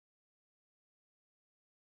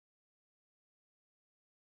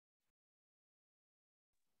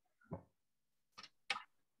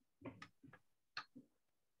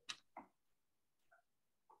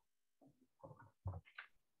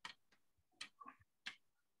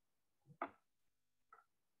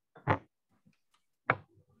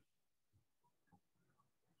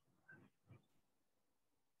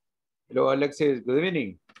Hello, Alexis. Good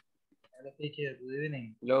evening. Hello, teacher. Good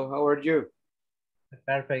evening. Hello, how are you?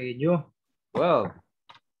 Perfect. ¿Y you? Well,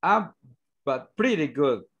 I'm but pretty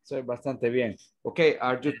good. Soy bastante bien. Okay,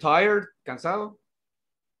 are you tired? ¿Cansado?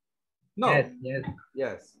 No. Yes, yes.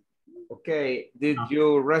 Yes. Okay, did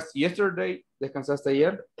you rest yesterday? ¿Descansaste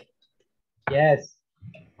ayer? Yes.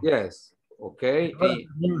 Yes. Okay. Ahora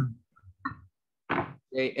también.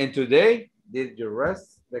 And today, did you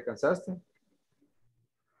rest? ¿Descansaste?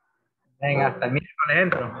 Venga, hasta el miércoles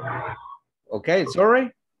entro. Okay,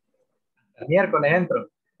 sorry. El miércoles entro.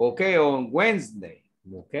 Okay, on Wednesday.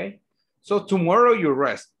 Okay. So tomorrow you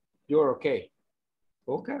rest. You're okay.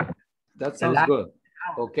 Okay. That sounds Relax. good.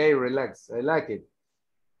 Okay, relax. I like it.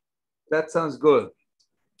 That sounds good.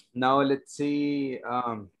 Now let's see.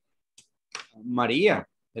 Maria.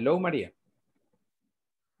 Hello, Maria.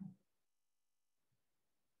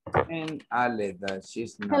 And Ale, that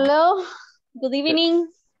she's not. Hello, good evening.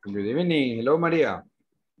 Good evening. Hello, Maria.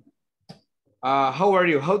 How are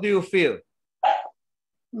you? How do you feel?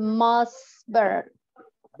 Much better.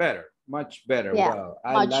 Better, much better. Yeah,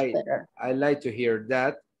 Wow, better. I like to hear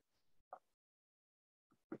that.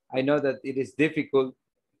 I know that it is difficult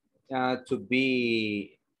to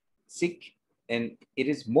be sick, and it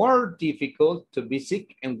is more difficult to be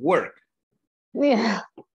sick and work. Yeah,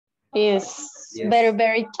 it's Yes. very,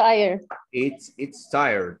 very tired. It's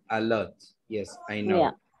tired a lot. Yes, I know.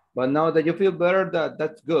 Yeah. But now that you feel better,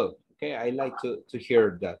 that's good. Okay, I like to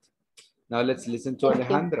hear that. Now let's listen to Thank you.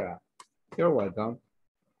 Alejandra. You're welcome.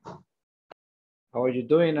 How are you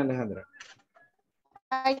doing, Alejandra?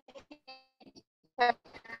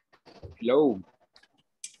 Hello.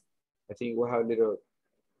 I think we have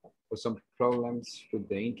some problems with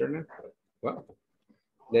the internet. Well,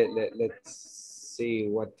 let's see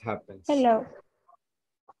what happens. Hello.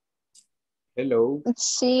 Hello.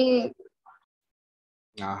 Sí.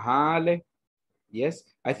 Ajá, yes,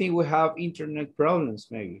 I think we have internet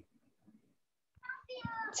problems maybe.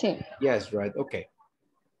 Sí. Yes, right, okay.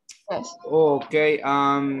 Yes. Okay,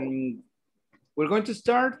 we're going to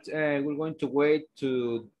start. We're going to wait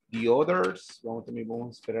to the others. Vamos a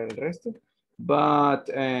esperar el resto. But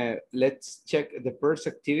let's check the first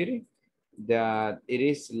activity that it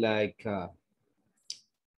is like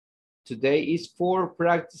today is for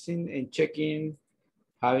practicing and checking,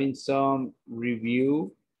 having some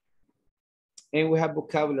review. And we have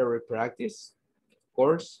vocabulary practice, of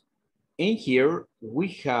course. In here we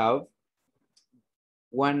have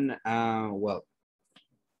one, one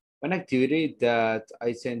activity that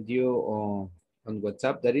I sent you on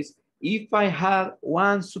WhatsApp. That is, if I had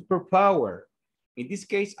one superpower, in this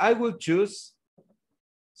case, I will choose,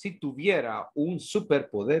 si tuviera un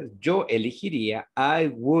superpoder, yo elegiría,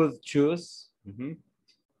 I would choose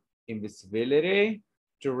invisibility,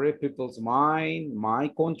 to read people's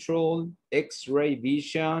mind control, X-ray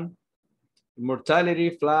vision,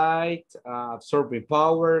 immortality, flight, absorbing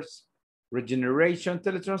powers, regeneration,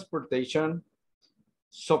 teletransportation,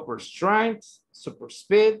 super strength, super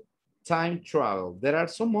speed, time travel. There are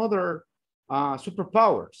some other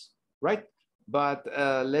superpowers, right? But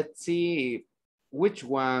let's see which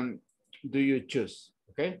one do you choose,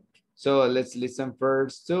 okay? So let's listen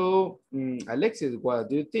first to Alexis. What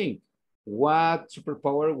do you think? What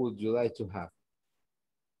superpower would you like to have?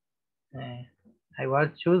 I will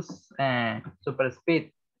choose super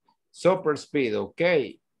speed. Super speed,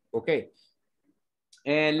 okay, okay.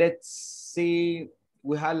 And let's see,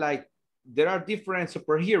 we have like, there are different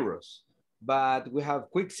superheroes, but we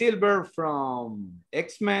have Quicksilver from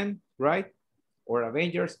X-Men, right? Or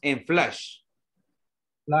Avengers, and Flash.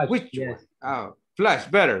 Flash, Which yes. one? Oh, Flash,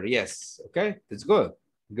 better, yes. Okay, that's good,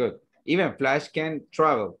 good. Even Flash can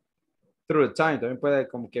travel through the time. También puede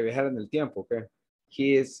como que viajar en el tiempo, okay?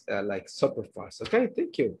 He is like super fast. Okay,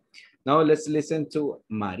 thank you. Now let's listen to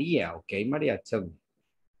Maria. Okay, Maria, tell me.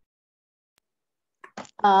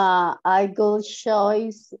 I could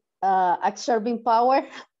choose absorbing power.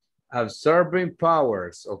 Absorbing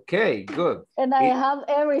powers. Okay, good. And I have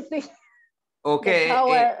everything. Okay, The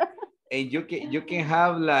power. and you can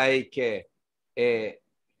have like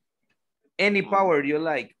any power you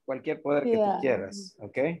like, cualquier poder que tú quieras.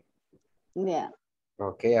 Okay. Yeah.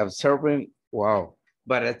 Okay, absorbing. Wow,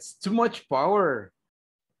 but it's too much power.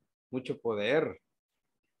 Mucho poder.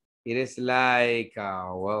 It is like,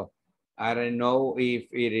 well, I don't know if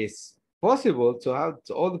it is possible to have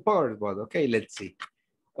all the powers, but okay, let's see.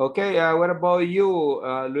 Okay, what about you,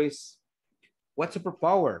 Luis? What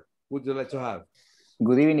superpower would you like to have?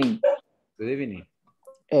 Good evening. Good evening.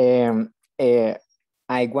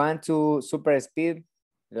 I want to super speed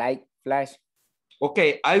like Flash.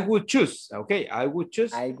 Okay, I would choose. Okay, I would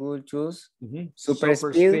choose. I would choose super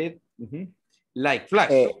speed Mhm. Like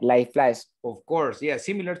Flash. Like Flash. Of course, yeah,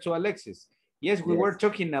 similar to Alexis. Yes, we Yes. were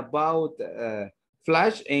talking about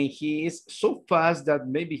Flash, and he is so fast that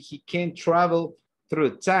maybe he can travel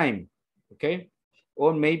through time, okay?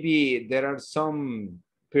 Or maybe there are some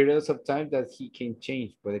periods of time that he can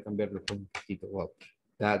change. Puede cambiarlo un poquito. Well,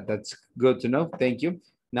 that's good to know. Thank you.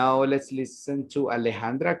 Now let's listen to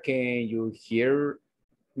Alejandra. Can you hear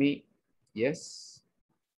me? Yes.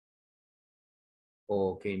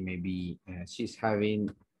 Okay, maybe she's having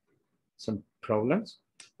some problems.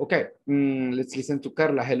 Okay, let's listen to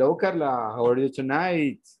Carla. Hello, Carla. How are you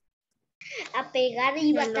tonight? A pegar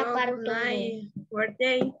y va a tapar todo.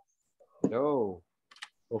 Birthday. Hello.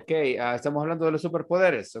 Okay, estamos hablando de los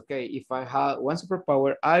superpoderes. Okay, if I had one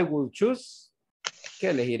superpower, I will choose. ¿Qué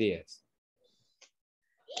elegirías?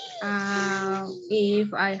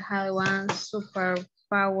 If I had one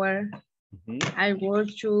superpower, I would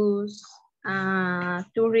choose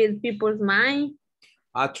to read people's mind.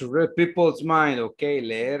 To read people's mind. Okay,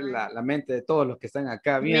 leer la mente de todos los que están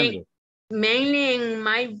acá viendo. Mainly in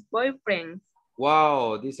my boyfriend.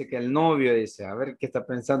 Wow, dice que el novio dice, a ver qué está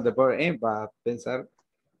pensando el pobre. Va a pensar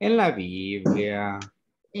en la Biblia,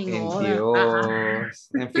 en Dios,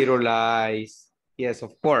 en Firulais. Yes,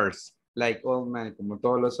 of course. Like all men, como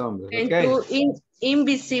todos los hombres. Okay.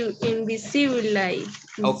 Invisible.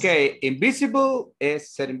 Ok, invisible es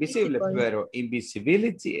ser invisible, pero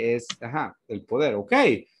invisibility es, el poder. Ok,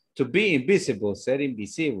 to be invisible, ser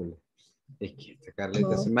invisible. Es que esta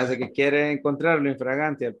Carlita se me hace que quiere encontrarlo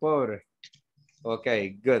infragante al pobre. Ok,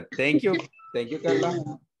 good. Thank you. Thank you,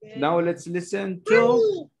 Carla. Now let's listen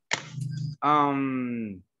to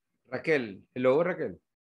Raquel. Hello, Raquel.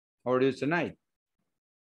 How are you tonight?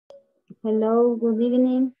 Hello, good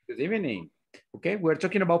evening. Good evening. Okay, we're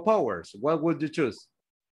talking about powers. What would you choose?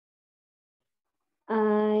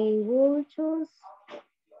 I will choose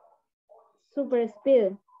super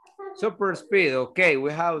speed. Super speed. Okay,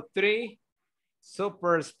 we have 3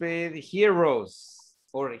 super speed heroes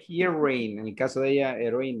or heroine. En el caso de ella,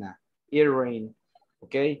 heroína. Heroine.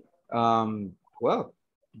 Okay. Well,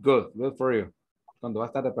 good for you. Cuando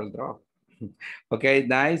vas tarde para el trabajo. Okay,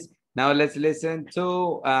 nice. Now let's listen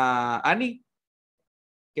to Annie.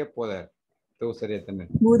 ¿Qué poder te gustaría tener?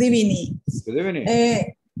 Good evening. Good evening.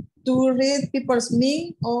 To read people's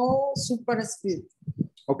mind or super speed?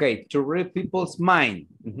 Okay, to read people's mind.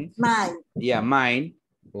 Mind. Yeah, mind.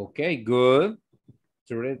 Okay, good.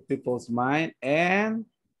 To read people's mind and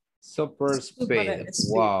super speed.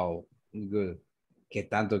 Wow, good. ¿Qué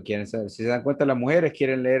tanto quieren saber? Si se dan cuenta, las mujeres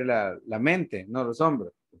quieren leer la mente, no los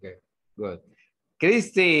hombres. Okay, good.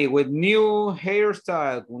 Christy, with new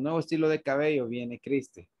hairstyle, un nuevo estilo de cabello viene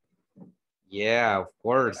Christy. Yeah, of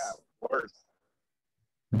course.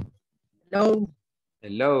 Hello.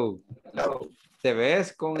 Hello. ¿Te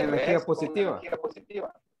ves con energía positiva?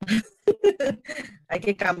 Hay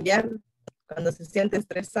que cambiar cuando se siente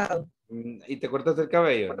estresado. ¿Y te cortaste el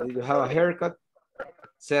cabello? Did you have a haircut?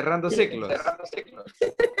 Cerrando ciclos.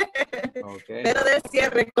 Okay. Pero de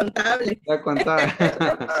cierre contable. Ya contable.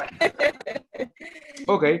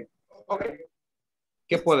 Ok.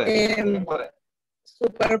 ¿Qué poder?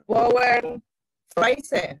 Superpower.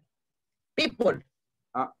 Phrase. People.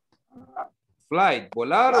 Flight,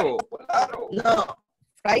 volar o... No.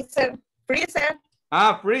 Freezer.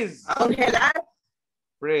 Freeze. Congelar.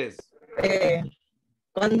 Freeze.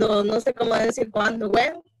 Cuando, no sé cómo decir cuándo.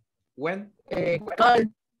 When? Call.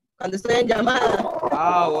 Cuando estoy en llamada.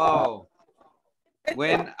 Wow.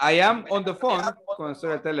 When I am on the phone, cuando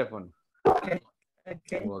estoy al teléfono.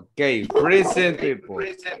 Okay. Present people.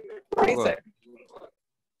 Good.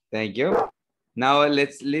 Thank you. Now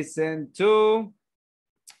let's listen to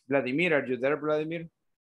Vladimir. Are you there, Vladimir?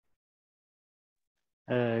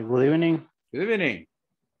 Good evening. Good evening.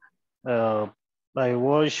 I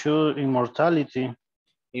will choose immortality.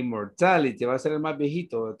 Immortality, va a ser el más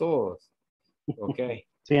viejito de todos. Ok.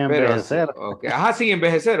 Sin envejecer. Okay. Ajá, sin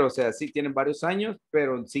envejecer, o sea, sí tienen varios años,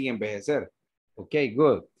 pero sin envejecer. Ok,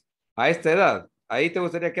 good. A esta edad, ¿ahí te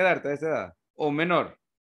gustaría quedarte a esta edad? ¿O menor?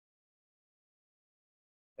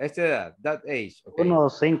 A esta edad, that age. Okay.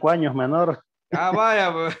 Unos 5 años menor.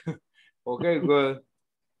 Vaya. Ok, good.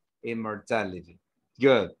 Immortality.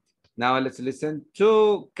 Good. Now let's listen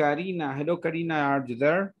to Karina. Hello, Karina, are you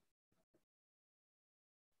there?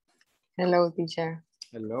 Hello, teacher.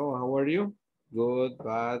 Hello, how are you? Good,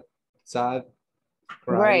 bad, sad,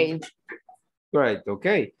 Great. Great,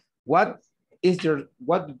 okay. What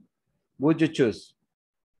would you choose?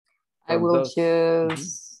 I will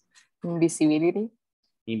choose invisibility.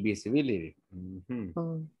 Invisibility.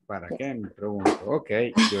 ¿Para qué? Me pregunto.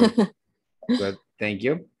 Okay, good. Good, thank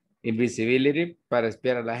you. Invisibility para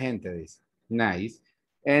espiar a la gente, dice. Nice.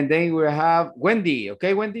 And then we have Wendy.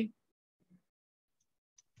 Okay, Wendy?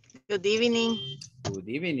 Good evening. Good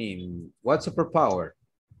evening. What superpower?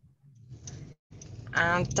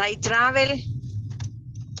 Time travel.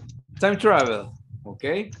 Time travel.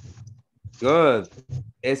 Okay. Good.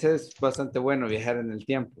 Ese es bastante bueno, viajar en el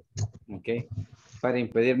tiempo. Okay. Para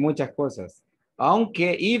impedir muchas cosas.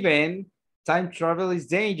 Aunque even time travel is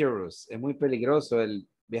dangerous. Es muy peligroso el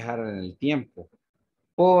viajar en el tiempo.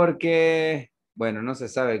 Porque, bueno, no se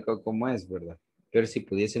sabe cómo es, ¿verdad? Pero si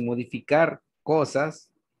pudiese modificar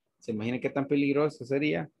cosas, ¿se imagina qué tan peligroso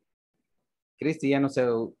sería? Cristi ya no se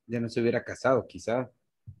hubiera casado, quizás.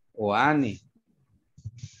 O Annie.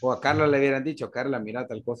 O a Carla le hubieran dicho, Carla, mira,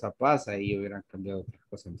 tal cosa pasa y hubieran cambiado otras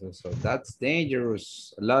cosas. Entonces, so that's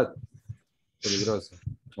dangerous. A lot. Peligroso.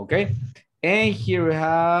 Okay. And here we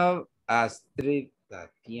have Astrid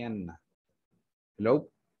Tatiana. Hello.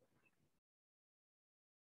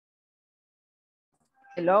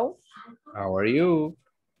 Hello. How are you?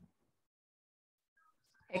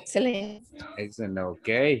 Excellent. Excellent.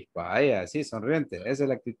 Okay. Vaya, sí, sonriente. Esa es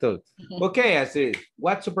la actitud. Okay, Astrid.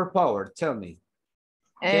 What superpower? Tell me.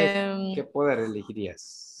 ¿Qué poder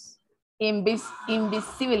elegirías?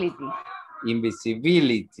 Invisibility.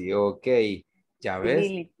 Invisibility. Ok. Ya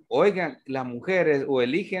ves. Oigan, las mujeres o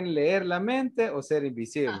eligen leer la mente o ser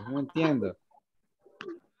invisibles. No entiendo.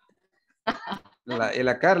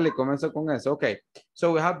 La Carly comenzó con eso. Ok.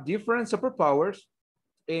 So we have different superpowers.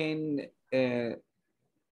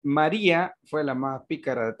 María fue la más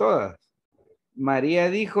pícara de todas.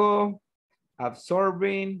 María dijo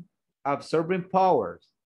absorbing powers.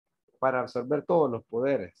 Para absorber todos los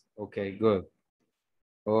poderes. Ok, good.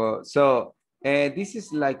 So this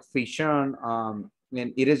is like fiction.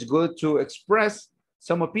 And it is good to express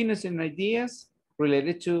some opinions and ideas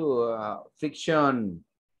related to fiction.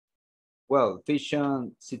 Well,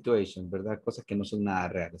 fiction situations, ¿verdad? Cosas que no son nada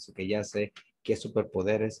reales. Ok, ya sé qué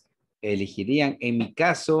superpoderes elegirían. En mi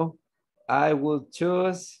caso, I will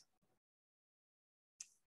choose,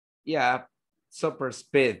 yeah, super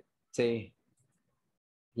speed. Sí.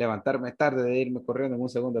 Levantarme tarde de irme corriendo en un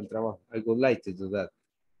segundo al trabajo. I would like to do that.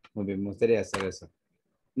 Muy bien, me gustaría hacer eso.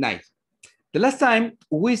 Nice. The last time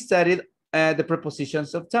we studied the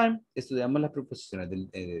prepositions of time. Estudiamos las preposiciones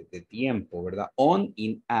de tiempo, ¿verdad? On,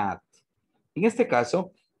 in, at. En este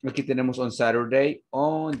caso, aquí tenemos on Saturday,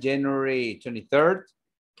 on January 23rd,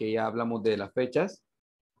 que ya hablamos de las fechas,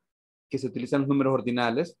 que se utilizan los números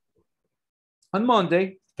ordinales. On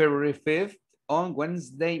Monday, February 5th, on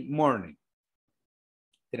Wednesday morning.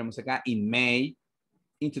 Tenemos acá in May,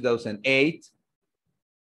 in 2008,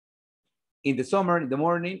 in the summer, in the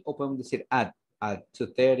morning, o podemos decir at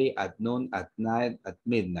 2:30, at noon, at night, at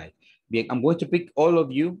midnight. Bien, I'm going to pick all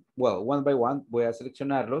of you, well, one by one, voy a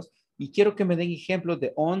seleccionarlos y quiero que me den ejemplos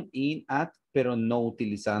de on, in, at, pero no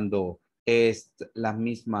utilizando los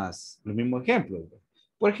mismos ejemplos.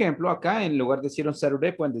 Por ejemplo, acá en lugar de decir on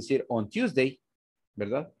Saturday, pueden decir on Tuesday,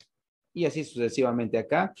 ¿verdad? Y así sucesivamente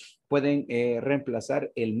acá pueden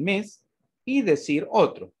reemplazar el mes y decir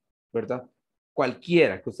otro, ¿verdad?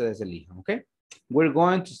 Cualquiera que ustedes elijan, ¿ok? We're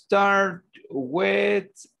going to start with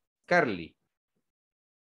Carly.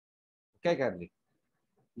 Okay, Carly.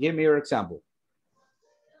 Give me your example.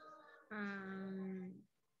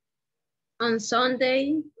 On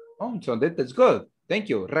Sunday. On Sunday, that's good. Thank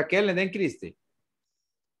you. Raquel and then Christy.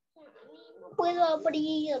 No puedo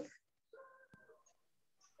abrir.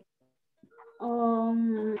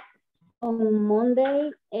 On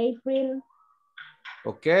Monday, April.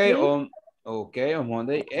 Okay, on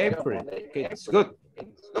Monday, April. Okay, it's good.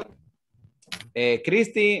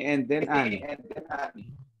 Christy and then Annie.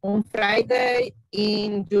 On Friday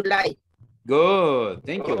in July. Good,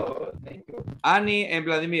 thank you. Annie and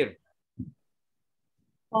Vladimir.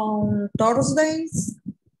 On Thursdays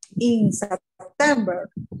in September.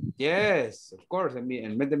 Yes, of course, el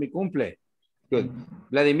mes de mi cumple. Good.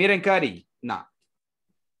 Vladimir and Kari. No.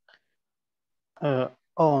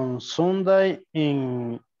 On Sunday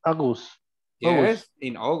in August. Yes,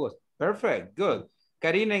 in August. Perfect, good.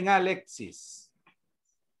 Karina and Alexis.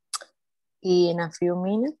 In a few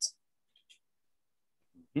minutes.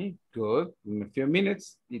 Good. In a few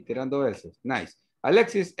minutes. Y tirando esos. Nice.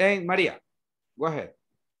 Alexis and Maria. Go ahead.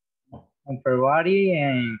 On February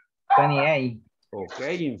and 28.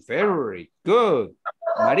 Okay, in February. Good.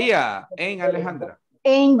 Maria and Alejandra.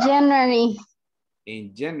 In January.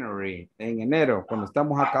 In January. En enero, cuando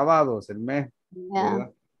estamos acabados el mes. Yeah.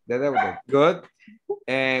 De deuda. Good.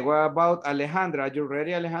 What about Alejandra? Are you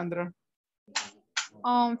ready, Alejandra?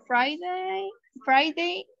 On Friday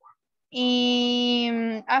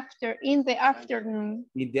in the afternoon.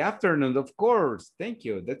 In the afternoon, of course. Thank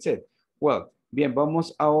you. That's it. Well, bien,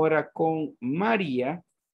 vamos ahora con María.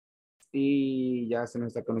 Y ya se nos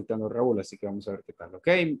está conectando Raúl, así que vamos a ver qué tal. Ok,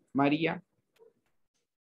 María.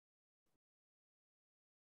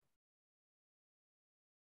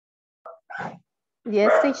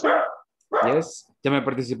 Yes, teacher. Yes. Ya me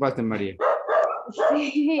participaste, María.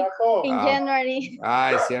 Sí, in January.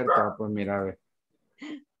 Es cierto. Pues mira, a ver.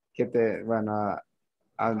 Bueno,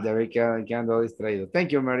 ya ve que ando distraído. Thank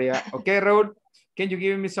you, María. Okay, Raúl. Can you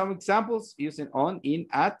give me some examples using on, in,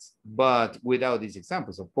 at, but without these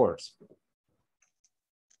examples, of course?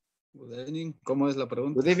 Good evening. ¿Cómo es la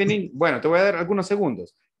pregunta? Good evening. Bueno, te voy a dar algunos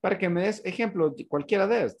segundos para que me des ejemplos de cualquiera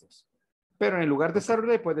de estos. Pero en lugar de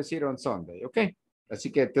Saturday, puedes decir on Sunday, ¿ok?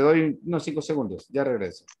 Así que te doy unos 5 segundos. Ya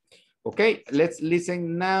regreso. Ok, let's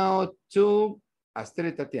listen now to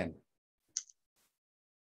Astrid Tatiana.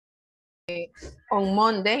 On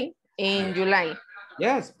Monday in July.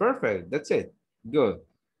 Yes, perfect. That's it. Good.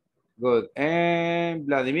 Good. And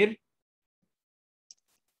Vladimir.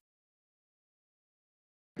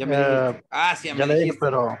 Ya me dijiste. Sí, ya me le dije, dijiste.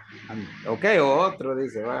 pero... Ok, otro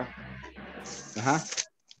dice, va. Ajá.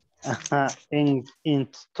 Ajá. In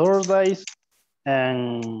Thursdays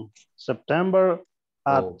and September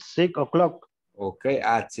at 6 o'clock. Okay,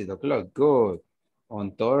 at 6 o'clock. Good.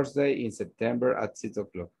 On Thursday in September at 6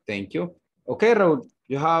 o'clock. Thank you. Okay, Raúl,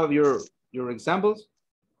 you have your examples?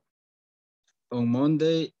 On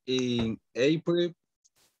Monday in April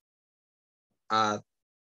at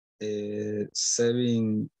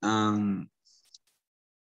 7 and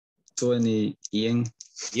 20 yen.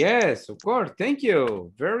 Yes, of course. Thank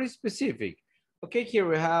you. Very specific. Okay, here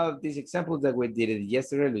we have these examples that we did it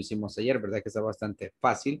yesterday. Lo hicimos ayer, ¿verdad? Que está bastante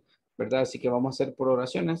fácil, ¿verdad? Así que vamos a hacer por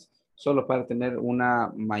oraciones, solo para tener una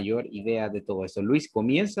mayor idea de todo eso. Luis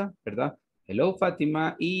comienza, ¿verdad? Hello,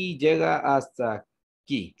 Fátima, y llega hasta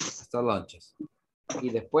aquí, hasta lunches. Y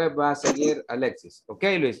después va a seguir Alexis. Ok,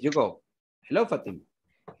 Luis, you go. Hello, Fátima.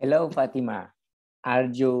 Hello, Fátima. Are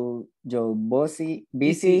you busy?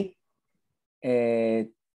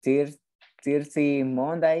 Thursday,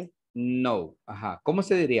 Monday? No. Ajá. ¿Cómo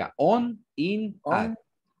se diría? On, in, at.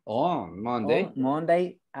 On Monday. On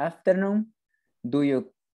Monday afternoon. Do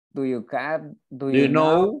you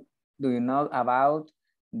know about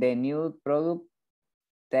the new product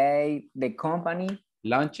the company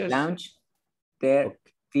launch their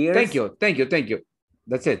Thank you.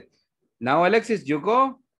 That's it. Now, Alexis, you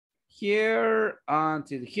go here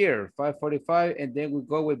until here, 5:45, and then we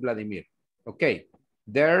go with Vladimir. Okay.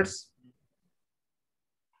 There's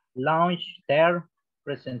launch their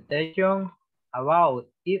presentation about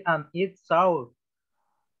it, and it sounds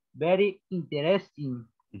very interesting.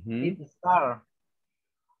 It starts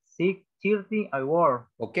 6:30 hour.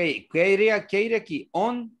 Okay, ¿qué iría aquí?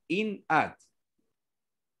 On, in, at.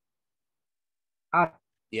 At.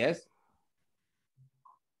 Yes.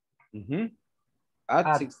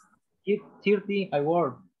 At 6:30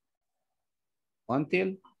 hour.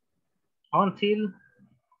 Until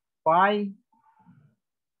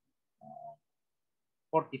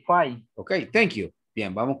 5:45. Okay, thank you.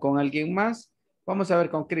 Bien, vamos con alguien más. Vamos a ver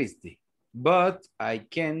con Christy. But I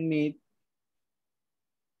can meet.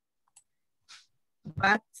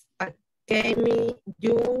 But I can meet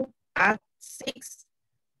you at 6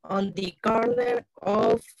 on the corner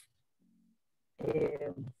of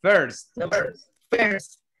First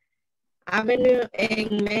Avenue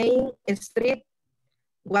and Main Street.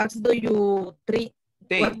 What do you think?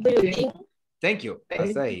 Thank you.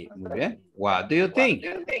 Hasta ahí. Muy bien. What do you think?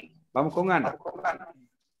 Vamos con Ana.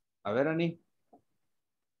 A ver, Ani.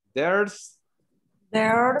 There's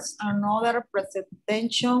another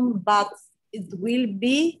presentation, but it will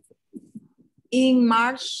be in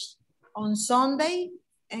March on Sunday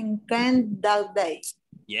and Candle Day.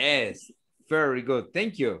 Yes. Very good.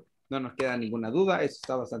 Thank you. No nos queda ninguna duda. Eso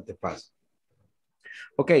está bastante fácil.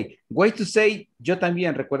 Ok. Way to say yo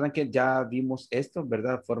también. Recuerdan que ya vimos esto,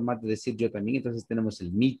 ¿verdad? Forma de decir yo también. Entonces tenemos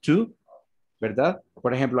el me too, ¿verdad?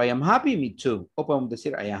 Por ejemplo, I am happy, me too. O podemos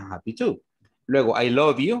decir I am happy too. Luego, I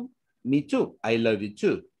love you, me too. I love you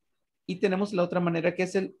too. Y tenemos la otra manera que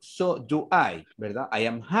es el so do I, ¿verdad? I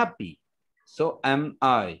am happy, so am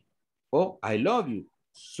I. O I love you,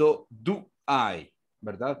 so do I,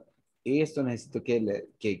 ¿verdad? Esto necesito que le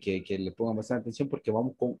pongan bastante atención porque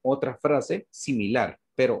vamos con otra frase similar,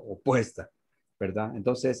 pero opuesta, ¿verdad?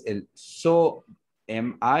 Entonces, el so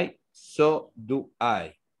am I, so do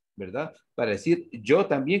I, ¿verdad? Para decir yo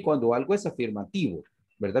también cuando algo es afirmativo,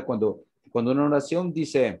 ¿verdad? Cuando una oración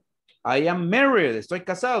dice, I am married, estoy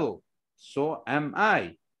casado, so am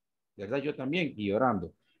I, ¿verdad? Yo también, y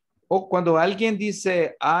orando. O cuando alguien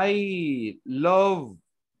dice, I love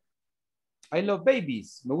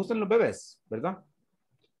babies. Me gustan los bebés, ¿verdad?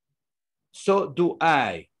 So do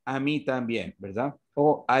I. A mí también, ¿verdad?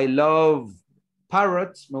 O I love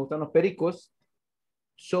parrots. Me gustan los pericos.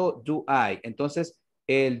 So do I. Entonces,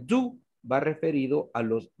 el do va referido a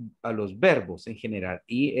los verbos en general.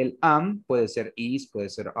 Y el am puede ser is, puede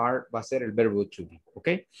ser are, va a ser el verbo to be. ¿Ok?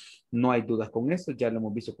 No hay dudas con esto. Ya lo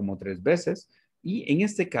hemos visto como 3 veces. Y en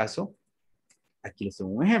este caso, aquí les tengo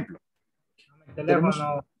un ejemplo. Tenemos...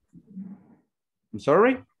 I'm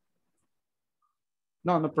sorry?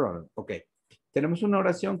 No, no problem. Ok. Tenemos una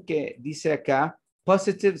oración que dice acá,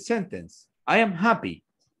 positive sentence. I am happy.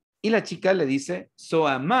 Y la chica le dice, so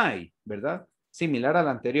am I, ¿verdad? Similar a la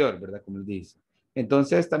anterior, ¿verdad? Como dice.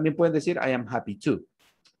 Entonces, también pueden decir, I am happy too.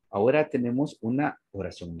 Ahora tenemos una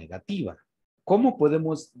oración negativa. ¿Cómo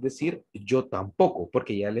podemos decir yo tampoco?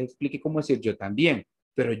 Porque ya les expliqué cómo decir yo también.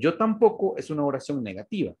 Pero yo tampoco es una oración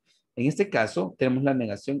negativa. En este caso, tenemos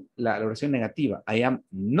la oración negativa. I am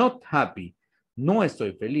not happy. No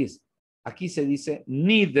estoy feliz. Aquí se dice,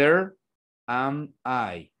 neither am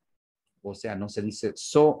I. O sea, no se dice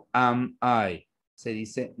so am I. Se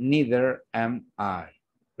dice neither am I.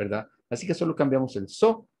 ¿Verdad? Así que solo cambiamos el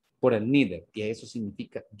so por el neither. Y eso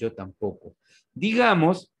significa yo tampoco.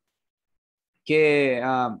 Digamos que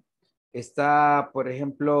está, por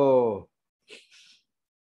ejemplo,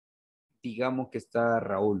 digamos que está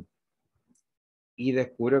Raúl y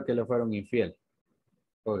descubrió que le fueron infiel.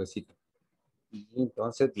 Pobrecito. Y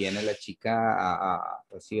entonces viene la chica,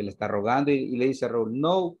 pues sí, le está rogando y le dice a Raúl,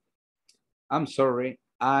 no, I'm sorry,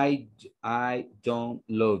 I don't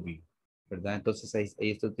love you, ¿verdad? Entonces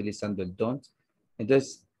ahí está utilizando el don't.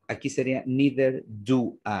 Entonces aquí sería neither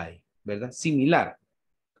do I, ¿verdad? Similar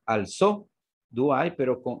al so, do I,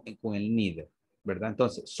 pero con el neither, ¿verdad?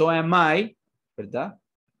 Entonces, so am I, ¿verdad?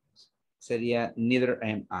 Sería neither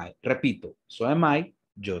am I. Repito, so am I,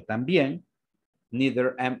 yo también.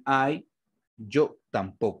 Neither am I, yo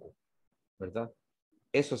tampoco, ¿verdad?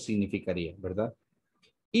 Eso significaría, ¿verdad?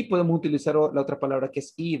 Y podemos utilizar la otra palabra que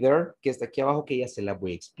es either, que está aquí abajo, que ya se la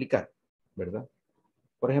voy a explicar, ¿verdad?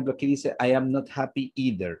 Por ejemplo, aquí dice, I am not happy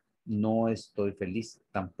either. No estoy feliz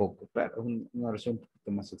tampoco, pero es una oración un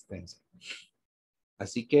poquito más extensa.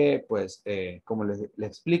 Así que, pues, como les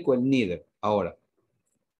explico el neither. Ahora,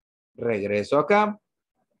 regreso acá.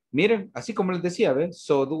 Miren, así como les decía, ¿ves?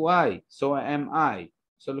 So do I, so am I.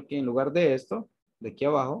 Solo que en lugar de esto, de aquí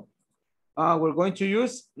abajo, we're going to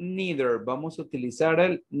use neither. Vamos a utilizar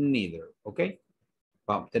el neither, ¿ok?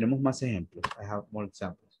 Tenemos más ejemplos. I have more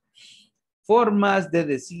examples. Formas de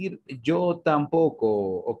decir yo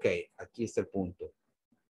tampoco. Ok, aquí está el punto.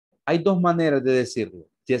 Hay 2 maneras de decirlo,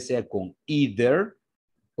 ya sea con either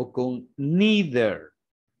o con neither.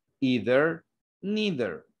 Either,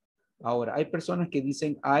 neither. Ahora, hay personas que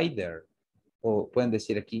dicen either o pueden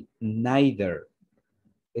decir aquí neither.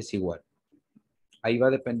 Es igual. Ahí va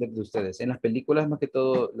a depender de ustedes. En las películas, más que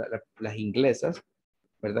todo, las inglesas,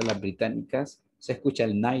 ¿verdad? Las británicas, se escucha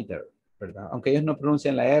el neither, ¿verdad? Aunque ellos no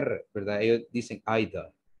pronuncian la R, ¿verdad? Ellos dicen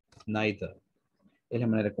either, neither. Es la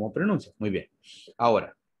manera como pronuncian. Muy bien.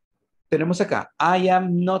 Ahora, tenemos acá, I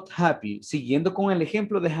am not happy. Siguiendo con el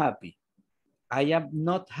ejemplo de happy. I am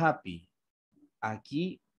not happy.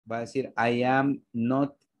 Aquí va a decir, I am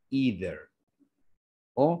not either.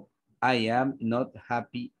 O I am not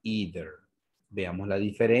happy either. Veamos la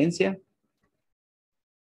diferencia.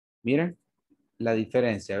 Miren, la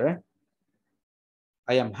diferencia, ¿verdad?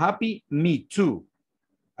 I am happy, me too.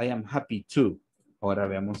 I am happy too. Ahora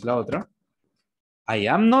veamos la otra. I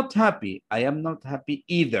am not happy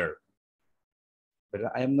either.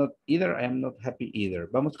 ¿Verdad? I am not happy either.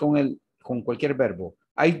 Vamos con cualquier verbo.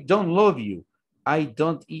 I don't love you. I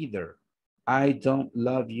don't either. I don't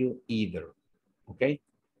love you either. ¿Ok?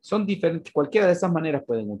 Son diferentes. Cualquiera de esas maneras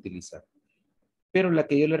pueden utilizar. Pero la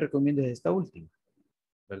que yo les recomiendo es esta última.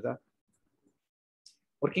 ¿Verdad?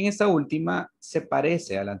 Porque en esta última se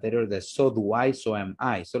parece a la anterior de so do I, so am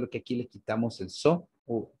I. Solo que aquí le quitamos el so,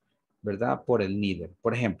 ¿verdad? Por el neither.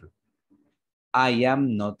 Por ejemplo, I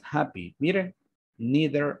am not happy. Miren,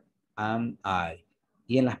 neither am I.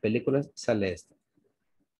 Y en las películas sale esto.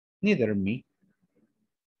 Neither me.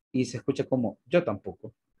 Y se escucha como yo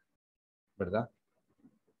tampoco. ¿Verdad?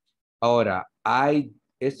 Ahora,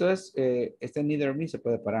 este neither me se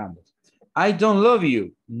puede para ambos. I don't love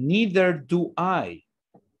you. Neither do I.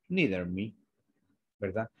 Neither me.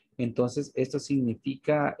 ¿Verdad? Entonces, esto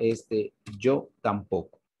significa yo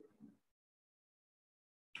tampoco.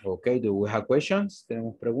 Ok, do we have questions?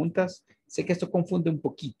 ¿Tenemos preguntas? Sé que esto confunde un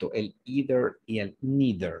poquito el either y el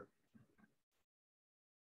neither.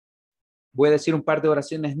 voy a decir un par de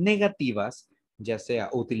oraciones negativas, ya sea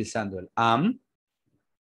utilizando el am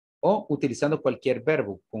o utilizando cualquier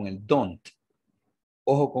verbo con el don't.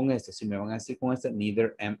 Ojo con esto, si me van a decir con esto,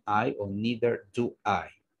 neither am I o neither do I.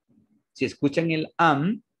 Si escuchan el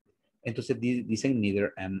am, entonces dicen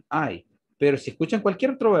neither am I. Pero si escuchan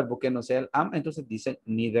cualquier otro verbo que no sea el am, entonces dicen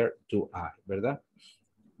neither do I, ¿verdad?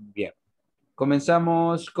 Bien.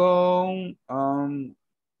 Comenzamos con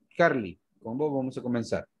Carly. Con vos vamos a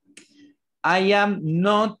comenzar. I am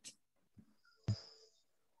not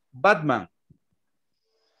Batman.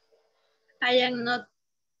 I am not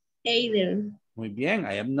either. Muy bien.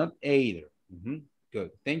 I am not either.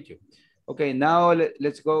 Good. Thank you. Okay, now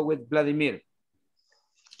let's go with Vladimir.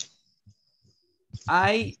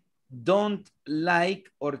 I don't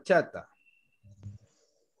like horchata.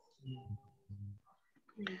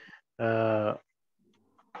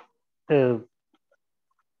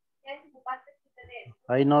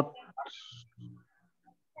 I not,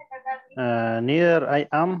 neither I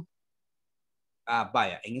am. Ah,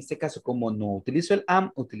 vaya, en este caso, como no utilizo el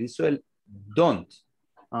am, utilizo el don't.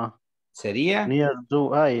 Sería. Neither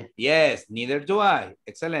do I. Yes, neither do I.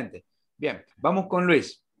 Excelente. Bien, vamos con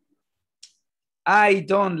Luis. I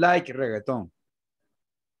don't like reggaeton.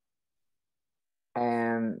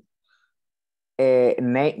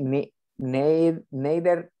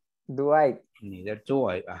 Neither do I. Neither do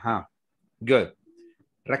I. Ajá. Good.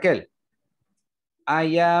 Raquel.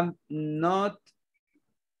 I am not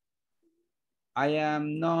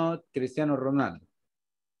Cristiano Ronaldo.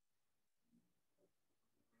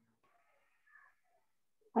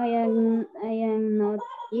 I am not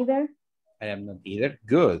either. I am not either.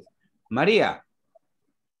 Good. Maria.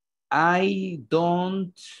 I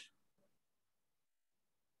don't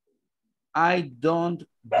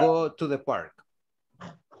go to the park.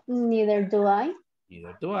 Neither do I.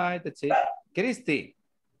 Neither do I. That's it. Christy.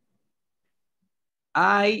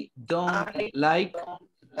 I don't like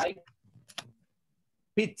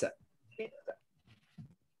pizza.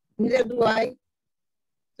 Neither do I.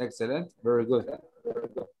 Excellent. Very good.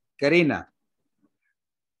 Karina.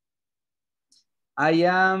 I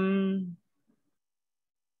am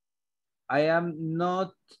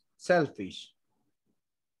not selfish.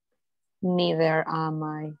 Neither am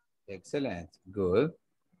I. Excellent. Good.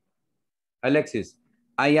 Alexis.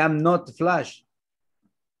 I am not flash.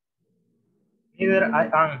 Neither I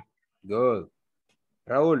am. Good.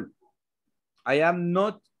 Raúl. I am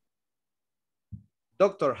not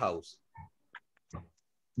Doctor House.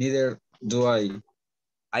 Neither do I.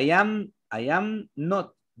 I am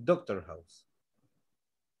not Doctor House.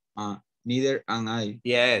 Neither am I.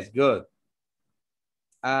 Yes, good.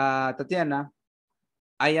 Tatiana.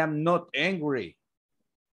 I am not angry.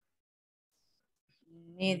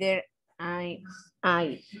 Neither I.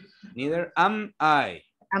 Neither am I.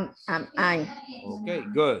 Am I. Okay,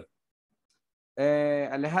 good.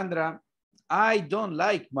 Alejandra, I don't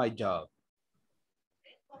like my job.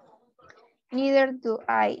 Neither do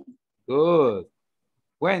I. Good.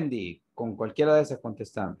 Wendy, con cualquiera de esas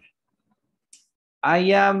contestamos.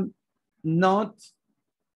 I am not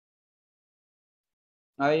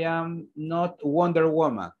Wonder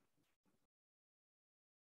Woman.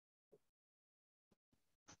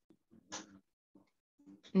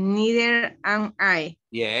 Neither am I.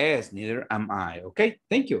 Yes, neither am I. Okay,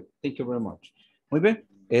 thank you. Thank you very much. Muy bien.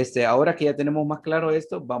 Ahora que ya tenemos más claro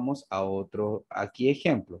esto, vamos a otro aquí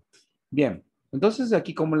ejemplo. Bien, entonces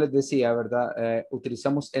aquí como les decía, ¿verdad?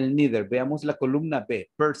 Utilizamos el neither. Veamos la columna B,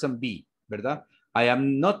 person B, ¿verdad? I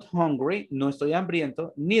am not hungry, no estoy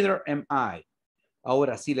hambriento, neither am I.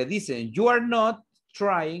 Ahora, si le dicen you are not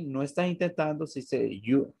trying, no estás intentando, si dice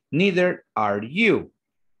you, neither are you.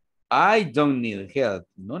 I don't need help,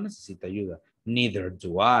 no necesita ayuda, neither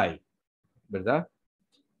do I, ¿verdad?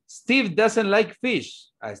 Steve doesn't like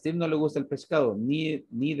fish. A Steve no le gusta el pescado.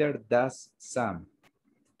 Neither does Sam.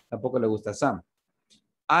 Tampoco le gusta Sam.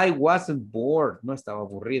 I wasn't bored. No estaba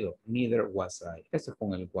aburrido. Neither was I. Eso es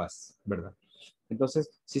con el was, ¿verdad?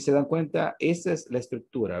 Entonces, si se dan cuenta, esa es la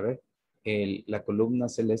estructura, ¿ves? La columna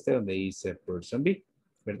celeste donde dice person B,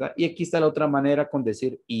 ¿verdad? Y aquí está la otra manera con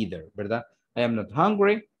decir either, ¿verdad? I am not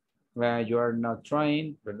hungry. You are not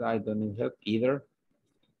trying, ¿verdad? I don't need help either.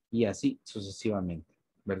 Y así sucesivamente.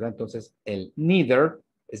 ¿Verdad? Entonces, el neither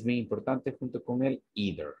es muy importante junto con el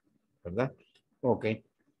either, ¿verdad? Ok,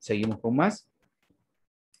 seguimos con más.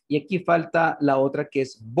 Y aquí falta la otra que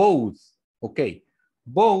es both, ok.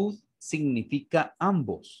 Both significa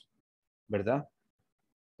ambos, ¿verdad?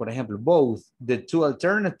 Por ejemplo, both, the two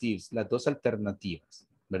alternatives, las dos alternativas,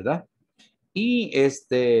 ¿verdad? Y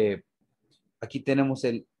aquí tenemos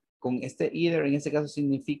con este either, en este caso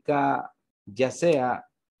significa ya sea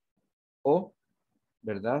o,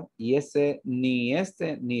 ¿verdad? Y ni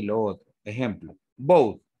este ni lo otro. Ejemplo,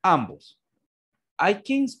 both, ambos. I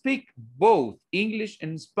can speak both English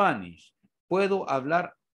and Spanish. Puedo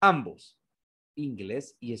hablar ambos,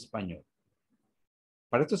 inglés y español.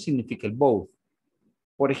 Para esto significa el both.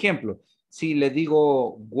 Por ejemplo, si le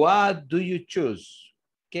digo, what do you choose?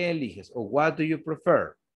 ¿Qué eliges? O what do you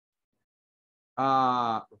prefer?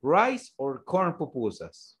 Rice or corn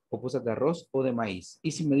pupusas. Pupusas de arroz o de maíz.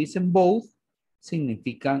 Y si me dicen both,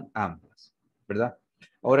 significan ambas, ¿verdad?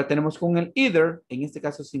 Ahora tenemos con el either. En este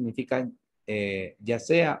caso significa ya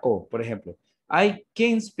sea o. Por ejemplo, I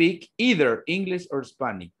can speak either English or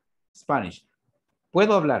Spanish.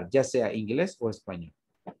 Puedo hablar ya sea inglés o español.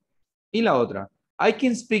 Y la otra, I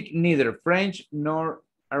can speak neither French nor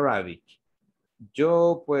Arabic.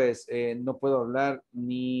 Yo pues no puedo hablar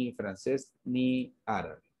ni francés ni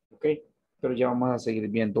árabe, ¿ok? Pero ya vamos a seguir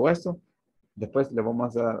viendo esto. Después le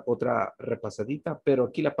vamos a dar otra repasadita, pero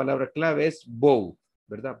aquí la palabra clave es both,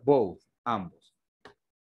 ¿verdad? Both, ambos.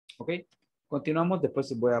 ¿Ok? Continuamos,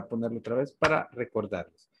 después voy a ponerlo otra vez para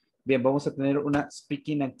recordarles. Bien, vamos a tener una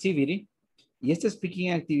speaking activity. Y esta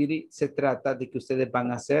speaking activity se trata de que ustedes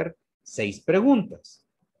van a hacer 6 preguntas.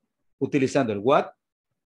 Utilizando el what,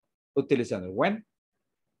 utilizando el when,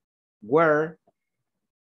 where,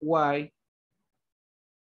 why,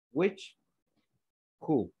 which,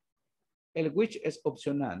 who. El which es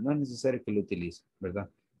opcional, no es necesario que lo utilice, ¿verdad?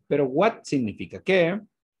 Pero what significa qué,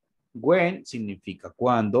 when significa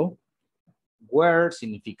cuándo, where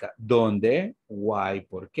significa dónde, why,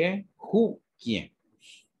 por qué, who, quién.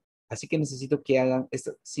 Así que necesito que hagan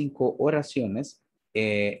estas 5 oraciones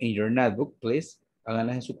en your notebook, please.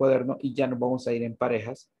 Háganlas en su cuaderno y ya nos vamos a ir en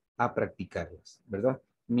parejas a practicarlas, ¿verdad?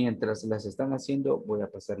 Mientras las están haciendo, voy a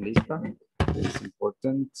pasar lista.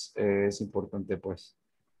 Es importante pues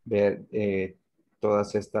ver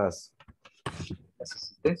todas estas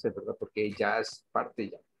asistencias, ¿verdad? Porque ya es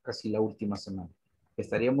parte, ya casi la última semana.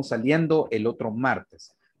 Estaríamos saliendo el otro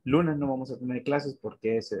martes. Lunes no vamos a tener clases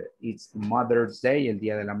porque es It's Mother's Day, el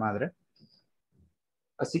Día de la Madre.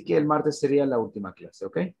 Así que el martes sería la última clase,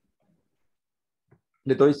 ¿ok?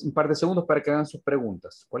 Le doy un par de segundos para que hagan sus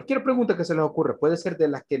preguntas. Cualquier pregunta que se les ocurra, puede ser de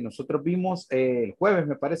las que nosotros vimos el jueves,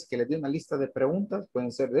 me parece que les di una lista de preguntas,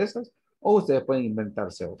 pueden ser de esas, o ustedes pueden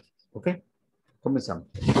inventarse otras, ¿ok? Comenzamos.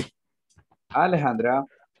 Alejandra,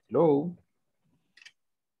 hello.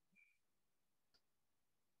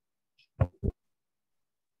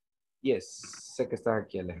 Yes, sé que estás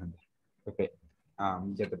aquí, Alejandra. Ok,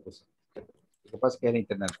 ya te puse. Lo que pasa es que es el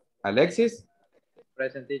internet. Alexis.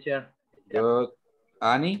 Present, teacher. Good.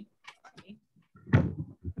 Annie.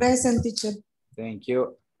 Present, teacher. Thank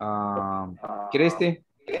you. Christy.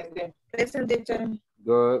 Present, teacher.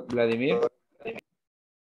 Good. Vladimir.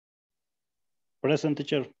 Present,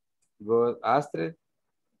 teacher. Good. Astrid.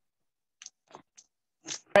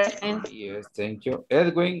 Present. Yes, thank you.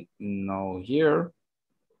 Edwin, no here.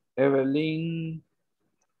 Evelyn.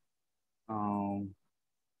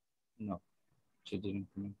 No, she didn't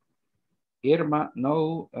come. Irma,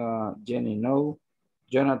 no. Jenny, no.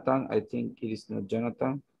 Jonathan, I think it is not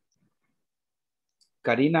Jonathan.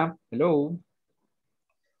 Karina, hello.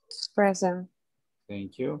 Present.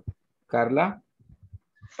 Thank you. Carla.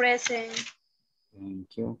 Present.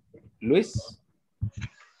 Thank you. Luis.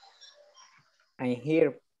 I'm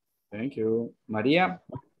here. Thank you. María.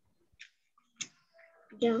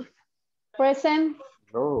 Yeah. Present.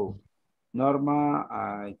 Hello. Norma,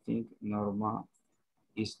 I think Norma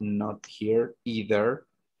is not here either.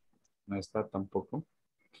 No está tampoco.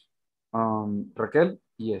 Raquel,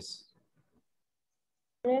 yes.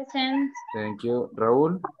 Present. Thank you.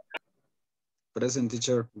 Raúl. Present,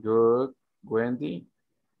 teacher. Good. Wendy.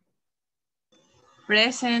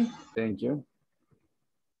 Present. Thank you.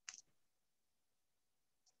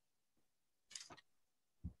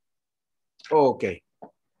 Okay.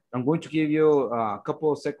 I'm going to give you a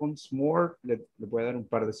couple of seconds more. Le voy a dar un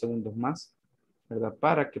par de segundos más, ¿verdad?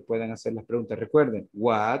 Para que puedan hacer las preguntas. Recuerden,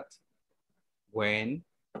 what, when,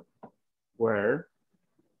 where,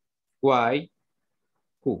 why,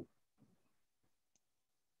 who.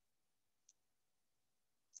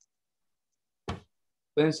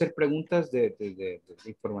 Pueden ser preguntas de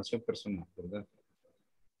información personal, ¿verdad?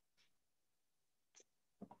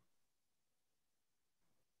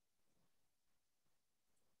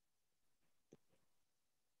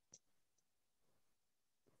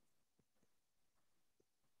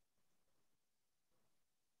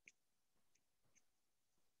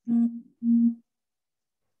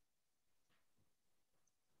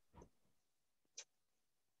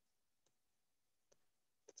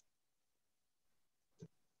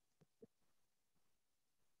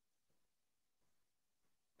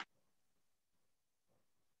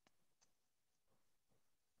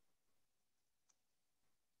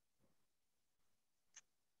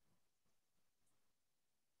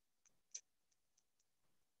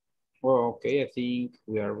 Ok, I think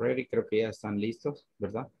we are ready. Creo que ya están listos,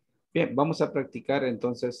 ¿verdad? Bien, vamos a practicar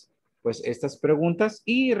entonces pues estas preguntas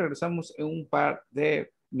y regresamos en un par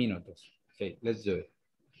de minutos. Ok, let's do it.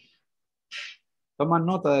 Toma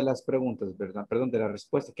nota de las preguntas, ¿verdad? Perdón, de las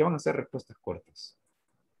respuestas, que van a ser respuestas cortas.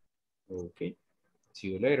 Ok,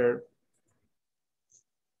 see you later.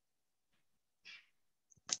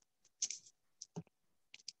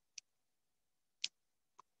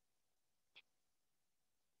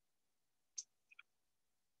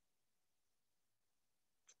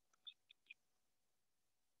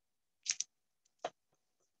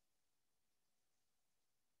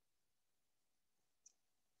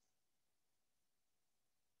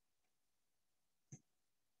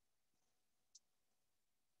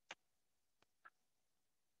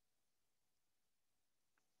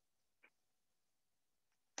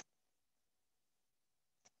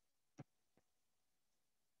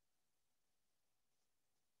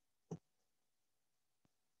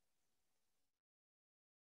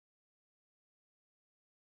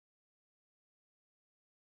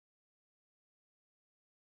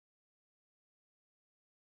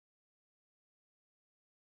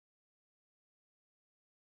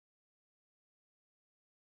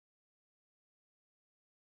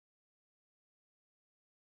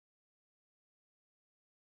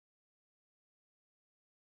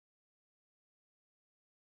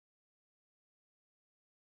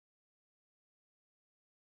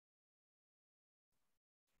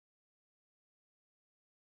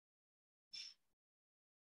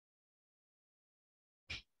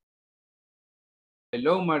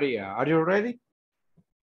 Hello, Maria. Are you ready?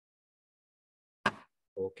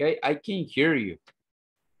 Okay, I can hear you.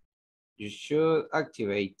 You should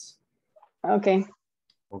activate. Okay.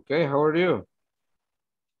 Okay, how are you?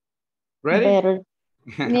 Ready? Better.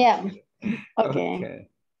 Yeah. Okay. Okay,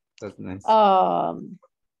 that's nice.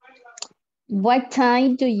 What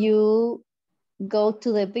time do you go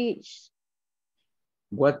to the beach?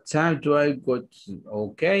 What time do I go to?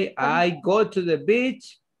 Okay, I go to the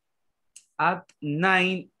beach at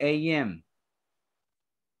 9 a.m.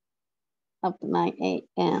 At 9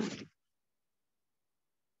 a.m.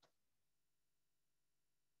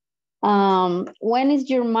 When is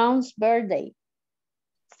your mom's birthday?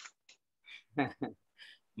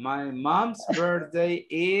 My mom's birthday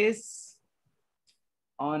is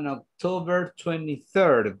on October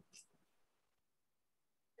 23rd.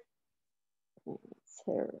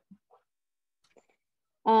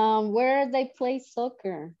 Where they play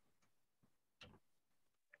soccer?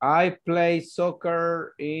 I play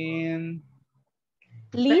soccer in...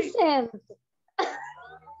 Listen.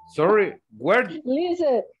 Sorry, where?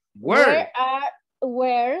 Listen. Where?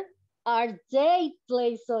 Where are they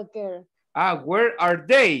play soccer? Where are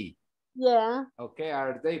they? Yeah. Okay,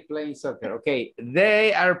 are they playing soccer? Okay,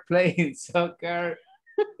 they are playing soccer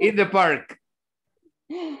in the park.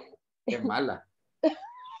 Qué mala.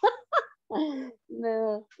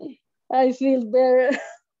 No, I feel better.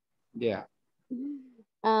 Yeah.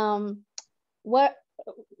 Why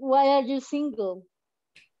are you single?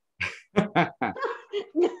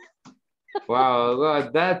 Wow,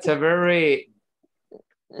 that's a very,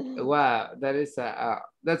 wow, that's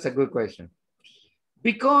a good question.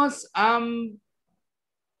 Because I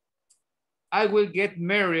will get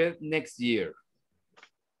married next year.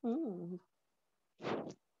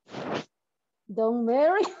 Don't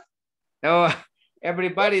marry. No,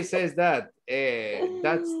 everybody says that.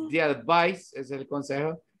 That's the advice, es el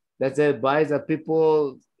consejo. That's the advice that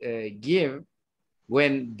people give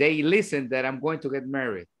when they listen that I'm going to get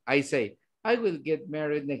married. I say, I will get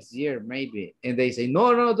married next year, maybe. And they say,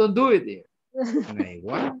 no, no, don't do it there. And I,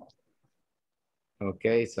 what?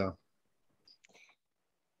 Okay, so.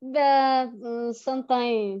 But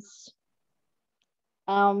sometimes,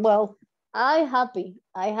 well, I'm happy.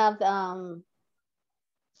 I have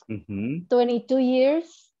 22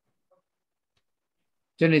 years.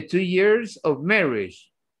 22 years of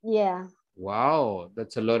marriage. Yeah. Wow,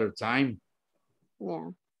 that's a lot of time.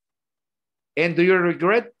 Yeah. And do you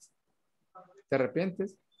regret? ¿Te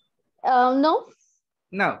arrepientes? No.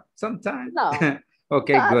 No, sometimes. No.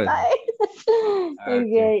 Okay, good.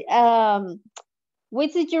 Okay.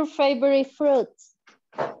 Which is your favorite fruit?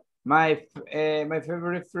 My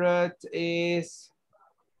favorite fruit is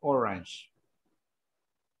orange.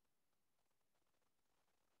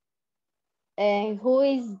 And who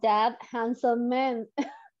is that handsome man?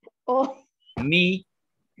 Oh. Me.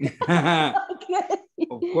 Okay.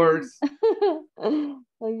 Of course.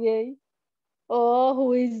 Okay. Oh,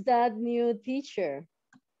 who is that new teacher?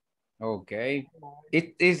 Okay.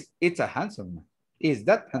 It's a handsome man. Is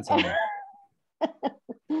that handsome man?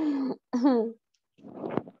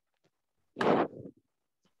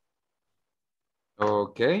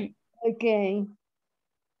 Okay. Okay.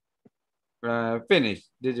 Finish.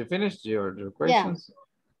 Did you finish your Yeah. questions?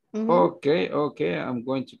 Mhm. Okay. I'm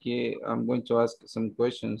going to ask some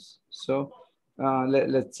questions. So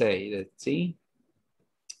let's see.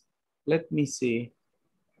 Let me see.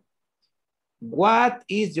 What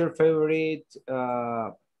is your favorite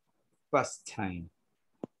pastime?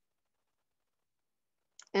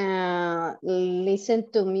 Listen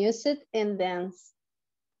to music and dance.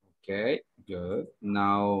 Okay, good.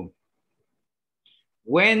 Now,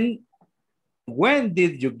 when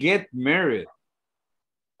did you get married?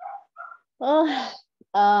 Oh,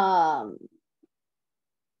 um,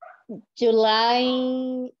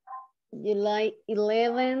 July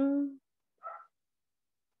 11,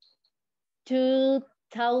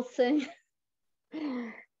 2000.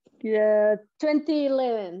 Yeah,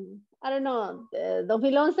 2011. I don't know.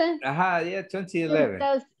 2011? Yeah, 2011.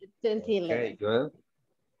 2011. Okay, good.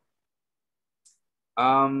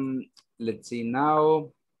 Let's see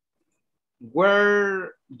now.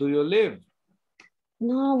 Where do you live?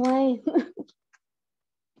 No way.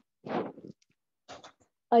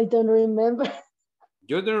 I don't remember.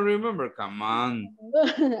 You don't remember? Come on.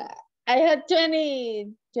 I had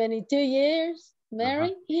 22 years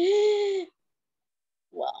married.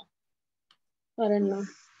 Wow. I don't know.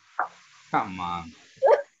 Come on.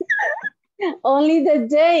 Only the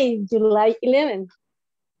day, July 11th.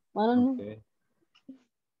 I don't know. Okay.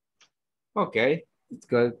 Okay, it's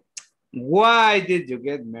good. Why did you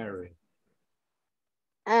get married?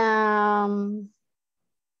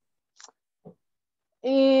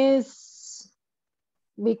 Is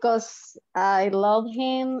because I love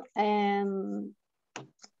him, and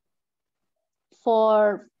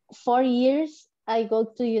for 4 years I go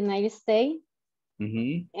to United States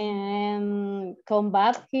and come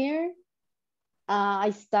back here.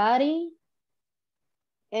 I study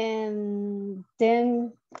and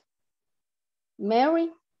then marry.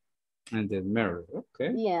 And then married.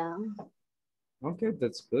 Okay. Yeah. Okay,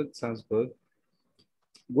 that's good. Sounds good.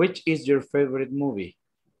 Which is your favorite movie?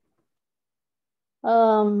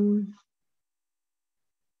 I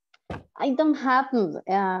don't have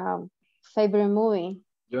favorite movie.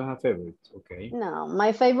 You don't have favorite, okay. No,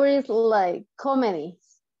 my favorite is like comedy.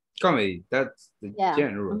 Comedy, that's the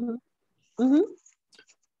genre.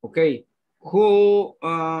 Okay, who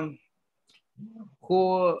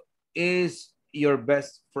is your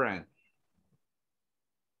best friend?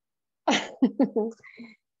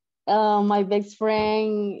 My best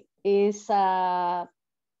friend is a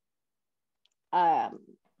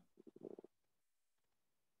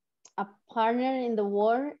partner in the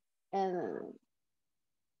war, and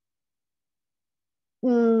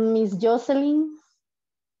Miss Jocelyn.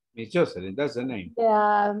 Miss Jocelyn, that's the name.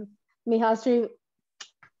 Yeah, mi husband.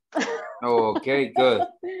 Okay, good.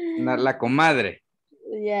 La comadre.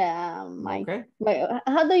 Yeah, okay.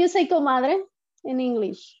 How do you say comadre in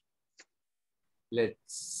English?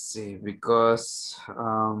 Let's see, because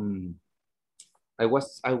I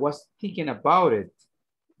was thinking about it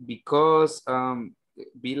because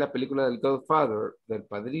vi la película del Godfather, del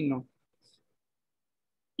Padrino,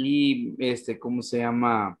 y ¿cómo se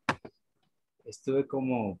llama? Estuve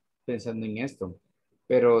como pensando en esto,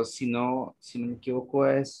 pero si no me equivoco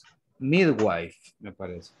es midwife, me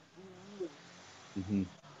parece.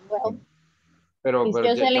 Well, pero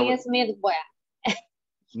Jocelyn es midwife.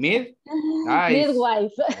 Mid? Nice.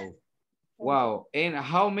 Midwife. Oh. Wow. And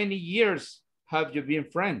how many years have you been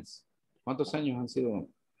friends? ¿Cuántos años han sido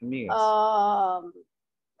amigas?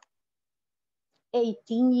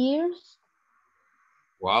 18 years.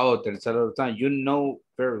 Wow, that's a lot of time. You know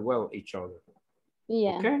very well each other.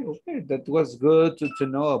 Yeah. Okay. That was good to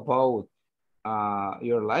know about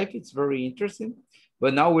your life. It's very interesting.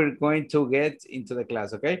 But now we're going to get into the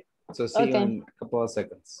class, okay? So see you in a couple of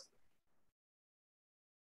seconds.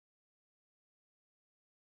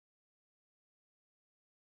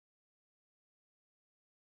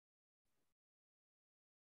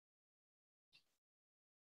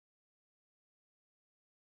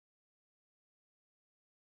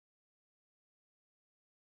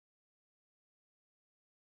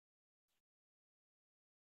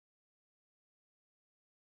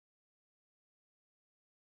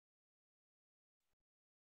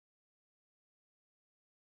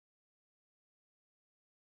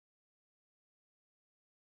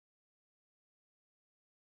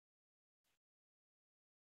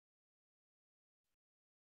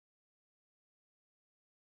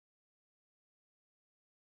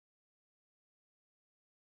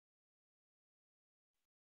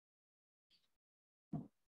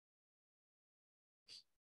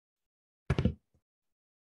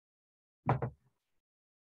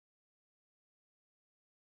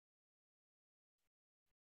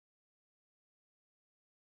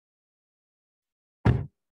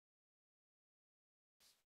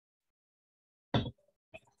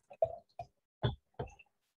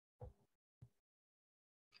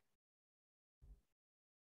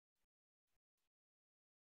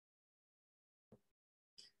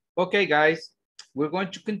 Okay, guys, we're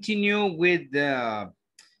going to continue with the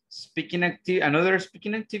speaking activity, another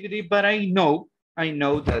speaking activity, but I know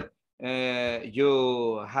that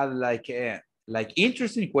you have like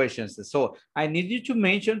interesting questions. So I need you to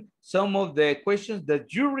mention some of the questions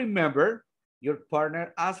that you remember your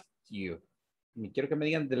partner asked you. Quiero que me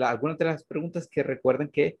digan algunas de las preguntas que recuerden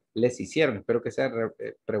que les hicieron. Espero que sean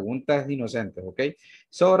preguntas inocentes, ¿ok?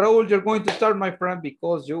 So, Raúl, you're going to start, my friend,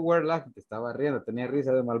 because you were laughing. Te estaba riendo, tenía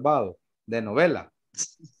risa de malvado, de novela.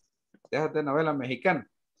 Déjate de novela mexicana.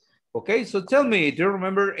 Okay, so tell me, do you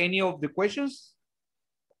remember any of the questions?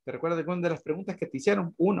 ¿Te recuerdas de alguna de las preguntas que te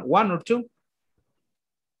hicieron? One or two?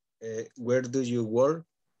 Where do you work?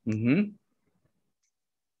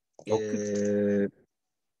 Okay.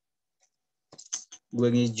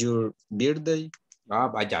 When is your birthday? Ah,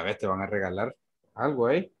 vaya, ves, te van a regalar algo,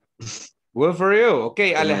 ¿eh? Well, for you.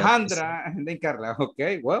 Okay, Alejandra, and then Carla.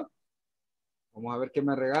 Okay, well. Vamos a ver qué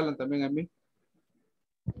me regalan también a mí.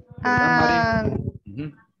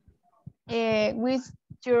 Which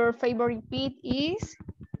your favorite pet is?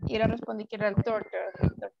 Y ahora respondí que era el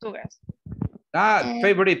tortugas.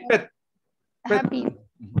 Favorite pet. Happy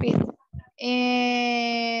pet.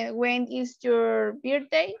 When is your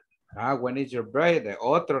birthday? When is your birthday?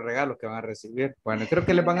 Otro regalo que van a recibir. Bueno, creo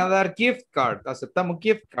que les van a dar gift card. Aceptamos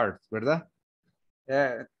gift cards, ¿verdad?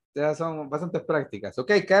 Ya son bastantes prácticas.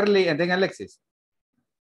 Ok, Carly, and then Alexis.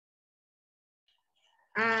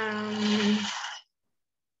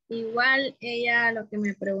 Igual ella lo que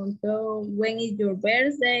me preguntó, when is your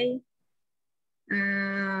birthday?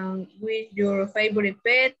 With your favorite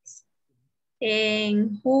pets?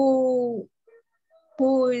 And who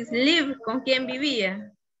is live? ¿Con quién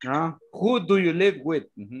vivía? Who do you live with?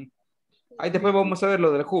 Ahí después vamos a ver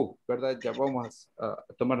lo del who, ¿verdad? Ya vamos a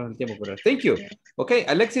tomarnos el tiempo por eso. Thank you. Ok,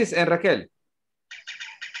 Alexis and Raquel.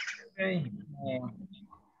 Okay.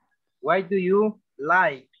 Why do you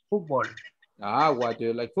like football? Why do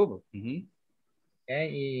you like football?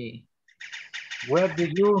 Okay. Where do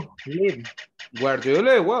you live? Where do you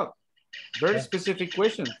live? Well, very specific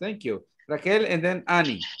question. Thank you. Raquel and then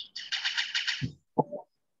Annie.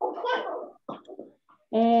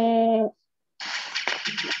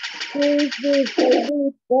 Who is the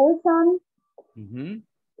favorite person?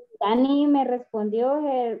 Dani me respondió,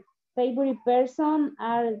 her favorite person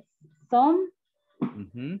are son.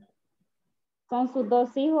 Son sus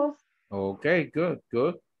dos hijos. Okay, good.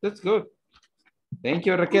 That's good. Thank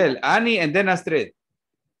you, Raquel. Annie and then Astrid.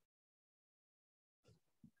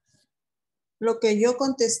 ¿Lo que yo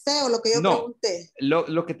contesté o lo que yo pregunté?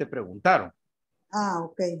 Lo que te preguntaron.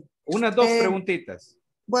 Ok. Unas dos preguntitas.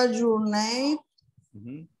 What's your name?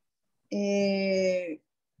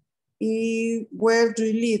 Y where do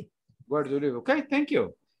you live? Where do you live? Okay, thank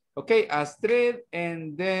you. Okay, Astrid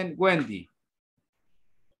and then Wendy.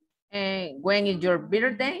 When is your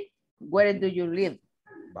birthday? Where do you live?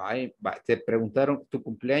 Bye. Te preguntaron tu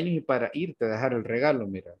cumpleaños y para irte a dejar el regalo,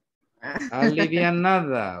 mira.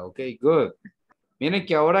 Alivianada. Ok, good. Miren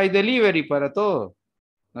que ahora hay delivery para todo.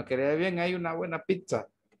 No quería bien, hay una buena pizza.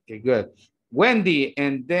 Ok, good. Wendy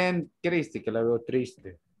and then Christy, que la veo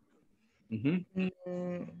triste. When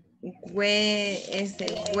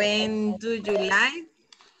do you live?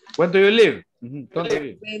 When do you live? ¿Dónde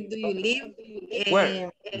vive? When do you live?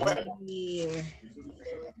 Where?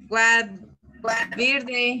 What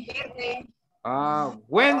birthday?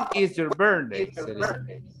 When is your birthday?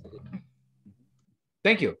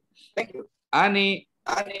 Thank you. Annie.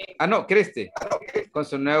 No, Christy. Con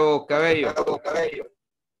su nuevo cabello.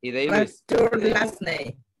 Y David. What's your last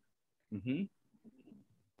name?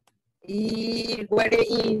 Y where do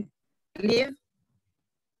you live?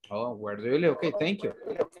 Where do you live? Okay, thank you.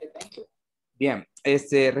 Bien,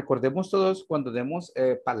 recordemos todos cuando demos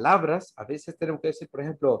palabras, a veces tenemos que decir, por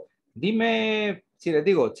ejemplo, dime, si les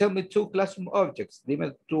digo, tell me two classroom objects,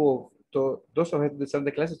 dime dos objetos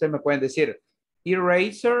de clase, ustedes me pueden decir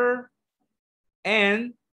eraser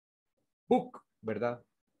and book, ¿verdad?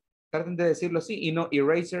 Traten de decirlo así y no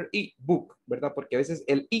eraser y book, ¿verdad? Porque a veces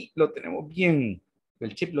el i lo tenemos bien,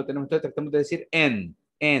 el chip lo tenemos, entonces tratamos de decir en,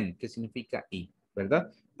 que significa i,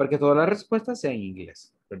 ¿verdad? Para que todas las respuestas sean en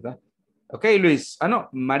inglés, ¿verdad? Ok, Luis. No,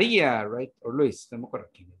 María, right? O Luis, no me acuerdo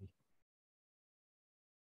quién.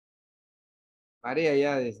 María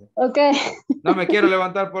ya dice. Ok. No me quiero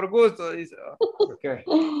levantar por gusto, dice. Ok.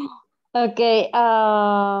 Okay.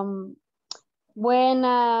 When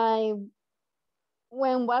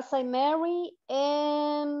was I married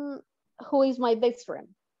and who is my best friend?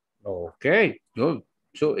 Okay, good.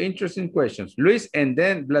 So interesting questions. Luis and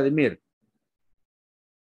then Vladimir.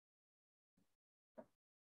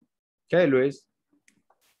 Okay, Luis.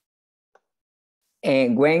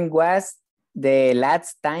 And when was the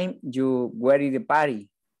last time you were in the party?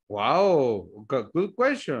 Wow, good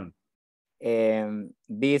question.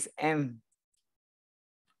 This M.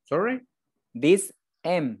 Sorry? This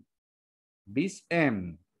M. This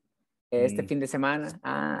M. Este fin de semana.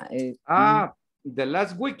 The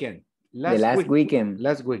last weekend. The last weekend.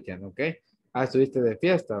 Last weekend, okay. Estuviste de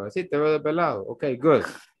fiesta, sí, te veo desvelado. Okay, good.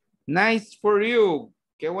 Nice for you.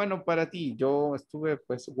 Qué bueno para ti. Yo estuve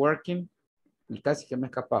pues working y casi que me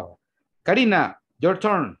escapaba. Karina, your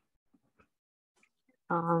turn.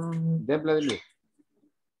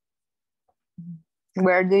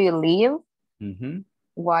 Where do you live? Mm-hmm.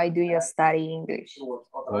 Why do you study English?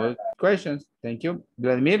 Good questions. Thank you.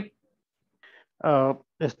 Vladimir.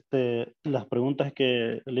 Las preguntas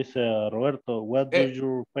que le hice a Roberto. What is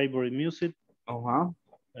your favorite music?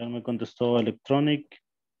 Él me contestó electronic.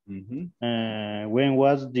 When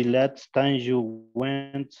was the last time you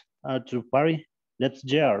went to party? Last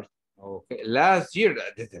year. Okay. Last year.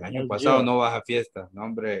 Desde el año pasado no vas a fiesta. No,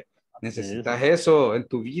 hombre. Necesitas eso en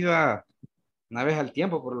tu vida. Una vez al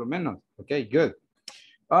tiempo, por lo menos. Okay, good.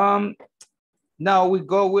 Now we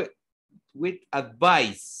go with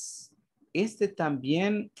advice. Este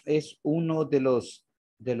también es uno de los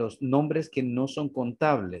nombres que no son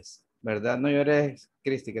contables, ¿verdad? No llores,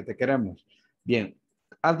 Cristi, que te queremos. Bien,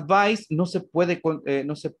 advice no se puede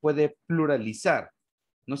pluralizar.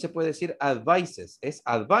 No se puede decir advices, es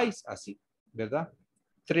advice así, ¿verdad?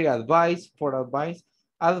 3 advice, 4 advice.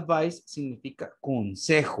 Advice significa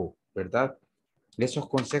consejo, ¿verdad? Esos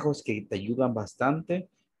consejos que te ayudan bastante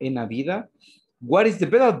en la vida. What is the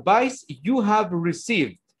best advice you have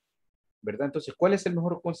received? ¿Verdad? Entonces, ¿cuál es el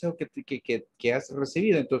mejor consejo que has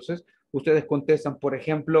recibido? Entonces, ustedes contestan, por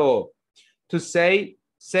ejemplo, to save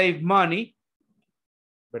money,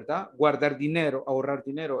 ¿verdad? Guardar dinero, ahorrar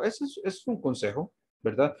dinero. Eso es un consejo,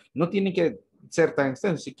 ¿verdad? No tiene que ser tan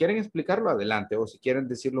extenso. Si quieren explicarlo, adelante. O si quieren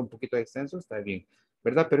decirlo un poquito extenso, está bien,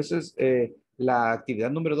 ¿verdad? Pero eso es la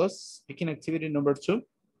actividad número 2, speaking activity number 2,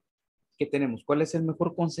 que tenemos. ¿Cuál es el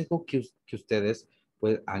mejor consejo que ustedes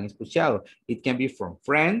pues, han escuchado? It can be from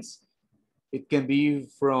friends. It can be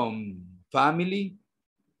from family.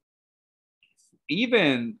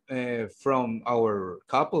 Even from our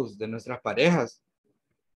couples, de nuestras parejas.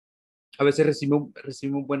 A veces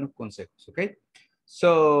recibimos buenos consejos, ¿ok?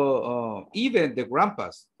 So, even the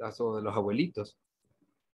grandpas, o de los abuelitos.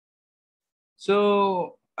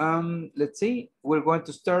 So, let's see. We're going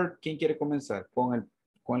to start. ¿Quién quiere comenzar con el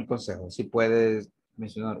consejo? Si puedes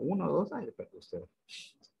mencionar 1 o 2. Ay, espera usted.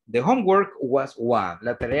 The homework was 1.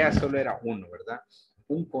 La tarea solo era 1, ¿verdad?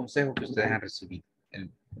 Un consejo que ustedes han recibido.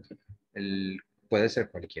 Puede ser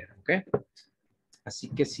cualquiera, ¿ok? Así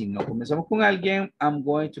que si no comenzamos con alguien, I'm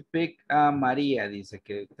going to pick a María. Dice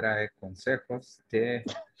que trae consejos de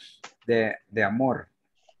amor.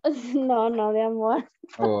 No, de amor.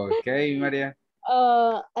 Ok, María.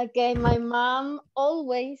 Okay, my mom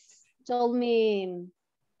always told me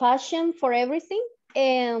passion for everything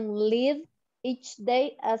and live each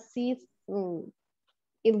day as if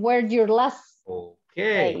it were your last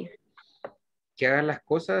day. Que hagan las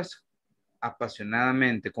cosas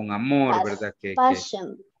apasionadamente, con amor, ¿verdad?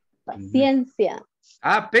 Passion, paciencia.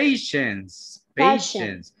 Patience.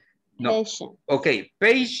 Patience. No. Patience. Ok,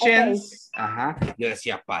 patience. Okay. Ajá. Yo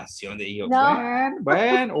decía pasión. Yo, no.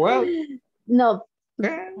 Bueno, well. No.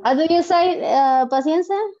 How do you say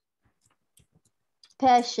paciencia?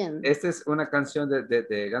 Passion. Esta es una canción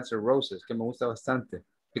de Guns N' Roses que me gusta bastante,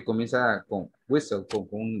 que comienza con whistle, con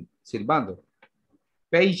un silbando.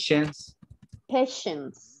 Patience.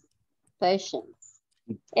 Patience. Patience.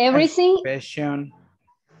 Everything. Passion.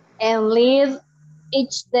 And live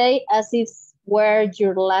each day as if were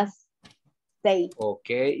your last day. Ok,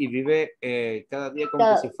 y vive cada día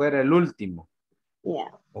como que si fuera el último.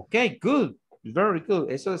 Yeah. Ok, good. Very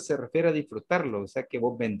good. Eso se refiere a disfrutarlo. O sea, que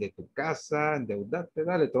vos vendes tu casa, endeudarte,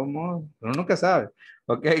 dale, todo modo. Pero nunca sabes.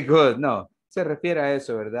 Ok, good. No, se refiere a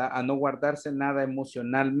eso, ¿verdad? A no guardarse nada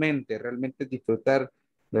emocionalmente. Realmente disfrutar,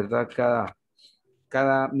 ¿verdad?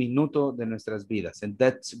 Cada minuto de nuestras vidas. And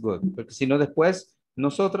that's good. Porque si no, después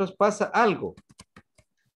nosotros pasa algo.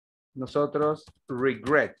 Nosotros we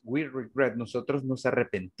regret. Nosotros nos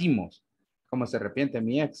arrepentimos. Como se arrepiente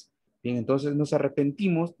mi ex. Bien, entonces nos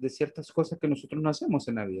arrepentimos de ciertas cosas que nosotros no hacemos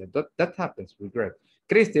en la vida. That happens, regret.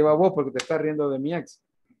 Cristi, va vos porque te estás riendo de mi ex.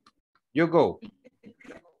 You go.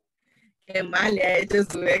 Qué mal le ha hecho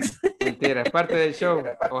su ex. Mentira, es parte del show.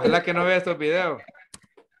 Ojalá que no vea estos videos.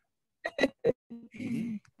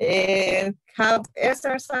 Have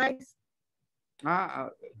exercise.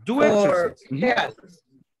 Do exercise.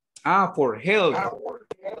 Health. For health.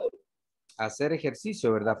 hacer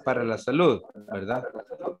ejercicio, ¿verdad? Para la salud, ¿verdad?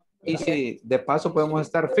 Y si de paso podemos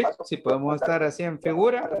estar fit, si podemos estar así en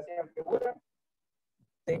figura,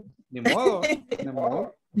 ni modo, ni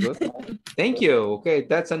modo. Good. Thank you. Okay,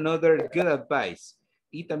 that's another good advice.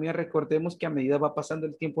 Y también recordemos que a medida va pasando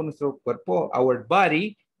el tiempo, nuestro cuerpo, our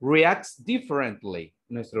body reacts differently.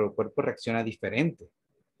 Nuestro cuerpo reacciona diferente,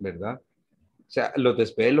 ¿verdad? O sea, los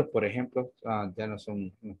desvelos, por ejemplo, ya no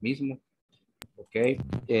son los mismos. Ok.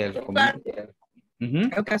 El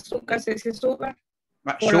azúcar, se dice azúcar.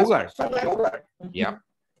 Sugar. Yeah.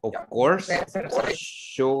 Of course.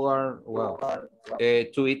 Sugar. Well,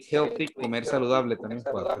 to eat healthy, comer saludable también.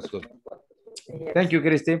 Well, that's good. Thank you,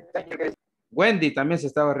 Christy. Wendy también se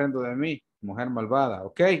estaba riendo de mí. Mujer malvada.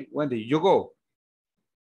 Ok, Wendy, you go.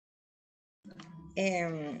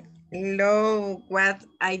 Love what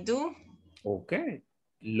I do. Ok.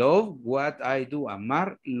 Love what I do.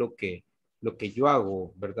 Amar lo que yo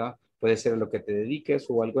hago, ¿verdad? Puede ser lo que te dediques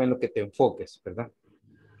o algo en lo que te enfoques, ¿verdad?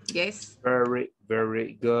 Yes. Very,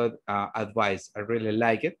 very good advice. I really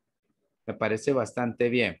like it. Me parece bastante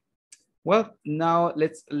bien. Well, now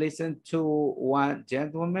let's listen to one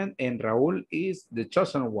gentleman, and Raúl is the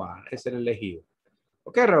chosen one. Es el elegido.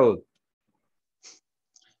 Okay, Raúl.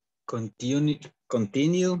 Continue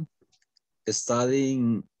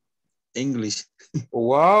studying English.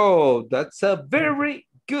 Wow, that's a very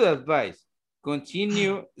good advice.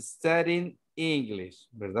 Continue studying English,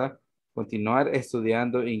 ¿verdad? Continuar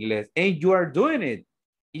estudiando inglés. And you are doing it.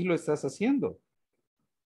 Y lo estás haciendo.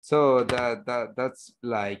 So that's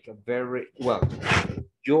like very, well,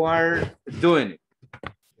 you are doing it.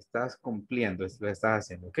 Estás cumpliendo, lo estás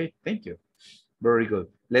haciendo. Okay, thank you. Very good.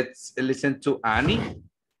 Let's listen to Annie.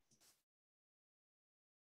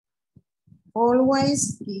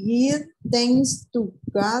 Always give thanks to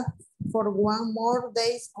God for one more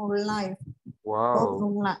days of life.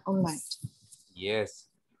 Wow. Online. Yes.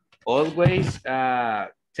 Always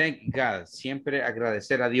thank God. Siempre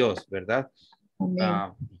agradecer a Dios, ¿verdad?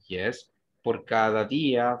 Yes. Por cada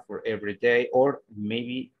día, for every day, or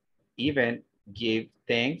maybe even give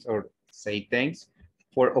thanks or say thanks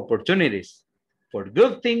for opportunities, for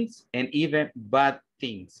good things and even bad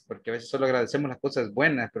things. Porque a veces solo agradecemos las cosas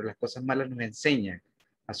buenas, pero las cosas malas nos enseñan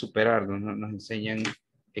a superarnos, nos enseñan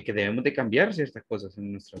que debemos de cambiar ciertas cosas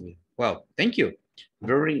en nuestra vida. Wow, thank you.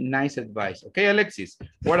 Very nice advice. Okay, Alexis,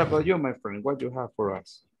 what about you, my friend? What do you have for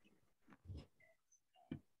us?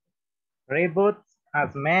 Read books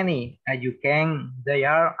as many as you can. They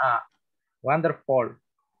are a wonderful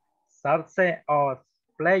source of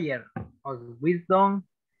pleasure, of wisdom,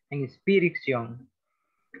 and inspiration.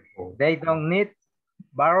 They don't need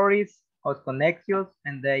boundaries or connections,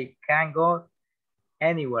 and they can go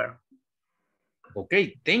anywhere. Ok,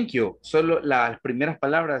 thank you. Solo las primeras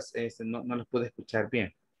palabras no las pude escuchar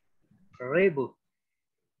bien. Read books.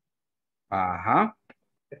 Ajá.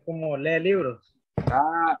 Es como leer libros.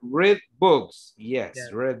 Read books. Yes, yeah.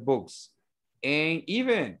 Read books. And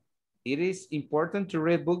even it is important to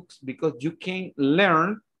read books because you can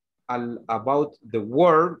learn about the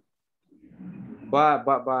world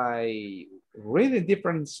by reading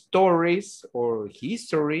different stories or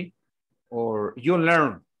history, or you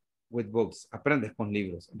learn with books. Aprendes con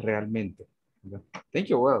libros, realmente. Thank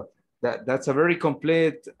you. Well, that's a very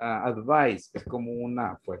complete advice. Es como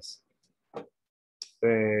una, pues,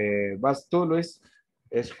 vas tú, Luis.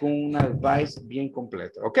 Es con un advice bien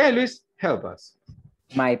completo. Okay, Luis, help us.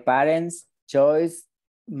 My parents chose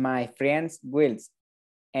my friends' wills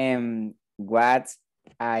and what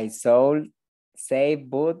I sold say,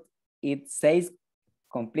 but it says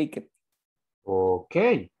complicated.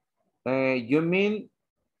 Okay. You mean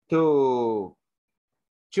to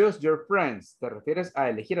choose your friends. ¿Te refieres a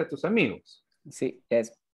elegir a tus amigos? Sí,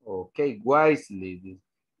 es. Okay, wisely,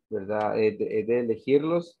 ¿verdad? De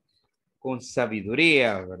elegirlos con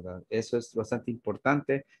sabiduría, ¿verdad? Eso es bastante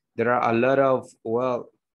importante. There are a lot of,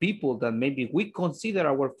 well, people that maybe we consider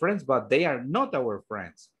our friends, but they are not our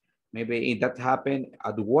friends. Maybe that happened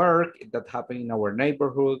at work, that happened in our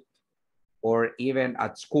neighborhood, or even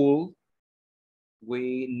at school.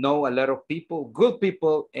 We know a lot of people, good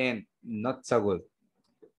people, and not so good.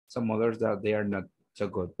 Some others that they are not so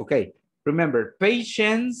good. Okay, remember,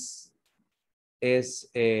 patience es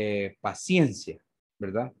paciencia,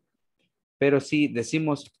 ¿verdad? Pero si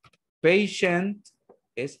decimos patient,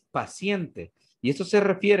 es paciente. Y esto se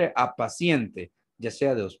refiere a paciente, ya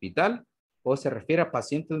sea de hospital o se refiere a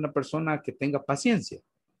paciente de una persona que tenga paciencia.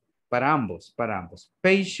 Para ambos, para ambos.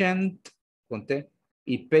 Patient, conté,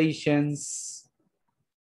 y patience,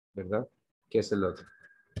 ¿verdad? Que es el otro.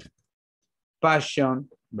 Passion,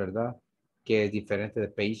 ¿verdad? Que es diferente de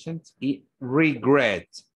patient. Y regret.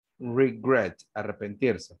 regret,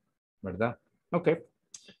 arrepentirse, ¿verdad? Okay,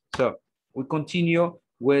 so we continue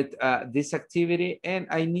with this activity and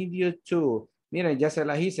I need you to, miren, ya se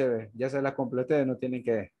las hice, ya se las completé, no tienen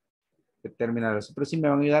que terminar eso, pero sí me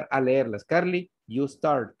van a ayudar a leerlas. Carly, you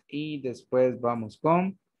start y después vamos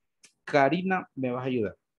con Karina, me vas a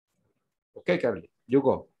ayudar. Okay, Carly, you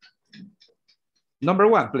go. Number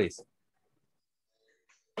 1, please.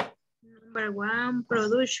 Number 1,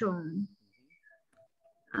 production.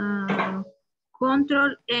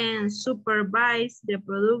 Control and supervise the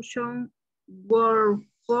production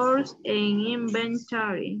workforce and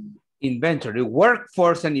inventory. Inventory,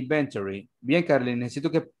 workforce and inventory. Bien, Carly, necesito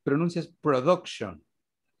que pronuncies production.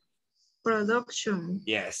 Production.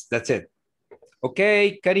 Yes, that's it.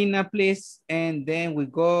 Okay, Karina, please. And then we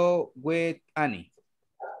go with Annie.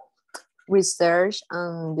 Research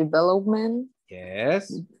and development.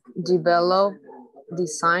 Yes. Develop,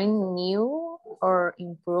 design new or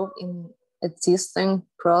improve in existing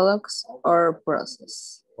products or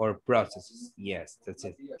process. Or processes. Yes, that's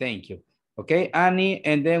it. Thank you. Okay, Annie,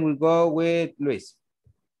 and then we'll go with Luis.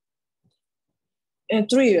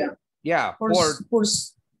 Trivia. Yeah,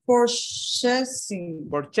 Purchasing.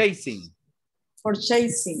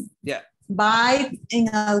 Purchasing. Yeah. Buy and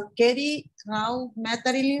already raw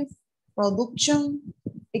materials, production,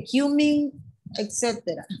 equipment,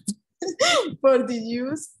 etc. for the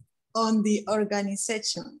use on the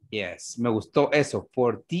organization. Yes, me gustó eso,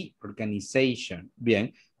 for the organization.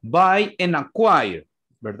 Bien. Buy and acquire,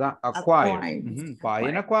 ¿verdad? Acquire. Buy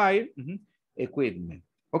and acquire equipment.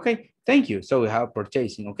 Okay, thank you. So we have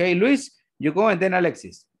purchasing. Okay, Luis, you go and then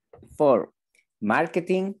Alexis. For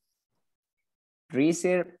marketing,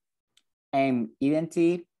 research, and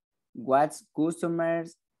identity what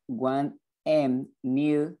customers want and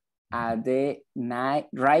need at the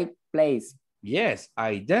right place. Yes,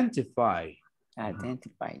 identify.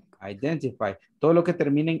 Identify. Todo lo que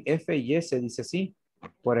termina en F y S dice así.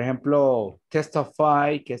 Por ejemplo,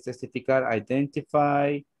 testify, que es testificar,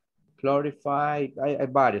 identify, clarify, hay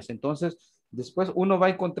varios. Entonces, después uno va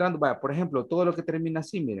encontrando, vaya, por ejemplo, todo lo que termina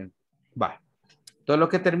así, miren, va. Todo lo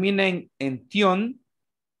que termina en tion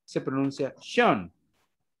se pronuncia shon,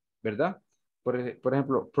 ¿verdad? Por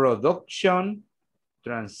ejemplo, production,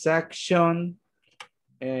 transaction,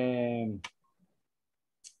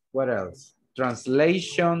 what else?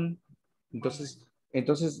 Translation.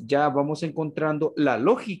 Entonces ya vamos encontrando la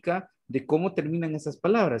lógica de cómo terminan esas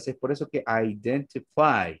palabras. Es por eso que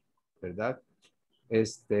identify, ¿verdad?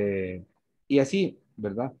 Y así,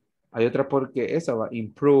 ¿verdad? Hay otra porque esa va,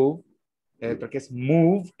 improve, porque es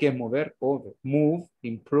move, que es mover, over, move,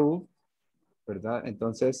 improve, ¿verdad?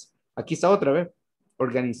 Entonces, aquí está otra vez,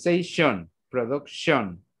 organization,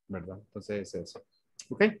 production, ¿verdad? Entonces es eso.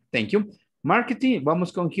 Ok, thank you. Marketing,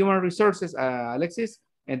 vamos con human resources, Alexis,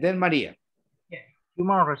 and then Maria. Yeah.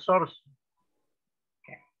 Human resources.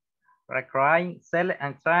 Okay. Recruit, sell,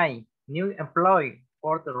 and train new employee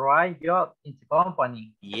for the right job in the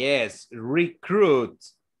company. Yes, recruit,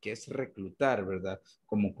 que es reclutar, ¿verdad?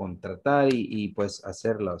 Como contratar y pues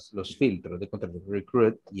hacer los filtros de contratar.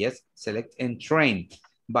 Recruit, yes, select and train.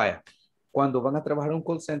 Vaya, cuando van a trabajar en un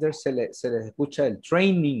call center se les escucha el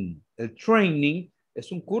training. El training es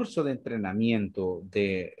un curso de entrenamiento,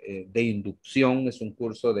 de inducción, es un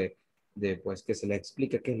curso de pues que se les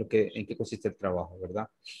explica qué es lo que, en qué consiste el trabajo, ¿verdad?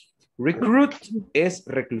 Recruit es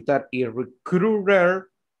reclutar y recruiter,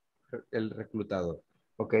 el reclutador,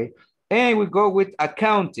 ¿ok? And we go with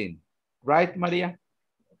accounting, right, Maria?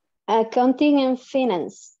 Accounting and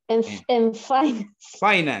finance, and finance.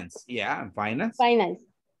 Finance, yeah, and finance. Finance.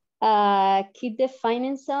 Keep the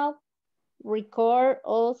finance up, record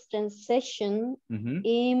all transactions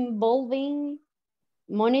involving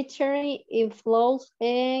monetary inflows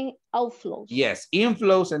and outflows. Yes,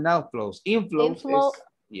 inflows and outflows. Inflows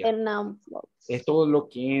and outflows. Es todo lo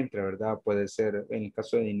que entra, ¿verdad? Puede ser en el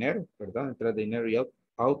caso de dinero, ¿verdad? Entrada de dinero y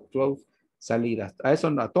outflows, salidas. A eso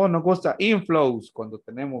a todos nos gusta inflows cuando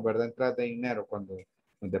tenemos, ¿verdad? Entrada de dinero, cuando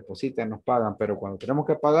nos depositan, nos pagan, pero cuando tenemos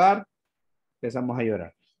que pagar, empezamos a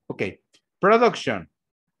llorar. Ok, production,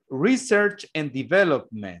 research and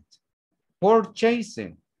development,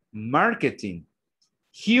 purchasing, marketing,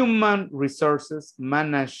 human resources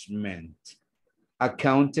management,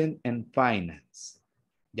 accounting and finance.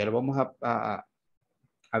 Ya lo vamos a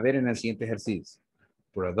ver en el siguiente ejercicio.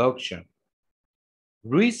 Production,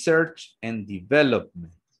 research and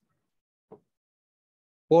development,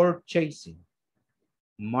 purchasing,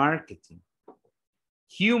 marketing,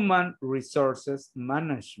 human resources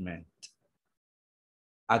management,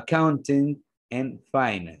 accounting and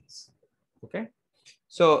finance. Okay,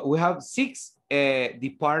 so we have 6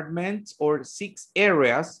 departments or 6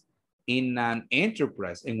 areas in an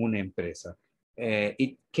enterprise, en una empresa.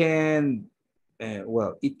 It can,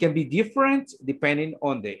 well, it can be different depending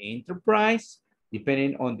on the enterprise,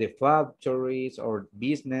 depending on the factories or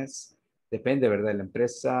business. Depende, ¿verdad? De la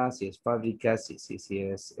empresa, si es fábrica, si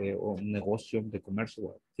es un negocio de comercio.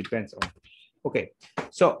 Well, depends on. Okay,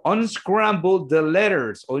 so unscramble the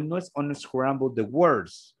letters. Hoy no es unscramble the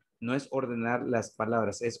words. No es ordenar las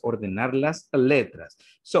palabras, es ordenar las letras.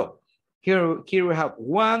 So, here we have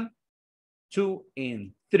 1, 2,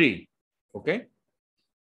 and 3. Okay?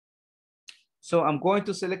 So, I'm going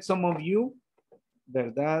to select some of you,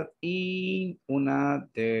 ¿verdad? Y una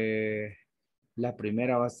de... La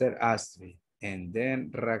primera va a ser Astrid. And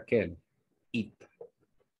then Raquel. Ita.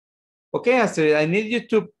 Okay, Astrid, I need you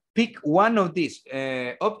to pick one of these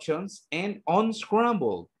options and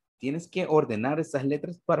unscramble. Tienes que ordenar esas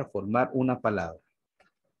letras para formar una palabra.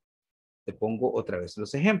 Te pongo otra vez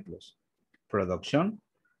los ejemplos. Production,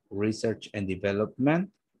 research and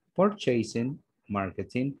development, purchasing,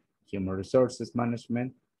 marketing, human resources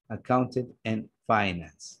management, accounting, and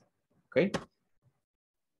finance. Okay?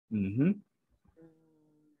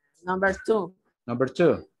 Number 2. Number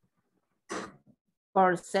 2.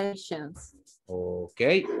 Purchases.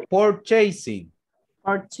 Okay. Purchasing.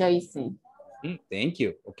 Purchasing. Thank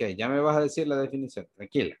you. Okay, ya me vas a decir la definición.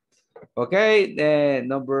 Tranquila. Okay,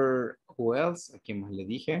 number, who else? ¿A quién más le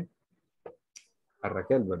dije? A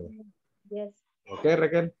Raquel, ¿verdad? Yes. Okay,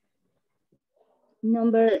 Raquel.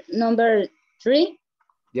 Number 3.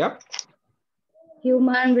 Yep.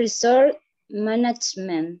 Human resource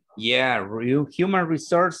management. Yeah, human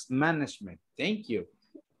resource management. Thank you.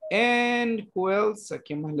 And who else? ¿A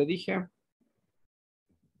quién más le dije?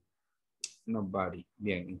 Nobody.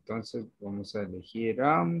 Bien, entonces vamos a elegir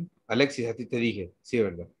Alexis, a ti te dije. Sí,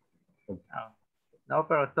 ¿verdad? No,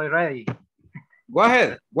 pero estoy ready. Go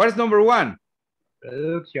ahead. What's number 1?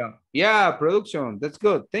 Production. Yeah, production. That's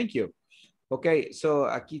good. Thank you. Okay, so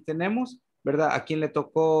aquí tenemos, ¿verdad? A quien le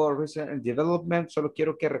tocó Research and Development, solo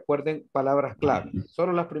quiero que recuerden palabras clave.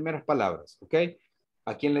 Solo las primeras palabras, ¿ok?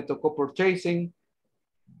 A quien le tocó Purchasing,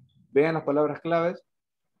 vean las palabras claves.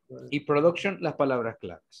 Y Production, las palabras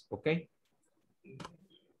claves, ¿ok?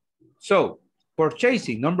 So,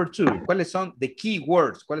 Purchasing, number 2. ¿Cuáles son the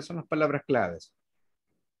keywords? ¿Cuáles son las palabras claves?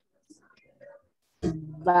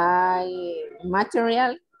 Buy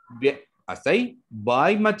material. Bien, hasta ahí.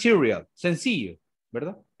 Buy material. Sencillo,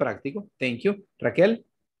 ¿verdad? Práctico. Thank you. Raquel.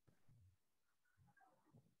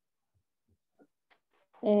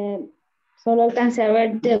 Solo alcancé a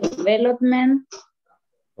ver development.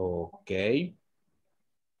 Ok.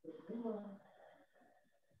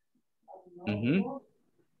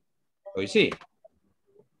 Hoy sí.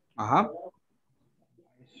 Ajá.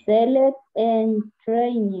 Select and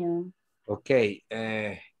training. Ok.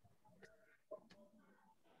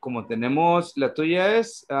 Como tenemos, la tuya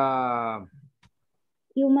es...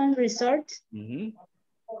 Human resource.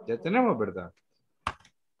 Ya tenemos, ¿verdad?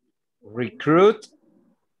 Recruit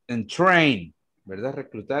and train. ¿Verdad?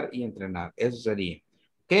 Reclutar y entrenar. Eso sería.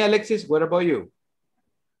 Ok, Alexis, what about you?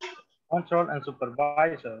 Control and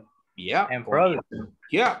supervisor. Yeah. And product.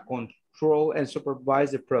 Yeah, control and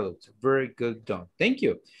supervise the product. Very good done. Thank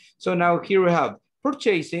you. So now here we have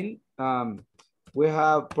purchasing. We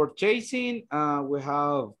have purchasing. We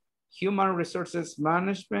have human resources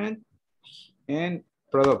management and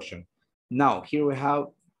production. Now here we have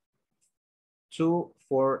 2,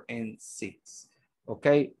 4, and 6.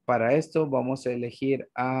 Ok, para esto vamos a elegir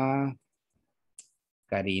a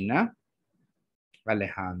Karina,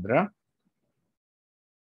 Alejandra,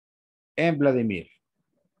 and Vladimir.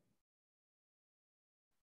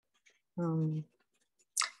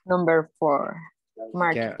 Number 4,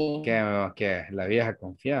 marketing. ¿Qué? La vieja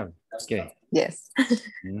confiable. Okay. Yes.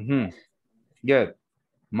 Good.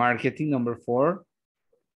 Marketing, number 4.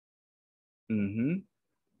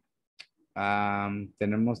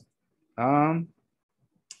 Tenemos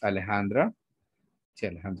Alejandra. Sí,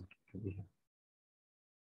 Alejandra.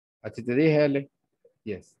 ¿A ti te dije, Ale?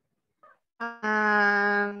 Yes.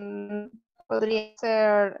 Podría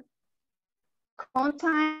ser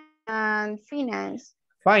content and finance.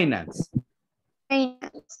 Finance.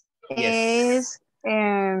 Finance. Yes.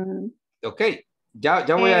 Ok, ya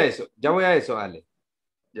voy a eso. Ya voy a eso, Ale.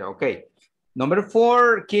 Ya, ok. Number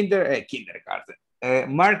 4, kindergarten.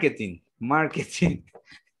 Marketing.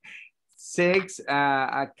 6,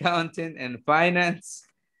 accounting and finance.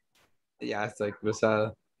 Ya estoy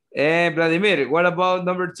cruzado. Vladimir, what about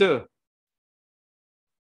number 2?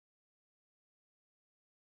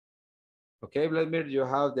 Okay, Vladimir, you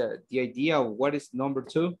have the idea of what is number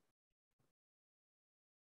 2?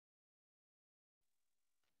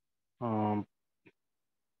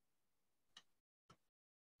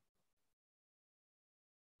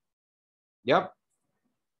 Yep.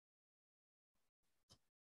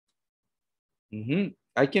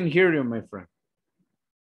 I can hear you, my friend.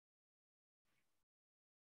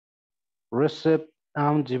 Research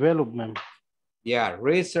and development. Yeah,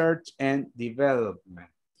 research and development.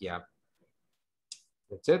 Yeah.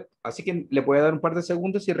 That's it. Así que le voy a dar un par de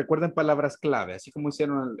segundos y recuerden palabras clave, así como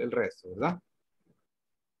hicieron el resto, ¿verdad?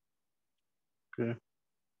 Okay.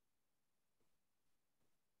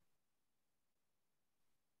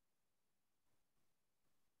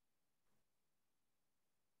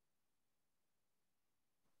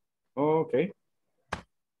 Okay.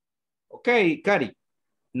 Okay, Cari.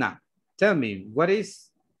 Now, tell me, what is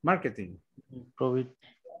marketing?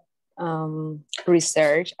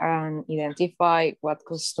 Research and identify what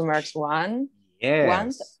customers want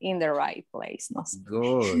in the right place. No sé.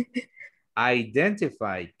 Good.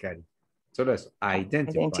 Identify, Cari. Solo eso.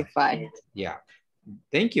 Identify. Yeah.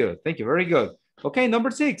 Thank you. Thank you. Very good. Okay, number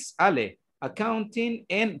 6, Ale. Accounting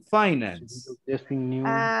and finance.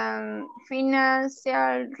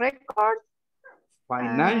 Financial records.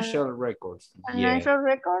 Financial records. Financial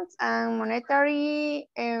records and monetary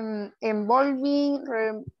involving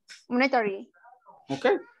monetary.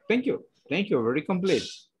 Okay, thank you. Thank you. Very complete.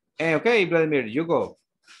 Okay, Vladimir, you go.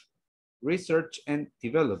 Research and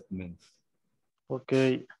development.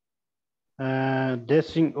 Okay.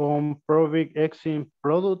 Design on product exchange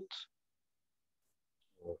products.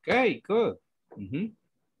 Okay, good.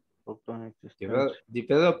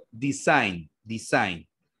 Develop, design.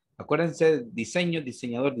 Acuérdense, diseño,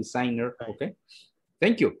 diseñador, designer. Okay.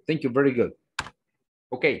 Thank you. Thank you. Very good.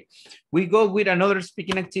 Okay. We go with another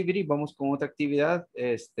speaking activity. Vamos con otra actividad.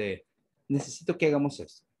 Necesito que hagamos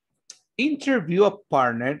esto. Interview a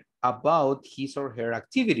partner about his or her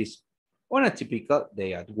activities on a typical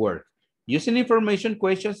day at work. Using information,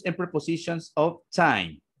 questions, and prepositions of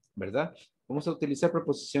time. ¿Verdad? Vamos a utilizar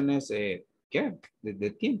preposiciones, ¿qué? De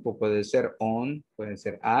tiempo. Puede ser on, puede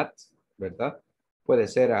ser at, ¿verdad? Puede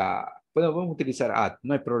ser podemos utilizar at,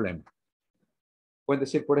 no hay problema. Pueden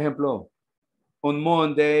decir, por ejemplo, on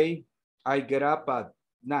Monday, I get up at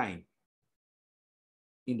 9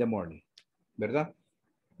 in the morning, ¿verdad?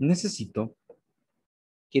 Necesito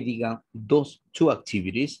que digan two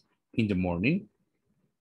activities in the morning,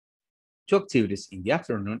 2 activities in the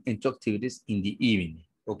afternoon, and 2 activities in the evening,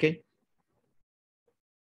 ¿ok?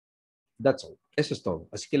 That's all. Eso es todo.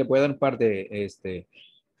 Así que le voy a dar un par de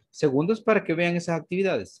segundos para que vean esas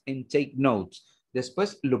actividades and take notes.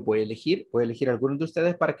 Después lo voy a elegir algunos de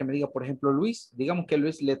ustedes para que me diga, por ejemplo, Luis, digamos que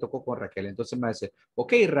Luis le tocó con Raquel. Entonces me dice,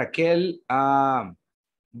 ok, Raquel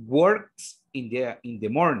works in the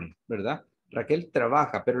morning, ¿verdad? Raquel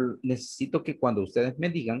trabaja, pero necesito que cuando ustedes me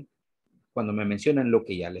digan, cuando me mencionen lo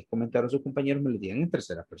que ya les comentaron sus compañeros, me lo digan en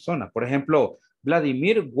tercera persona. Por ejemplo,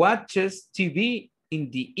 Vladimir watches TV in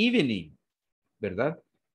the evening, ¿verdad?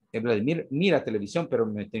 Vladimir mira televisión, pero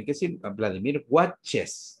me tienen que decir Vladimir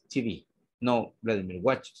watches TV. No Vladimir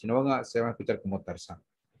watch, si no se van a escuchar como Tarzán.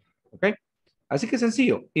 ¿Ok? Así que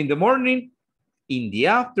sencillo. In the morning, in the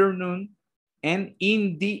afternoon, and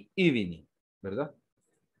in the evening. ¿Verdad?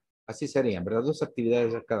 Así serían, ¿verdad? 2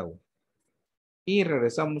 actividades a cada uno. Y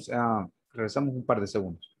regresamos un par de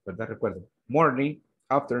segundos, ¿verdad? Recuerden. Morning,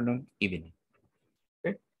 afternoon, evening.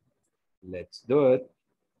 ¿Ok? Let's do it.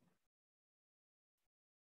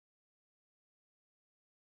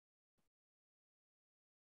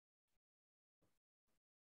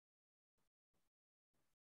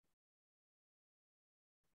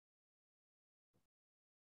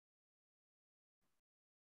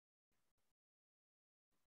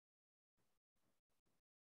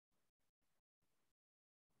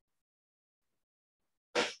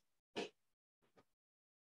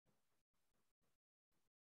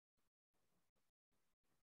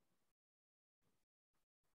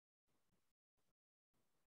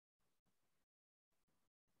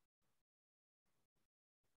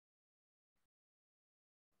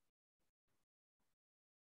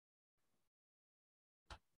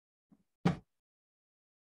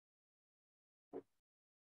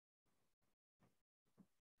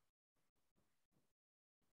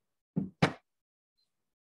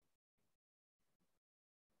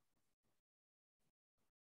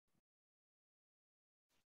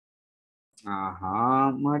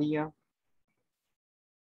 Ajá, María.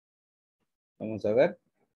 Vamos a ver.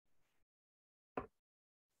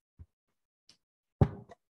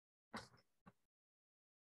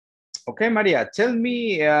 Okay, Maria, tell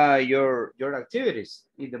me your activities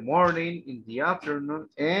in the morning, in the afternoon,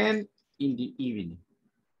 and in the evening.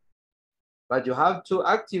 But you have to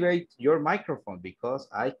activate your microphone because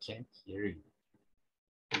I can't hear you.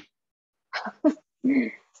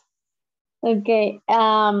 Okay.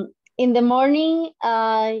 In the morning,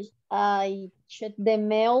 I check the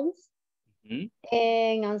mails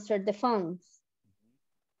and answer the phones.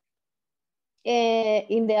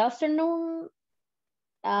 In the afternoon,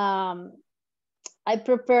 I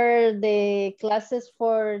prepare the classes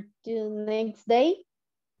for the next day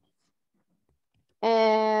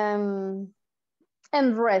and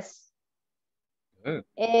rest.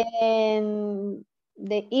 And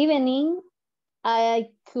the evening, I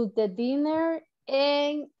cook the dinner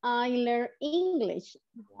and I learn English.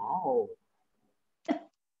 Wow.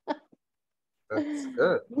 That's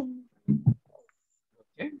good.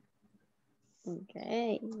 Okay.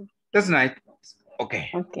 Okay. That's nice. Okay.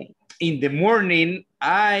 Okay. In the morning,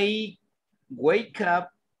 I wake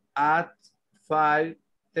up at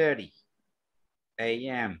 5:30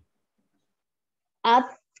 a.m.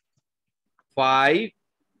 At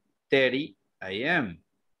 5:30 a.m.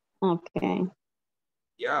 Okay.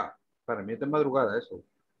 Yeah, para mí es de madrugada eso.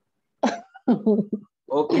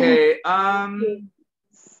 Okay, on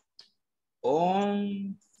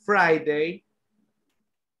Friday,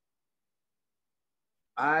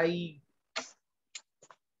 on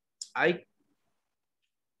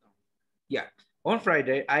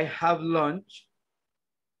Friday, I have lunch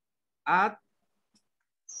at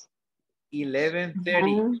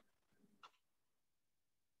 11:30.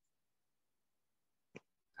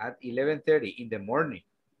 At 11:30 in the morning.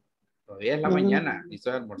 Todavía es la mañana y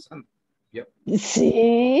estoy almorzando. Yep.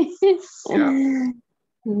 Sí. Yeah.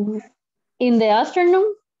 In the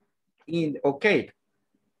afternoon? Okay.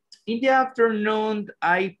 In the afternoon,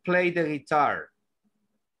 I play the guitar.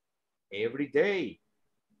 Every day.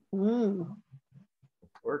 Of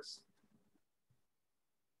course.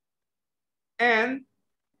 And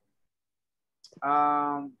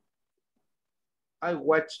I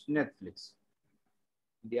watch Netflix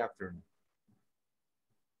in the afternoon.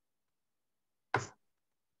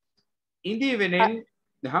 In the evening,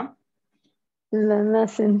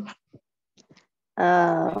 Nothing.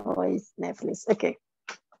 It's Netflix. Okay.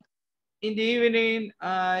 In the evening,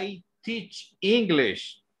 I teach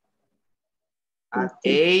English at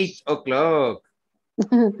 8 o'clock.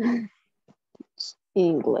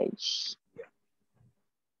 English.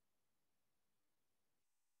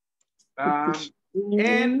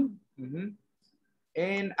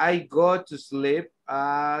 And I go to sleep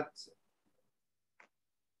at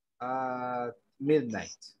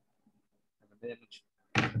midnight.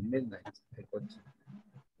 Midnight. I go to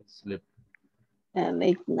sleep.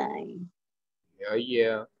 Midnight.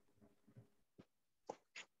 Yeah.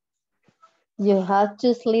 You have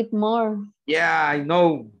to sleep more. Yeah, I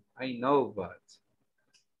know, but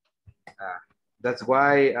that's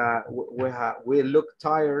why we look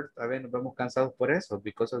tired. A ver, nos vemos cansados por eso,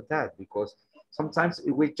 because of that. Because sometimes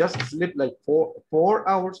we just sleep like 4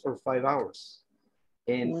 hours or 5 hours,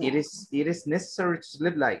 and it is necessary to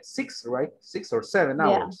sleep like 6, right? 6 or 7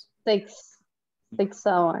 hours. 6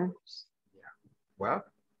 hours. Yeah. Well,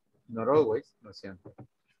 not always. No siempre.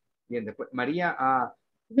 Bien, después, María,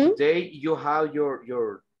 today you have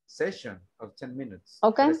your session of 10 minutes.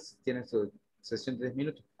 Okay. Tienes su sesión de 10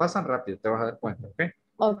 minutos. Pasan rápido, te vas a dar cuenta, ¿ok?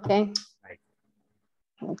 Okay. Right.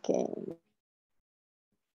 Okay.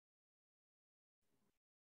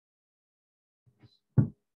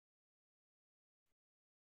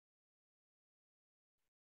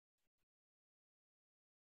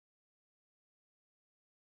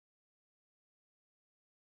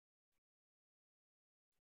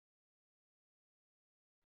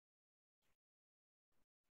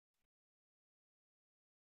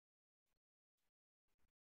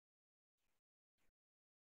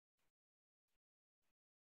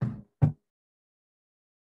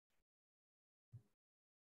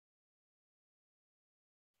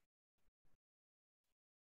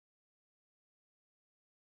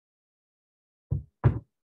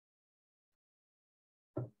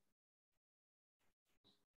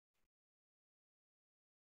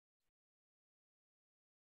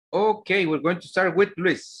 Okay, we're going to start with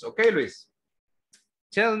Luis. Okay, Luis.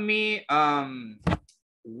 Tell me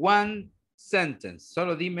one sentence.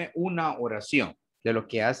 Solo dime una oración de lo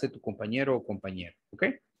que hace tu compañero o compañera. ¿Ok?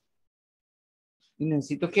 Y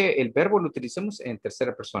necesito que el verbo lo utilicemos en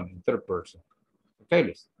tercera persona, en third person. Ok,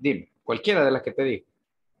 Luis. Dime, cualquiera de las que te digo.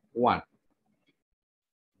 One.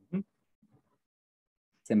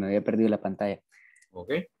 Se me había perdido la pantalla.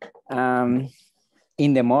 Ok.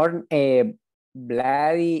 In the morning,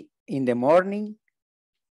 Bloody in the morning,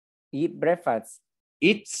 eat breakfast.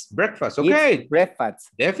 It's breakfast. Okay. It's breakfast.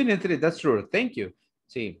 Definitely, that's true. Thank you.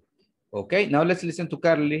 Sí. Okay, now let's listen to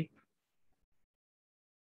Carly.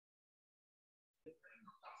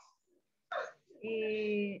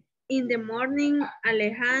 In the morning,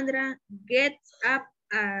 Alejandra gets up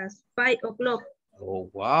at 5 o'clock. Oh,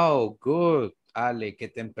 wow, good. Ale, qué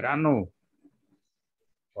temprano.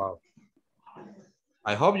 Wow.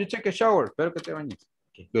 I hope you take a shower. Espero que te bañes.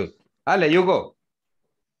 Okay, good. Ale, you go.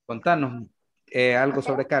 Contanos algo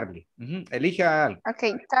sobre Carly. Elige algo.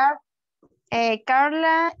 Okay,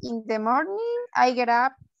 Carla, in the morning, I get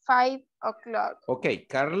up 5 o'clock. Okay,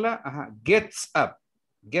 Carla, gets up.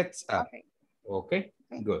 Gets up. Okay,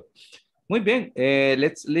 good. Muy bien.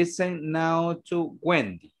 Let's listen now to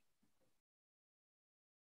Wendy.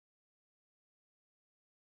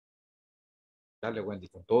 Dale, Wendy,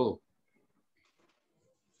 con todo.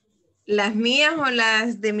 ¿Las mías o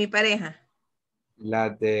las de mi pareja?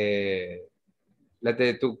 Las de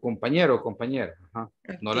tu compañero o compañera.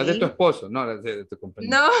 Okay. No las de tu esposo, no las de tu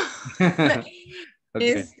compañero. No.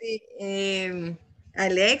 Okay.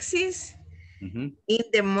 Alexis, in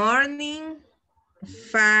the morning,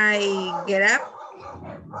 5 get up.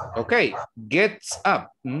 Ok, gets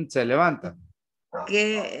up. Se levanta.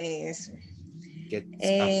 Gets up.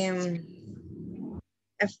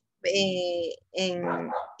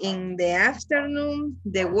 In the afternoon,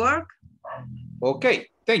 the work. Ok,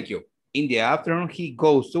 thank you. In the afternoon, he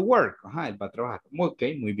goes to work. Él va a trabajar. Ok,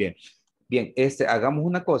 muy bien. Bien, hagamos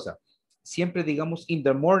una cosa. Siempre digamos in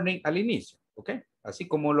the morning al inicio, ¿ok? Así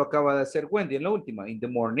como lo acaba de hacer Wendy en la última, in the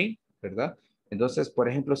morning, ¿verdad? Entonces, por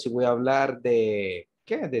ejemplo, si voy a hablar de,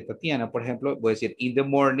 ¿qué? De Tatiana, por ejemplo, voy a decir in the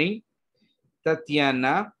morning,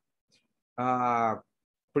 Tatiana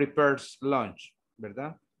prepares lunch,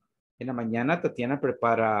 ¿verdad? En la mañana, Tatiana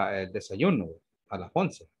prepara el desayuno a las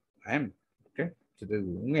 11 a.m., ¿ok? Entonces,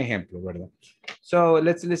 un ejemplo, ¿verdad? So,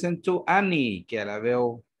 let's listen to Annie, que la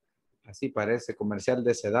veo así parece comercial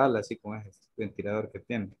de Sedal, así con ese ventilador que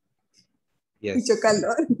tiene. Yes. Mucho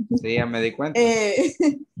calor. Sí, ya me di cuenta.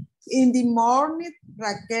 In the morning,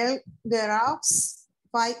 Raquel gets up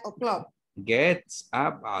 5 o'clock. Gets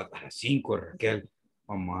up a las 5, Raquel.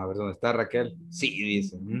 Vamos a ver dónde está Raquel. Sí,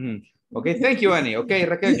 dice. Ok, thank you, Annie. Ok,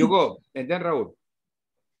 Raquel, you go. And then Raúl.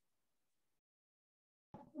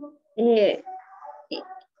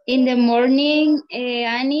 In the morning,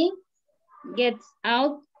 Annie gets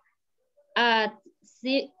out at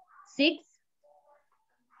 6.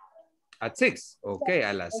 At 6. Ok,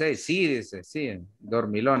 a las 6. Sí, dice, sí.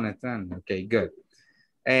 Dormilón están. Ok, good.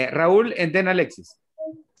 Raúl, and then Alexis.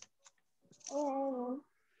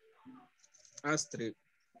 Astrid.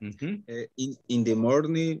 In the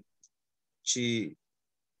morning, she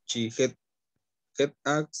get up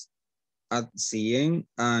at 7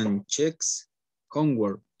 and checks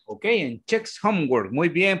homework. Ok, and checks homework. Muy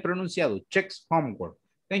bien pronunciado. Checks homework.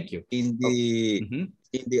 Thank you. In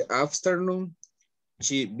the afternoon,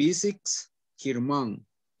 she visits her mom.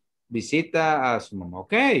 Visita a su mamá.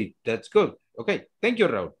 Ok, that's good. Ok, thank you,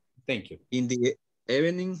 Raúl. Thank you. In the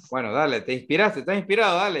evening. Bueno, dale, te inspiraste, estás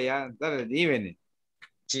inspirado, dale, ya, dale, evening.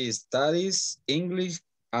 She studies English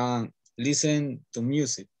and listen to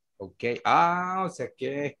music. Ok, o sea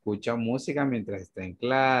que escucha música mientras está en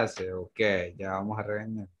clase. Ok, ya vamos a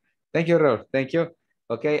regañar. Thank you, Raúl, thank you.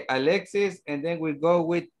 Ok, Alexis, and then we go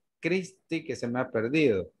with Christy, que se me ha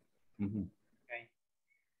perdido. Okay.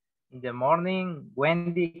 In the morning,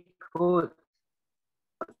 Wendy cooks.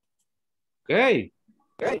 Ok,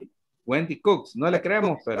 Wendy cooks. No le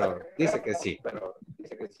creemos, pero dice que sí.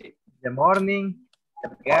 In the morning,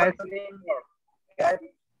 Gasoline.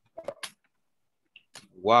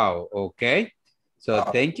 Wow, ok. So,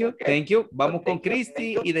 thank you, thank you. Vamos con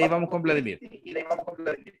Christy y de ahí vamos con Vladimir.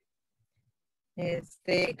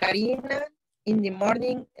 Karina, in the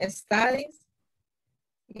morning, studies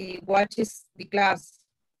y watches the class.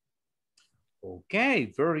 Ok,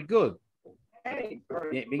 very good.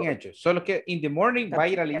 Bien hecho. Solo que in the morning va a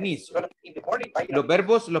ir al inicio. Los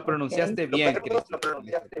verbos los pronunciaste bien, Christy.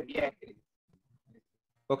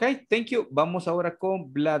 Ok, thank you. Vamos ahora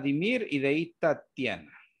con Vladimir y de ahí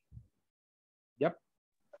Tatiana. Yep.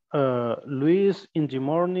 Luis, in the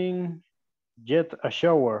morning, get a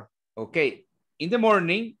shower. Ok, in the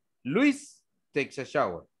morning, Luis takes a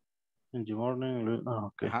shower. In the morning,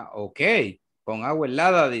 okay. Ok, con agua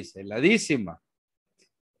helada, dice, heladísima.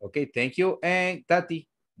 Ok, thank you. And Tati,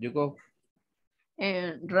 you go.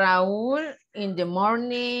 Raúl, in the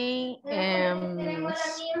morning,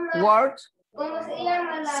 works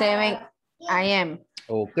 7 a.m.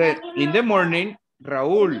 Okay, in the morning,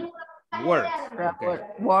 Raúl works.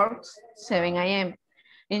 Works 7 a.m.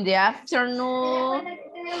 In the afternoon,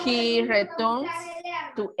 he returns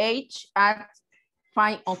to H at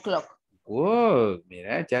 5 o'clock. Good,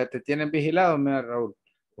 mira, ya te tienen vigilado, mira, Raúl.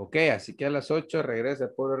 Ok, así que a las 8 regresa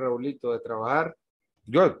el pobre Raúlito de trabajar.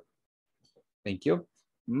 Good. Thank you.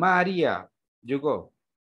 Maria, you go.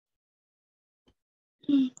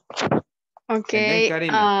 Okay.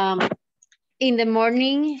 Karina. In the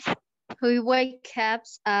morning, we wake up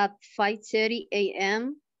at 5:30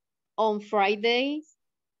 a.m. On Fridays,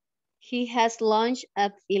 he has lunch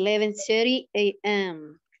at 11:30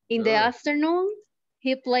 a.m. In the afternoon,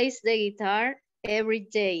 he plays the guitar every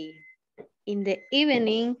day. In the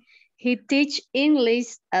evening, he teaches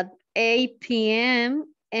English at 8 p.m.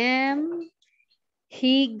 and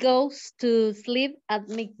he goes to sleep at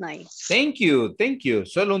midnight. Thank you, thank you.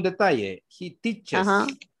 Solo un detalle. He teaches.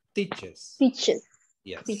 Teaches. Teaches.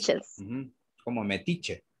 Yes. Teaches. Como me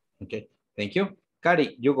teache. Okay, thank you.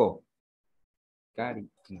 Cari, you go. Cari.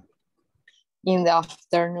 In the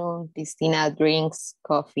afternoon, Cristina drinks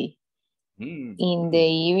coffee. In the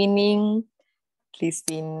evening,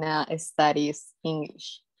 Cristina studies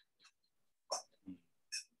English.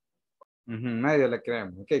 Medio le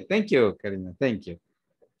creemos. Okay, thank you, Karina. Thank you.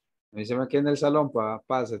 A mí se me queda en el salón para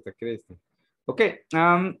pásate, Cristi. Okay,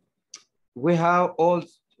 we have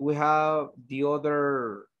the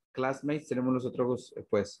other classmates. Tenemos los otros,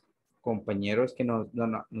 pues, compañeros que nos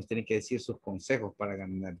tienen que decir sus consejos para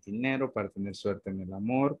ganar dinero, para tener suerte en el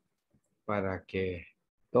amor, para que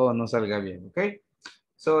todo nos salga bien, okay?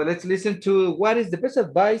 So let's listen to what is the best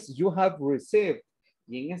advice you have received.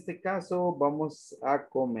 Y en este caso vamos a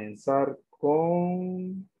comenzar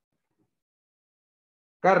con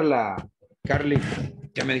Carla. Carly,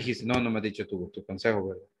 ya me dijiste, no me has dicho tu consejo,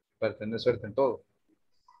 ¿verdad? Para tener suerte en todo.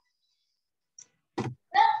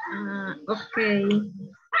 Okay.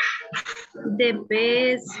 The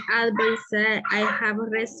best advice I have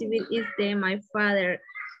received is my father.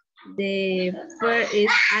 The first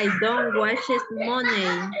is I don't waste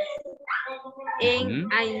money.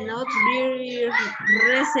 And I'm not very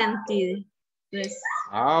resented. Yes.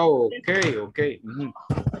 Okay.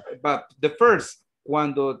 But the first,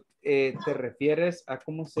 cuando te refieres a,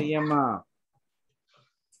 ¿cómo se llama?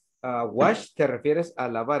 Wash, te refieres a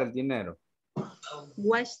lavar el dinero.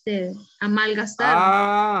 Wasted, a malgastar.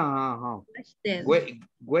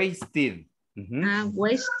 Wasted.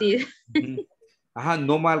 Wasted.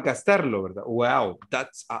 No malgastarlo, ¿verdad? Wow,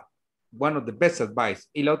 that's one of the best advice.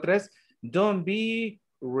 Y la otra es, don't be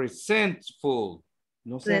resentful.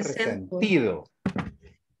 No sea resentido.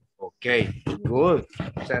 Ok, good.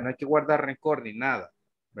 O sea, no hay que guardar rencor ni nada,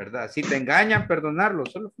 ¿verdad? Si te engañan, perdonarlo.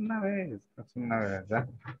 Solo una vez, ¿verdad?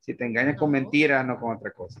 Si te engañan con mentiras, no con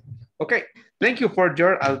otra cosa. Ok, thank you for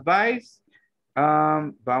your advice.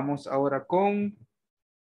 Vamos ahora con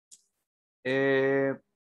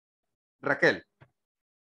Raquel.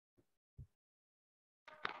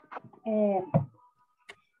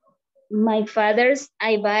 My father's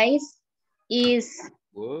advice is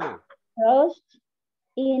trust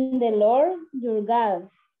in the Lord your God.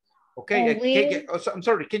 Okay, I'm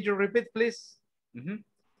sorry, can you repeat, please?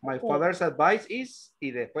 My father's advice is,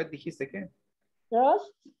 y después dijiste qué?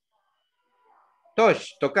 Trust.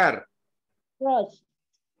 Tocar. Trust.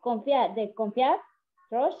 Confiar,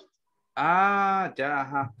 trust. Ya,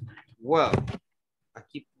 ajá. Well,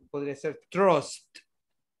 aquí podría ser trust.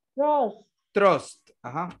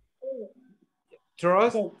 Ajá.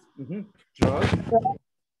 Trust. Trust.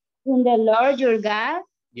 In the Lord your God.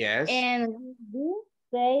 Yes. And do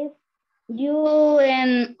save you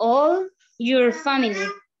and all your family.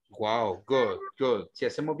 Wow, good. Si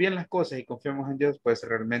hacemos bien las cosas y confiamos en Dios, pues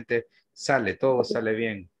realmente todo sale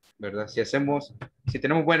bien, ¿verdad? Si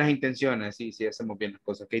tenemos buenas intenciones y si hacemos bien las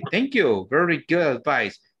cosas. Okay, thank you. Very good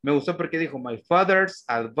advice. Me gustó porque dijo my father's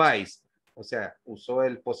advice. O sea, usó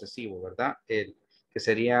el posesivo, ¿verdad? Que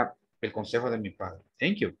sería el consejo de mi padre.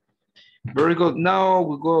 Thank you. Very good. Now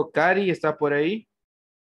we go. Cari, ¿está por ahí?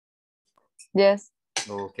 Yes.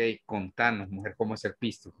 Ok, contanos, mujer, ¿cómo es el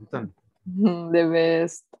pisto? Contanos. The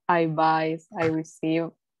best advice I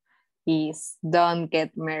receive is don't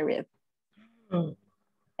get married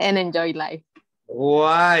and enjoy life.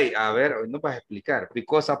 Why? A ver, hoy nos vas a explicar.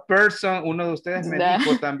 Because a person, uno de ustedes me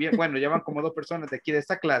dijo también, bueno, ya van como 2 personas de aquí de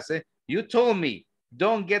esta clase. You told me,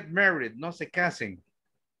 don't get married, no se casen.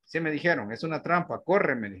 Sí me dijeron, es una trampa,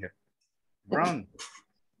 corre, me dijeron. Run.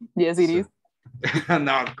 Yes, it is.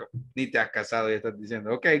 No, ni te has casado y estás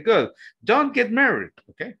diciendo, okay, good. Don't get married,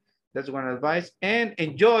 okay? That's one advice. And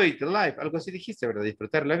enjoy the life. Algo así dijiste, ¿verdad?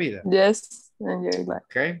 Disfrutar la vida. Yes, enjoy life.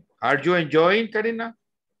 Okay. Are you enjoying, Karina?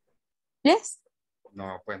 Yes.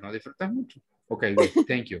 No, pues no disfrutas mucho. Okay, good.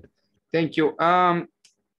 Thank you. Thank you. Now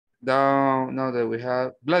that we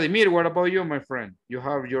have Vladimir, what about you, my friend? You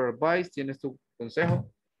have your advice? ¿Tienes tu consejo?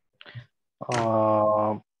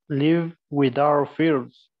 Live without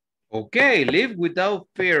fears. Okay, live without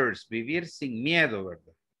fears. Vivir sin miedo,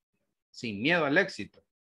 ¿verdad? Sin miedo al éxito.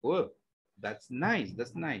 Good. That's nice.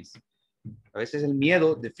 That's nice. A veces el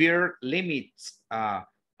miedo, the fear limits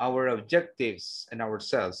our objectives and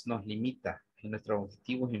ourselves. Nos limita en nuestros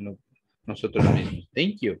objetivos y en nosotros mismos.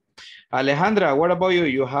 Thank you. Alejandra, what about you?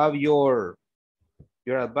 You have your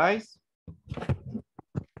advice?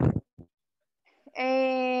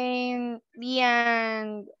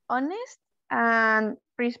 Being honest and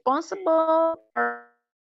responsible.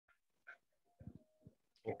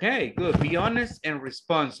 Okay, good. Be honest and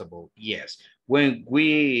responsible. Yes. When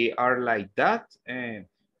we are like that,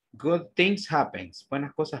 good things happen.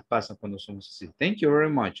 Buenas cosas pasan cuando somos así. Thank you very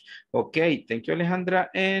much. Okay, thank you, Alejandra.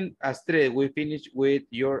 And Astrid, we finish with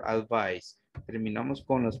your advice. Terminamos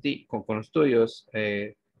con los tuyos.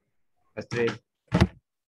 Astrid.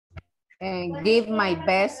 Give my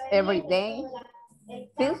best every day.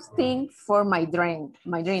 First thing for my dreams.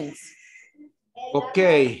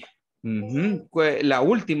 Okay. La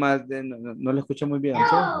última, no la escuché muy bien.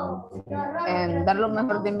 Dar lo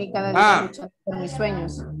mejor de mí cada día luchando por mis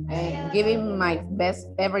sueños. Giving my best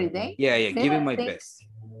every day. Yeah, giving my best.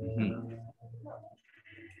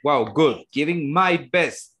 Wow, good. Giving my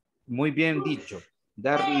best. Muy bien dicho.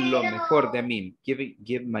 Dar lo mejor de mí.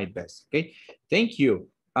 Give my best. Okay. Thank you.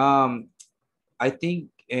 I think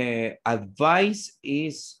advice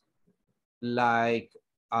is like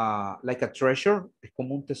a treasure. Es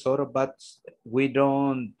como un tesoro, but we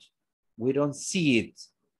don't see it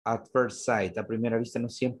at first sight. A primera vista no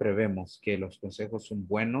siempre vemos que los consejos son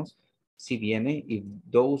buenos. Si viene, if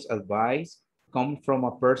those advice come from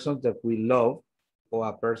a person that we love or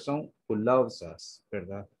a person who loves us,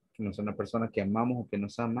 ¿verdad? Que no es una persona que amamos o que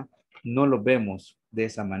nos ama, no lo vemos de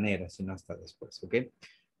esa manera, sino hasta después, ¿ok?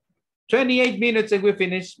 28 minutes and we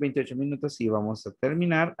finish, 28 minutos y vamos a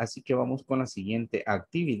terminar, así que vamos con la siguiente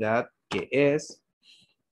actividad que es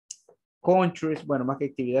countries, bueno, más que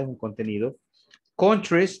actividad es un contenido,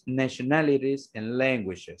 countries, nationalities and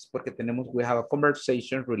languages, porque we have a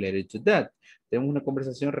conversation related to that. Tenemos una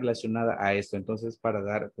conversación relacionada a esto, entonces para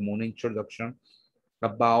dar como una introduction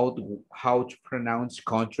about how to pronounce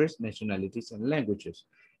countries, nationalities and languages.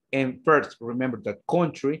 And first, remember that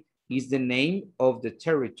country is the name of the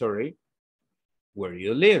territory where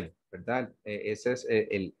you live, ¿verdad? Ese es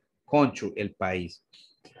el country, el país.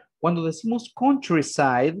 Cuando decimos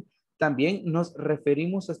countryside, también nos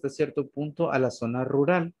referimos hasta cierto punto a la zona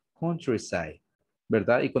rural, countryside,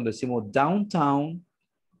 ¿verdad? Y cuando decimos downtown,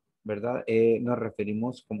 ¿verdad? Nos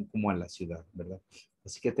referimos como a la ciudad, ¿verdad?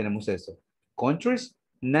 Así que tenemos eso. Countries,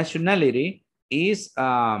 nationality is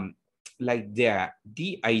like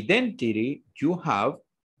the identity you have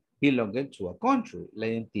belonging to a country, la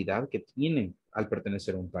identidad que tienen al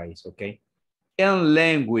pertenecer a un país, ¿ok? And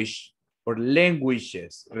language, or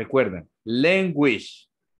languages, recuerden, languages,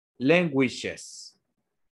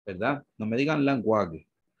 ¿verdad? No me digan language.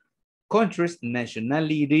 Countries,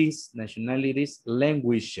 nationalities,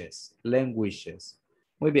 languages.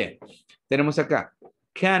 Muy bien. Tenemos acá,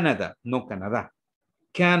 Canada, no Canadá.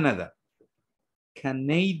 Canada,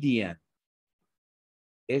 Canadian.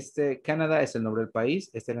 Canadá es el nombre del país,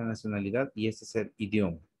 esta es la nacionalidad y este es el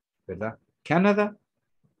idioma, ¿verdad? Canada,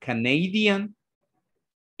 Canadian,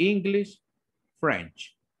 English,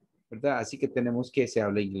 French, ¿verdad? Así que tenemos que se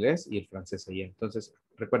habla inglés y el francés allá. Entonces,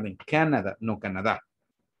 recuerden, Canadá, no Canadá.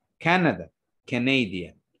 Canada,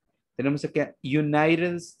 Canadian. Tenemos acá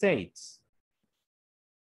United States.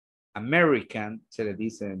 American, se le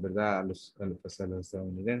dice, ¿verdad? A los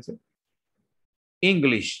estadounidenses.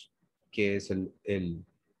 English, que es el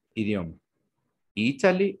idioma.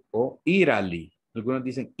 Italy o Italy. Algunos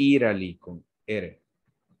dicen Italy con R.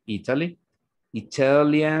 Italy.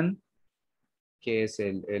 Italian, que es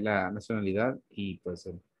la nacionalidad y pues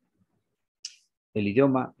el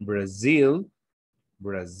idioma. Brazil,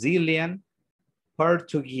 Brazilian,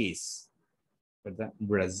 Portuguese, ¿verdad?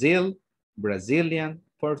 Brazilian,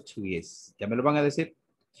 Portuguese. ¿Ya me lo van a decir?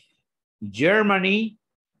 Germany,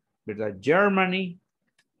 ¿verdad? Germany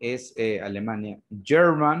es Alemania.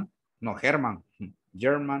 German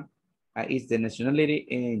is the nationality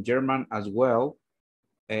in German as well.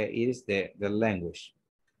 It is the language.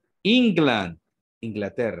 England,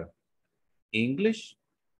 Inglaterra. English,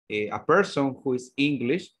 a person who is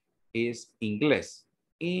English is Inglés.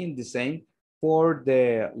 In the same for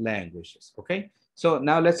the languages, okay? So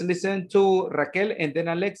now let's listen to Raquel and then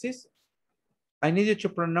Alexis. I need you to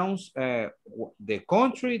pronounce the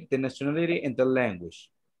country, the nationality, and the language.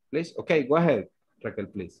 Please, okay, go ahead, Raquel,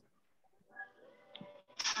 please.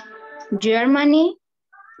 Germany.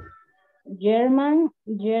 German.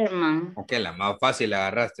 Ok, la más fácil la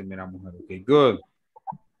agarraste, mira, mujer. Ok, good.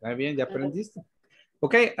 Está bien, ya aprendiste.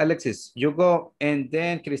 Ok, Alexis, you go and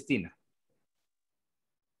then Cristina.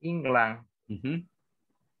 England.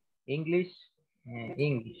 English,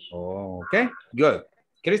 English. Oh, okay, good.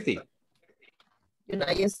 Christy.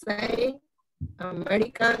 United States,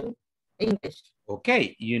 American, English.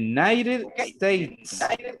 Okay, United States.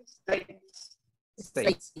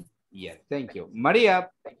 States. Yeah, thank you. Maria,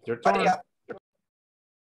 your turn.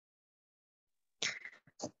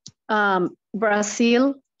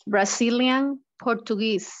 Brazilian,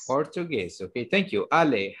 Portuguese. Portuguese, okay, thank you.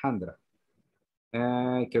 Alejandra.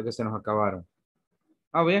 Creo que se nos acabaron.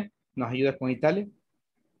 Ah, bien, ¿nos ayudas con Italia?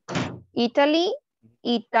 Italy,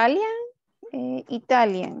 Italian,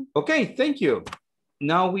 Italian. Okay, thank you.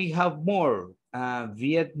 Now we have more.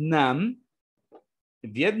 Vietnam,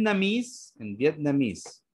 Vietnamese and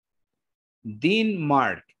Vietnamese.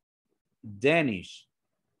 Denmark, Danish,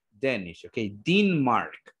 okay,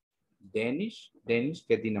 Denmark, Danish,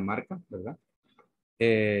 que es Dinamarca, ¿verdad?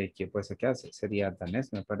 Que pues acá sería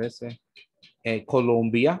danés, me parece.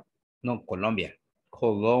 Colombia,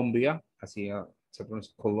 así se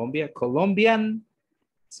pronuncia Colombia, Colombian,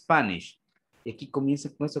 Spanish. Y aquí comienza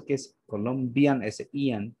con eso que es Colombian, es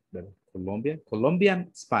Ian, ¿verdad?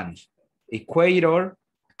 Colombian, Spanish. Ecuador,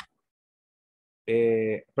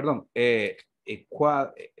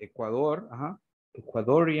 Ecuador,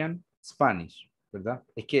 Ecuadorian Spanish, ¿verdad?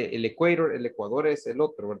 Es que el Ecuador es el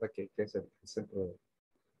otro, ¿verdad? Que es el centro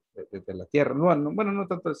de la tierra. Bueno, no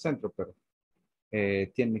tanto el centro, pero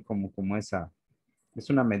tiene como esa, es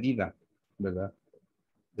una medida, ¿verdad?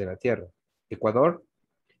 De la tierra. Ecuador,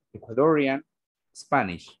 Ecuadorian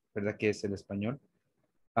Spanish, ¿verdad? Que es el español.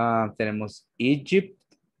 Tenemos Egypt,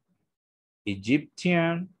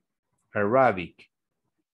 Egyptian, Arabic.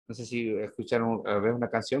 No sé si escucharon a ver una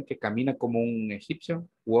canción que camina como un egipcio.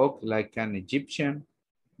 Walk like an Egyptian.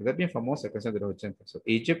 Es bien famosa canción de los 80. So,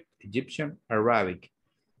 Egypt, Egyptian, Arabic.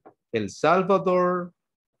 El Salvador,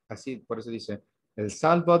 así por eso dice, El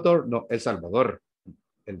Salvador, no, El Salvador.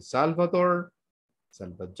 El Salvador,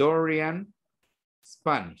 Salvadorian,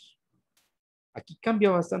 Spanish. Aquí cambia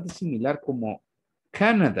bastante similar como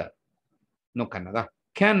Canadá. No, Canadá,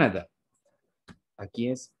 Canadá. Aquí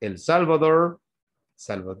es El Salvador,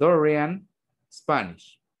 Salvadorian,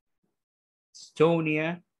 Spanish.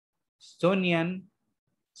 Estonia, Estonian,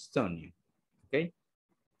 Estonian. Okay.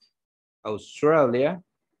 Australia,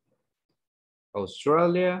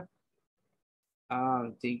 Australia.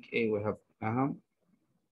 I think we have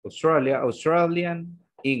Australia, Australian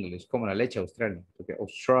English, como la leche australiana. Okay.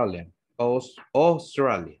 Australian,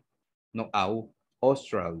 Australia, no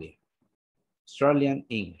Australia. Australian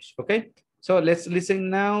English. Okay. So let's listen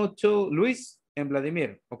now to Luis and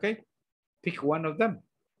Vladimir. Okay. Pick one of them.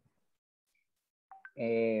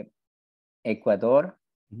 Ecuador,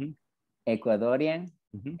 Ecuadorian,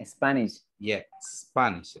 Spanish. Yeah,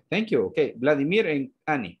 Spanish. Thank you. Okay, Vladimir and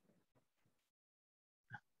Annie.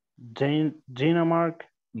 Dinamarca,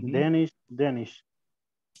 Danish.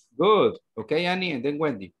 Good. Okay, Annie, and then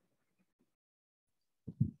Wendy.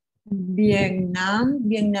 Vietnam,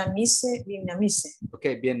 Vietnamese.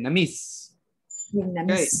 Okay, Vietnamese.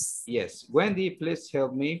 Okay, yes. Wendy, please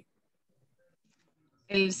help me.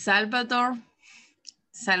 El Salvador,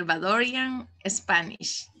 Salvadorian,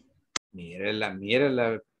 Spanish.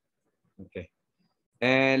 Mírala. Okay.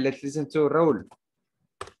 And let's listen to Raúl.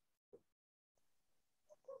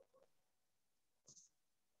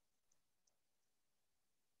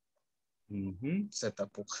 Se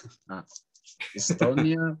tapó.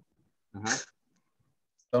 Estonia.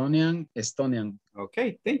 Estonian.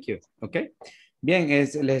 Okay, thank you. Okay. Bien,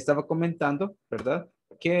 les estaba comentando, ¿verdad?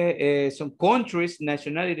 Que son countries,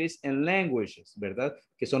 nationalities and languages, ¿verdad?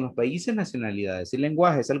 Que son los países, nacionalidades y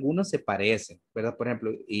lenguajes. Algunos se parecen, ¿verdad? Por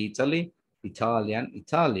ejemplo, Italy, Italian.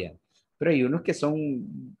 Pero hay unos que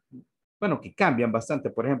son, bueno, que cambian bastante.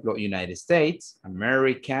 Por ejemplo, United States,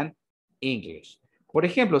 American, English. Por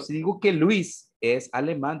ejemplo, si digo que Luis es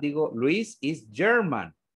alemán, digo Luis is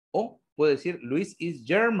German. O puedo decir Luis is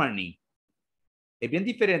Germany. Es bien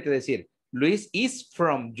diferente decir Luis is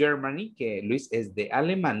from Germany, que Luis es de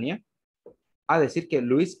Alemania, a decir que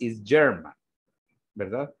Luis is German,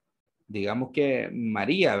 ¿verdad? Digamos que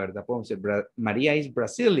María, ¿verdad? Podemos decir María is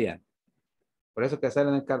Brazilian. Por eso que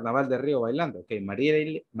salen en el carnaval de Río bailando. Ok,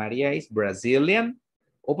 María is Brazilian.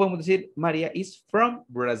 O podemos decir María is from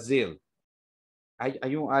Brazil. Hay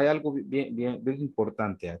algo bien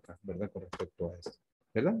importante acá, ¿verdad? Con respecto a esto,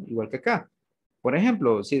 ¿verdad? Igual que acá. Por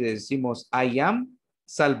ejemplo, si decimos I am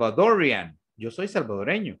Salvadorian, yo soy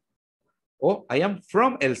salvadoreño. O I am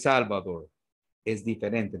from El Salvador. Es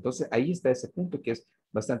diferente. Entonces, ahí está ese punto que es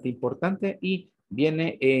bastante importante y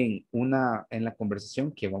viene en la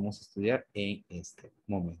conversación que vamos a estudiar en este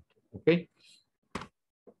momento. ¿Ok?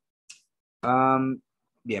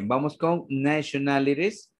 Bien, vamos con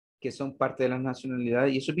nationalities, que son parte de las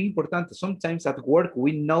nacionalidades, y eso es bien importante. Sometimes at work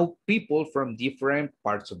we know people from different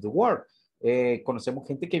parts of the world. Conocemos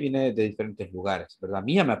gente que viene de diferentes lugares, ¿verdad? A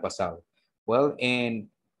mí ya me ha pasado. Well, and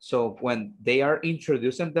so when they are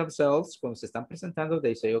introducing themselves, cuando se están presentando,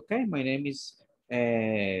 they say, okay, my name is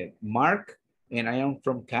Mark, and I am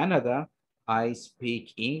from Canada. I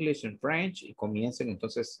speak English and French, y comienzan,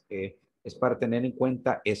 entonces, es para tener en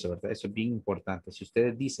cuenta eso, ¿verdad? Eso es bien importante. Si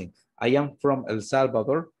ustedes dicen, I am from El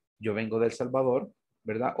Salvador, yo vengo del Salvador,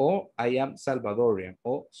 ¿verdad? O I am Salvadorian,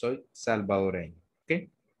 o soy salvadoreño, ¿ok?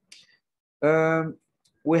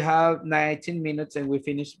 We have 19 minutes and we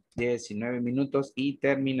finish 19 minutos y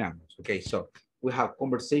terminamos. Okay, so we have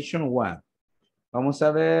conversation one. Vamos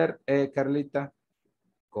a ver, Carlita,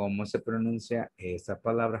 cómo se pronuncia esa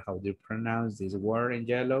palabra. How do you pronounce this word in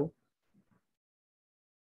yellow?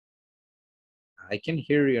 I can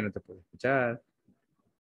hear you, no te puedo escuchar.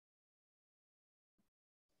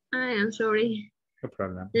 I am sorry. No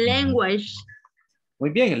problem. Language. Muy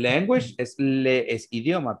bien, language es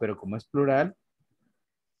idioma, pero como es plural.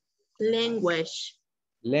 Language.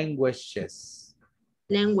 Languages.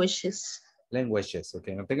 Languages. Languages, ok.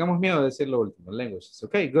 No tengamos miedo de decir lo último. Languages,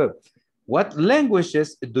 ok, good. What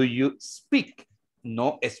languages do you speak?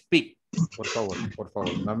 No speak, por favor, por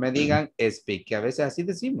favor. No me digan speak, que a veces así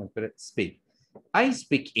decimos, pero speak. I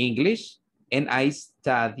speak English and I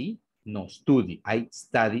study, no study, I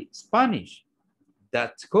study Spanish.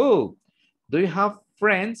 That's cool. Do you have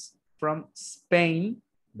friends from Spain?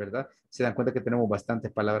 ¿Verdad? Se dan cuenta que tenemos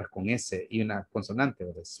bastantes palabras con S y una consonante,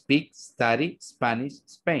 ¿verdad? Speak, study, Spanish,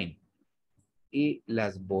 Spain. Y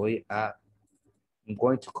las voy a, I'm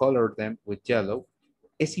going to color them with yellow.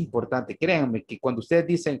 Es importante, créanme que cuando ustedes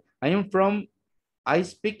dicen, I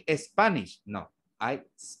speak Spanish. No, I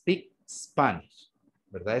speak Spanish.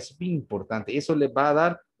 ¿Verdad? Es bien importante. Eso les va a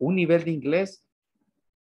dar un nivel de inglés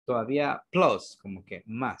todavía plus, como que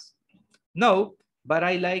más. No, but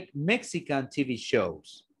I like Mexican TV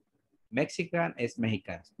shows. Mexican es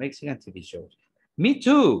mexicanos. Mexican TV shows. Me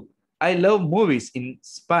too. I love movies in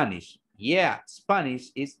Spanish. Yeah,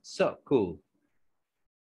 Spanish is so cool.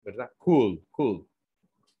 ¿Verdad? Cool, cool.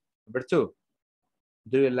 Number two.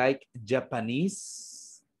 Do you like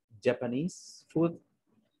Japanese food?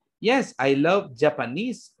 Yes, I love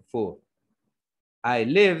Japanese food. I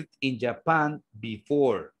lived in Japan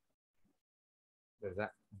before.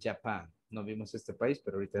 ¿Verdad? Japan. No vimos este país,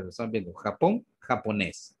 pero ahorita lo estamos viendo. Japón,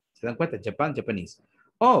 japonés. ¿Se dan cuenta? Japan, Japanese.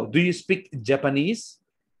 Oh, do you speak Japanese?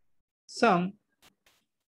 Some.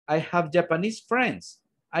 I have Japanese friends.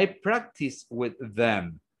 I practice with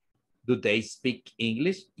them. Do they speak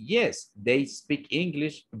English? Yes, they speak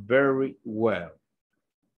English very well.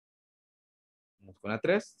 Vamos con la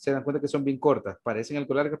 3. Se dan cuenta que son bien cortas. Parecen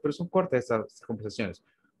algo largas, pero son cortas estas conversaciones.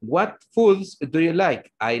 What foods do you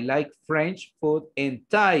like? I like French food and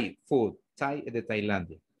Thai food. Thai de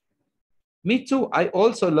Tailandia. Me too. I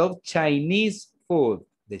also love Chinese food.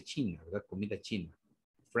 De China, ¿verdad? Comida china.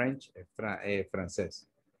 French, francés.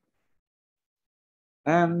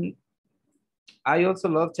 I also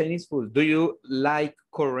love Chinese food. Do you like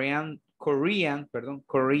Korean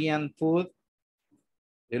food?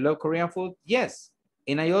 Do you love Korean food? Yes.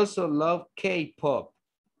 And I also love K-pop.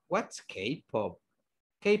 What's K-pop?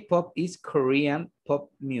 K-pop is Korean pop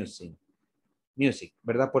music.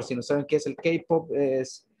 ¿Verdad? Por si no saben qué es el K-pop,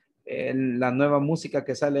 es la nueva música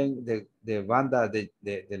que salen de bandas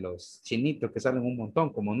de los chinitos que salen un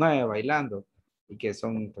montón, como nueve bailando, y que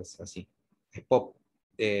son pues así, pop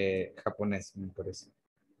japonés, me parece.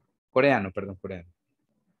 Coreano.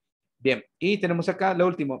 Bien, y tenemos acá lo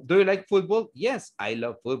último. Do you like football? Yes, I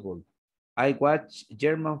love football. I watch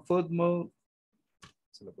German football.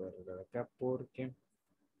 Se lo voy a arreglar acá porque...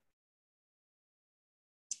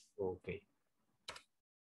 Ok.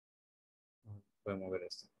 Podemos ver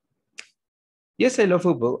esto. Yes, I love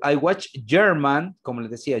football. I watch German, como les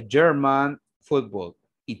decía, German football,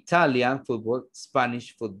 Italian football,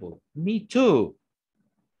 Spanish football. Me too.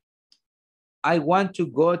 I want to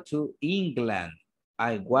go to England.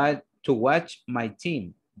 I want to watch my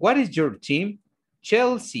team. What is your team?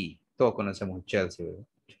 Chelsea. Todos conocemos Chelsea, ¿verdad?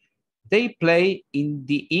 They play in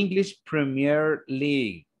the English Premier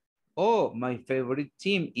League. Oh, my favorite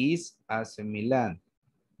team is AC Milan.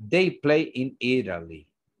 They play in Italy.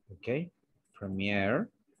 Okay. Premier.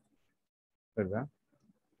 ¿Verdad?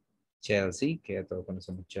 Chelsea, que ya todos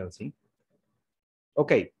conocemos Chelsea.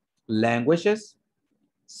 Okay. Languages.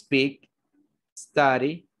 Speak,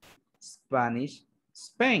 study, Spanish,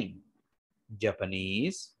 Spain.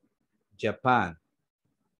 Japanese, Japan.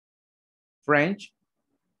 French,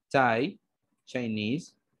 Thai,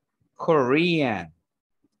 Chinese, Korean.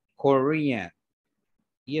 Korean.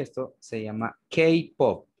 Y esto se llama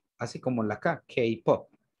K-pop, así como la K, K-pop.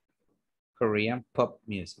 Korean pop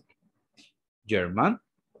music. German,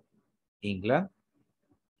 England,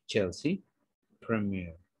 Chelsea,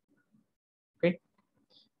 Premier. Ok.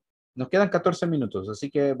 Nos quedan 14 minutos,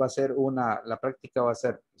 así que va a ser la práctica va a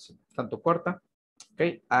ser tanto corta. Ok,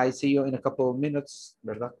 I see you in a couple of minutes,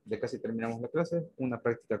 ¿verdad? Ya casi terminamos la clase. Una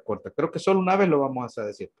práctica corta. Creo que solo una vez lo vamos a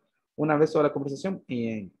decir. Una vez toda la conversación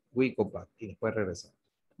y we go back. Y después regresamos.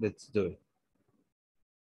 Let's do it.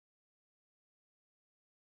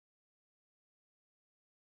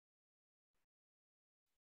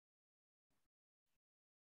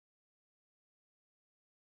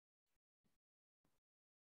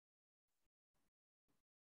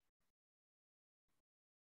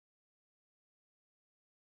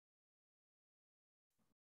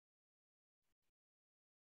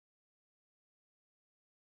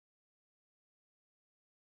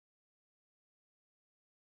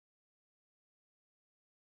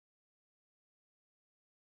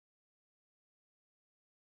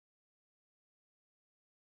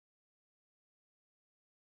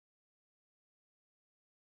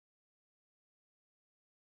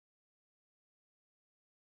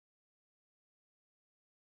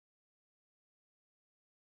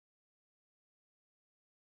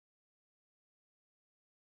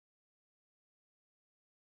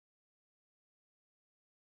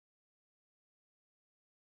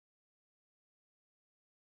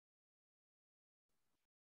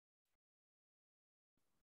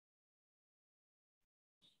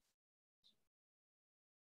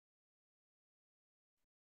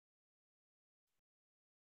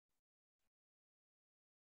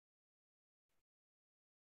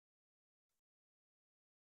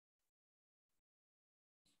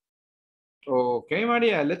 Okay,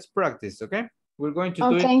 Maria, let's practice, okay? We're going to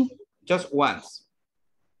do it just once.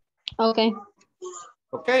 Okay.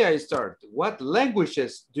 Okay, I start. What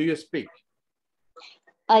languages do you speak?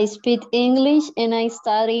 I speak English and I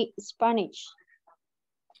study Spanish.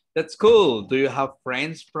 That's cool. Do you have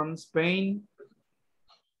friends from Spain?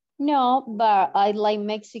 No, but I like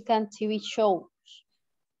Mexican TV shows.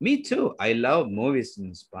 Me too. I love movies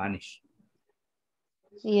in Spanish.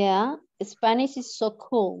 Yeah, Spanish is so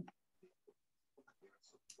cool.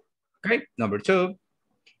 Okay, number 2.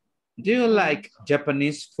 Do you like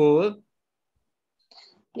Japanese food?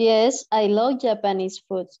 Yes, I love Japanese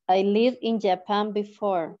food. I lived in Japan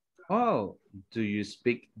before. Oh, do you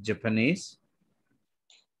speak Japanese?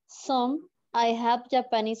 Some. I have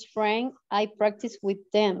Japanese friends. I practice with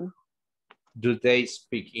them. Do they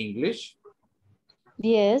speak English?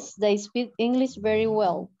 Yes, they speak English very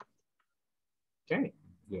well. Okay,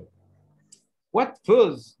 good. What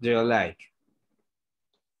foods do you like?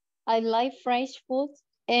 I like French food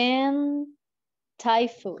and Thai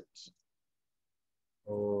food.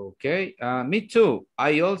 Okay, me too.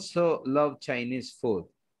 I also love Chinese food.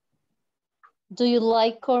 Do you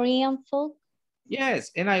like Korean food?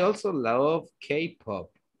 Yes, and I also love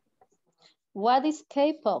K-pop. What is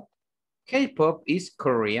K-pop? K-pop is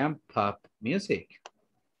Korean pop music.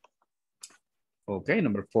 Okay,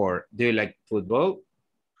 number 4. Do you like football?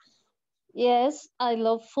 Yes, I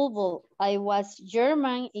love football. I watch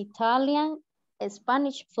German, Italian,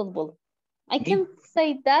 Spanish football. I can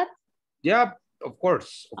say that. Yeah, of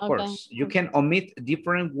course, of course. You can omit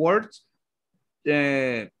different words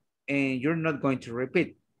and you're not going to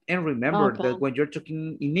repeat. And remember that when you're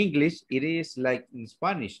talking in English, it is like in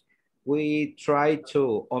Spanish. We try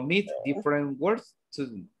to omit different words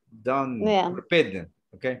to don't repeat them.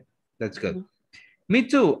 Okay, that's good. Me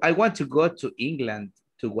too. I want to go to England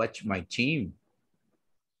to watch my team.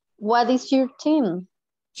 What is your team?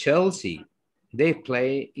 Chelsea. They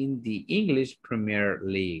play in the English Premier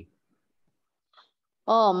League.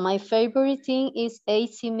 Oh, my favorite team is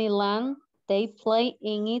AC Milan. They play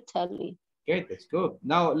in Italy. Okay, that's good.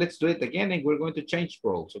 Now let's do it again and we're going to change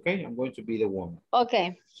roles, okay? I'm going to be the woman.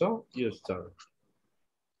 Okay. So you start.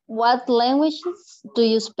 What languages do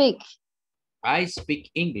you speak? I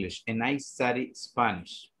speak English and I study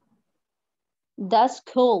Spanish. That's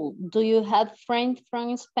cool. Do you have friends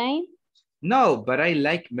from Spain? No, but I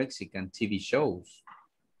like Mexican TV shows.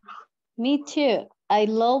 Me too. I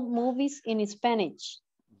love movies in Spanish.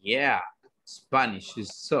 Yeah, Spanish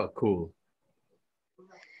is so cool.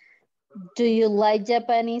 Do you like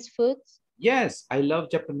Japanese food? Yes, I love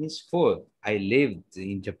Japanese food. I lived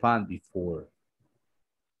in Japan before.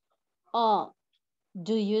 Oh,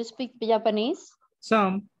 do you speak Japanese?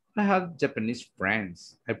 Some. I have Japanese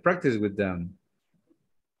friends. I practice with them.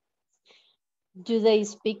 Do they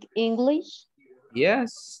speak English?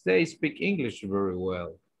 Yes, they speak English very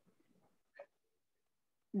well.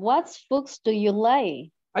 What foods do you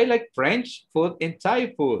like? I like French food and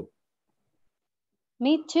Thai food.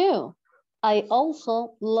 Me too. I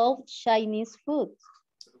also love Chinese food.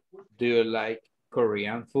 Do you like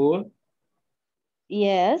Korean food?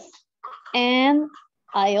 Yes. And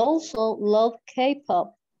I also love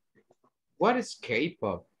K-pop. What is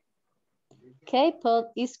K-pop?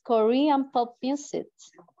 K-pop is Korean pop music.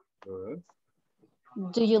 Good.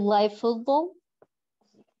 Do you like football?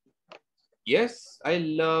 Yes, I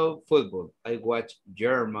love football. I watch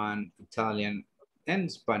German, Italian,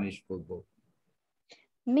 and Spanish football.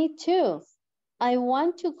 Me too. I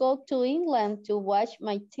want to go to England to watch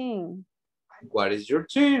my team. What is your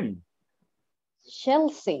team?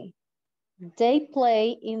 Chelsea. They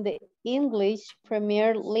play in the English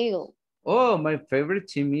Premier League. Oh, my favorite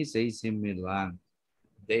team is AC Milan.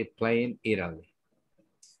 They play in Italy.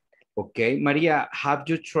 Okay, Maria, have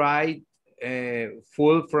you tried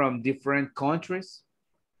food from different countries?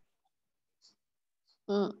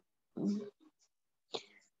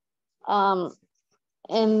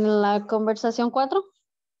 En la conversación 4.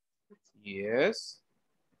 Yes.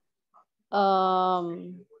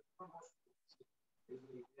 I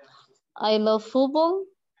love football.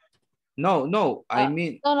 No, I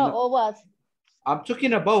mean. No, what? I'm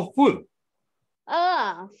talking about food.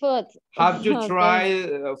 Food. Have you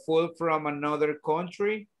tried food from another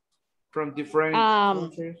country? From different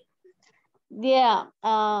countries? Yeah,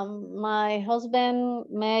 my husband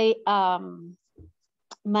made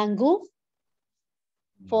mango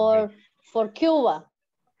for Cuba.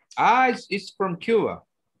 It's from Cuba.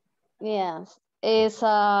 Yes, it's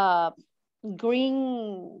a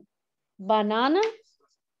green banana.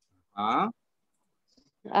 A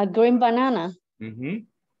green banana.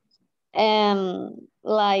 And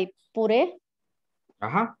like puree.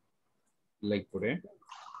 Like puree.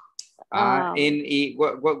 And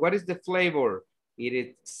what is the flavor? It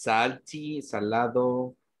is salty,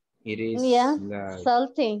 salado. It is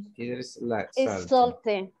salty. It is like it's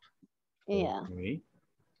salty. Yeah. Okay.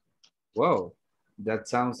 Wow, that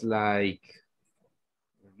sounds like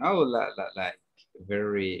like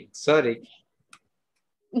very exotic.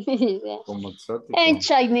 And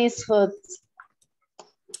Chinese food.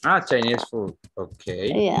 Chinese food.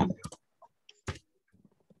 Okay. Yeah.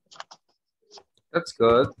 That's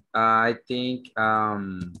good. I think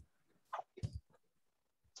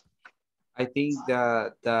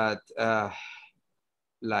that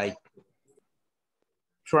like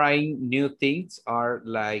trying new things are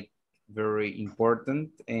like very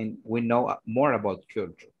important, and we know more about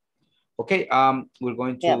culture. Okay, we're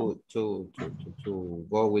going to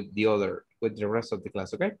go with the rest of the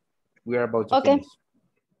class. Okay, we are about to finish.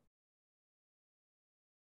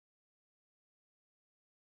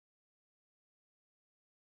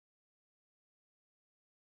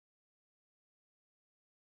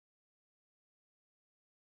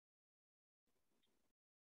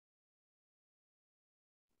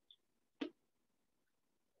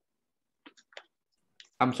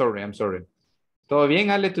 I'm sorry. ¿Todo bien,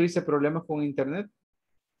 Ale? ¿Tuviste problemas con internet?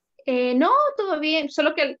 No, todo bien.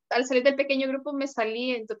 Solo que al salir del pequeño grupo me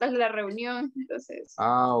salí en total de la reunión. Entonces.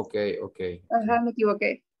 Ok. Ajá, me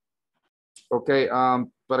equivoqué. Ok,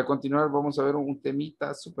 para continuar vamos a ver un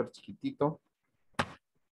temita súper chiquitito.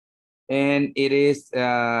 And it is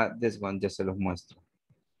this one, ya se los muestro.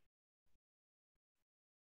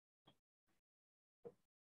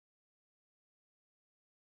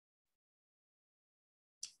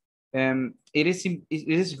 It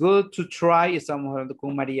is good to try, estamos hablando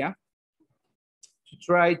con María, to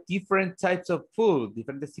try different types of food,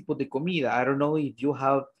 diferentes tipos de comida. I don't know if you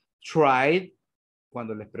have tried,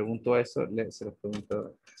 cuando les pregunto eso, se los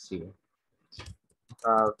pregunto así.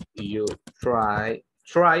 Have you tried?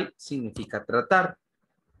 Try significa tratar,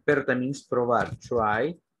 pero también es probar.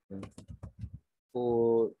 Try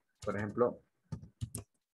food, por ejemplo.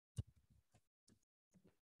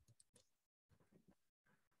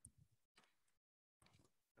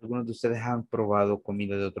 ¿Algunos de ustedes han probado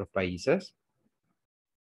comida de otros países?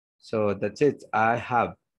 So that's it. I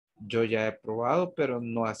have. Yo ya he probado, pero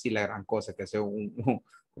no así la gran cosa que hace un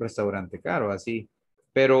restaurante caro, así.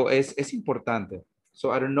 Pero es importante.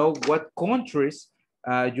 So I don't know what countries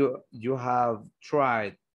you have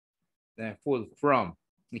tried food from.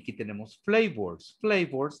 Aquí tenemos flavors.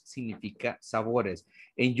 Flavors significa sabores.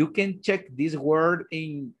 And you can check this word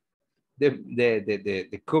in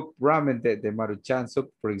the cup ramen de Maruchan.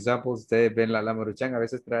 So, for example, ustedes ven la Maruchan, a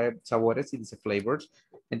veces trae sabores y dice flavors.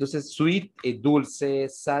 Entonces, sweet es dulce,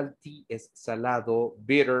 salty es salado,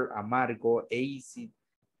 bitter, amargo, acid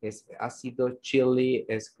es ácido, chili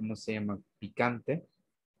es, ¿cómo se llama? Picante.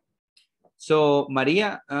 So,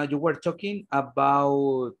 María, you were talking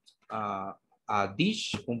about a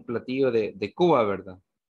dish, un platillo de Cuba, ¿verdad?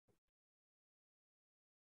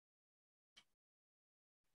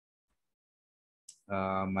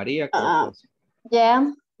 María,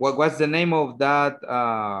 yeah. What's the name of that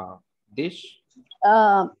dish?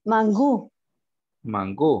 Mango.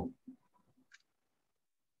 Mango.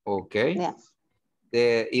 Okay. Yeah.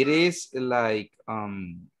 It is like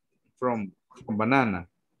from banana.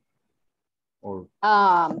 Or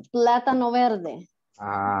Plátano verde.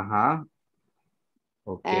 Ajá.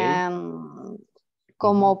 Okay.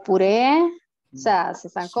 Como puré. O sea, se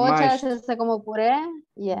sancocha, se hace como puré.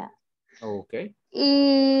 Yeah. Okay.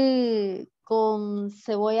 Y con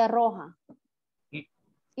cebolla roja. Y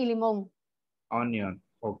limón. Onion.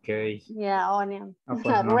 Okay. Yeah, onion.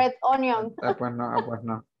 Pues no. Red onion. Pues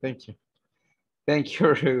no. Thank you. Thank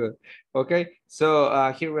you. Okay. So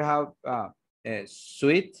here we have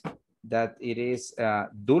sweet, that it is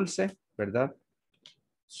dulce, ¿verdad?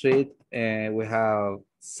 Sweet. We have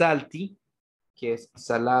salty, que es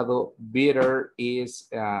salado. Bitter is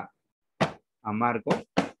amargo.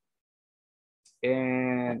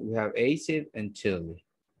 And we have acid and chili.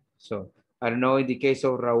 So, I don't know, in the case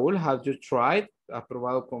of Raúl, have you tried? ¿Has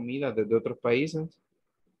probado comida de otros países?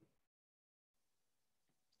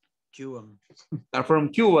 Cuba. From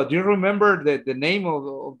Cuba. Do you remember the name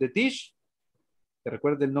of the dish? ¿Te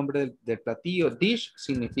recuerda el nombre del platillo? Dish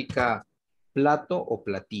significa plato o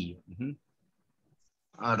platillo.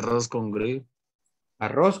 Arroz con grip.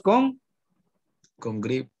 ¿Arroz con? Con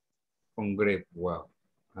grip. Con grip, wow.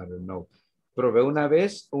 I don't know. Probé una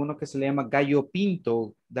vez uno que se le llama gallo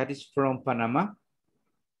pinto. That is from Panamá.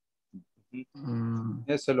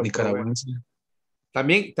 Eso lo probé.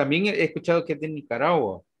 También he escuchado que es de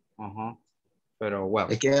Nicaragua. Pero wow.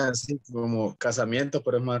 Es que es así como casamiento,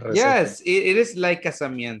 pero es más receta. Yes, it is like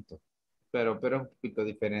casamiento. Pero es un poquito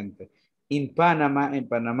diferente. En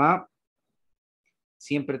Panamá,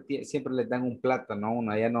 siempre les dan un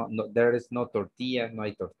plátano. Allá no, there is no tortilla, no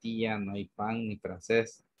hay tortilla, no hay pan ni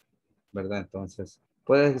francés, ¿verdad? Entonces,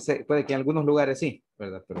 puede que en algunos lugares sí,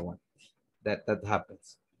 ¿verdad? Pero bueno, that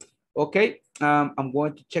happens. Okay, I'm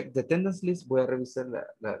going to check the attendance list. Voy a revisar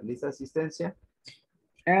la lista de asistencia.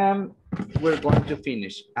 And we're going to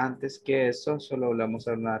finish. Antes que eso, solo vamos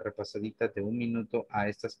a dar una repasadita de 1 minuto a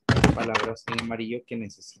estas palabras en amarillo que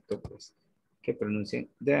necesito pues que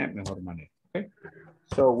pronuncien de mejor manera. Okay?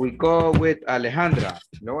 So we go with Alejandra.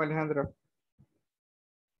 Hello, Alejandra.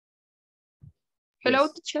 Hello,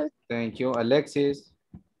 Yes. teacher. Thank you. Alexis.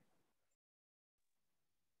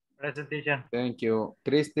 Present, teacher. Thank you.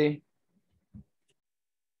 Christy.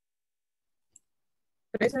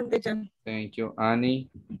 Present, teacher. Thank you.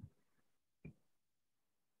 Annie.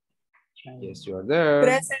 Yes, you are there.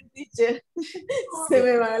 Present, teacher. Se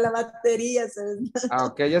me va la batería.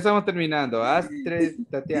 Ok, ya estamos terminando. Astrid,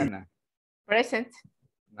 Tatiana. Present.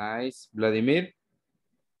 Nice. Vladimir.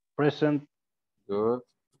 Present. Good.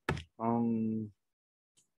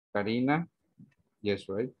 Karina. Yes,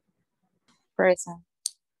 right. Present.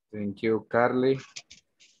 Thank you. Carly.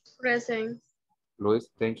 Present.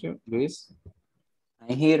 Luis, thank you. Luis.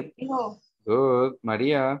 I'm here. No. Good.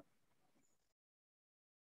 Maria.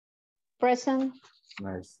 Present.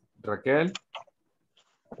 Nice. Raquel.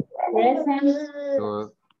 Present.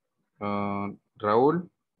 Good. Raúl.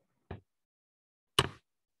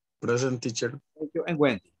 Present, teacher. Thank you. And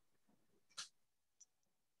Wendy.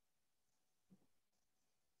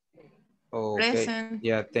 Okay. Present.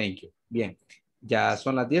 Yeah, thank you. Bien. Ya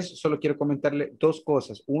son las 10. Solo quiero comentarle 2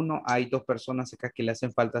 cosas. Uno, hay 2 personas acá que le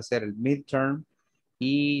hacen falta hacer el midterm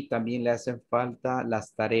y también le hacen falta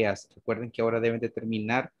las tareas. Recuerden que ahora deben de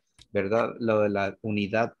terminar, ¿verdad? Lo de la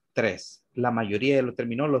unidad 3. La mayoría ya lo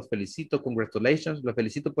terminó. Los felicito. Congratulations. Los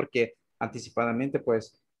felicito porque anticipadamente,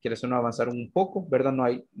 pues, quieres uno avanzar un poco, ¿verdad?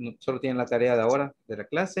 Solo tienen la tarea de ahora de la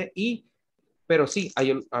clase pero sí,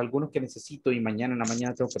 hay algunos que necesito y mañana en la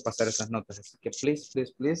mañana tengo que pasar esas notas. Así que please,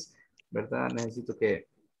 ¿verdad? Necesito que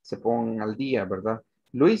se pongan al día, ¿verdad?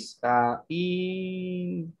 Luis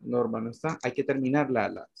y Norma no está. Hay que terminar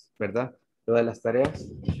 ¿verdad? Lo de las tareas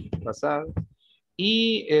pasadas.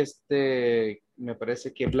 Y me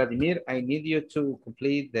parece que Vladimir, I need you to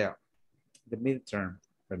complete the midterm,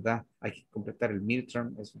 ¿verdad? Hay que completar el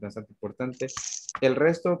midterm, es bastante importante. El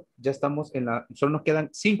resto ya estamos solo nos quedan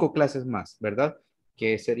 5 clases más, ¿verdad?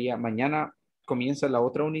 Que sería mañana comienza la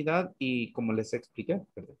otra unidad y como les expliqué,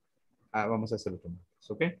 ¿verdad? Vamos a hacerlo también,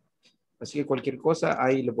 ¿ok? Así que cualquier cosa,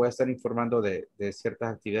 ahí les voy a estar informando de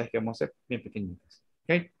ciertas actividades que vamos a hacer bien pequeñitas.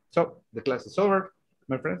 ¿Ok? So, the class is over,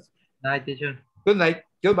 my friends. Night, teacher. Good night.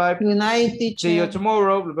 Goodbye. Good night, teacher. See you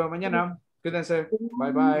tomorrow. Nos vemos mañana. Cuídense.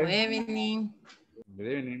 Bye, bye. Good evening. Good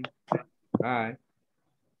evening. Bye.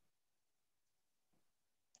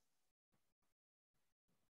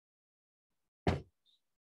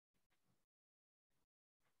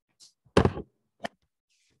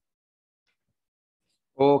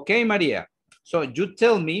 Okay, Maria. So you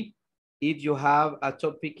tell me if you have a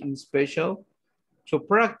topic in special to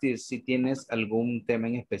practice, si tienes algún tema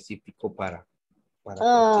en específico para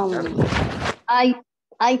practicar.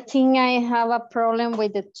 I think I have a problem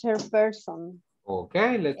with the chairperson.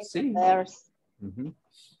 Okay, let's see.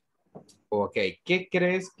 Okay, ¿qué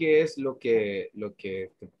crees que es lo que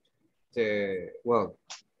well,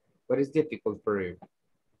 what is difficult for you?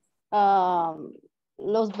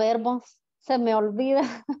 Los verbos, se me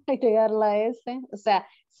olvida agregar la S. O sea,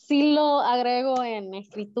 sí lo agrego en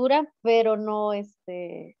escritura, pero no a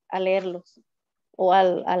leerlos o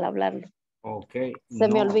al hablarlo. Okay. Se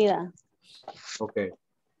me olvida. Okay.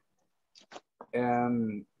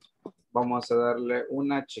 Vamos a darle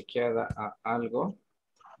una chequeada a algo.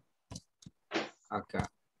 Acá.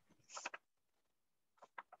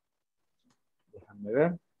 Déjame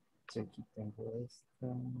ver. Aquí tengo esta.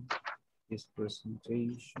 This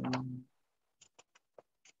presentation.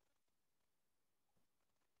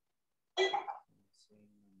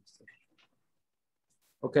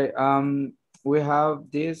 Okay, we have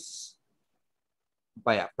this.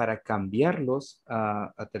 Vaya, para cambiarlos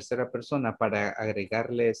a tercera persona, para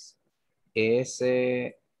agregarles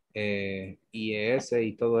S, IES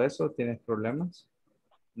y todo eso, ¿tienes problemas?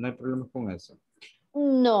 No hay problemas con eso.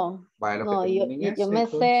 No, Vaya, no, yo me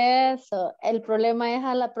sé eso. El problema es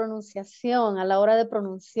a la pronunciación, a la hora de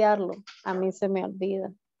pronunciarlo. A mí se me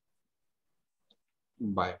olvida.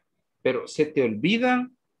 Vaya, pero ¿se te olvida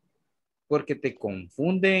porque te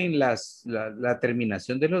confunden la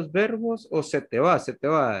terminación de los verbos o se te va Se me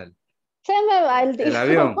va el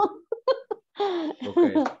avión?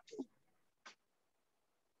 Okay.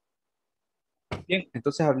 Bien,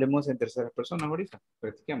 entonces hablemos en tercera persona ahorita.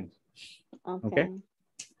 Practiquemos. Okay.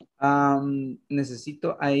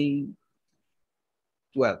 Necesito, I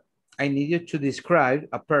need you to describe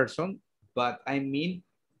a person, but I mean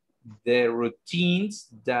the routines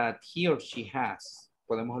that he or she has.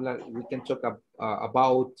 Podemos hablar, we can talk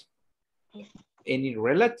about any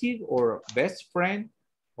relative or best friend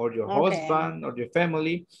or your husband or your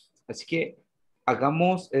family. Así que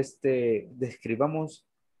hagamos, describamos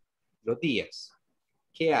los días.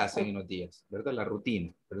 ¿Qué hacen en los días? ¿Verdad? La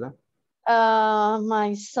rutina, ¿verdad?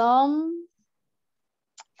 My son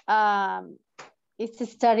is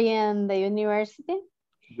studying the university.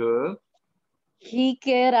 Good. He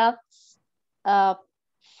get up at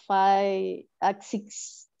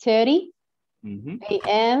 6:30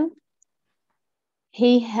 a.m.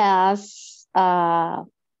 He has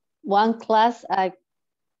one class at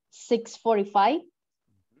 6:45.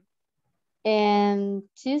 And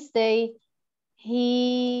Tuesday,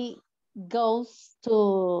 he goes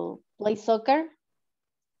to play soccer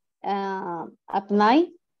at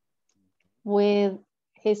night with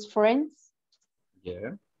his friends.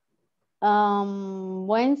 Yeah. On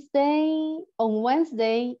Wednesday,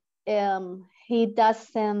 he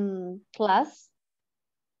doesn't class.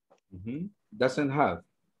 Doesn't have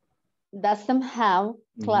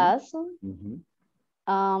class.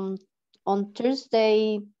 On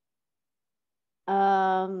Thursday,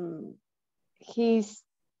 he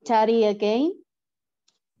study again.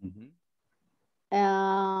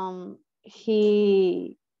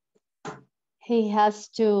 He has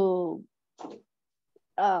to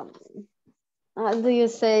how do you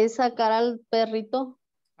say, sacar al perrito?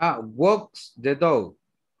 Walks the dog.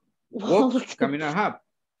 Caminar,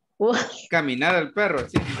 caminar al perro.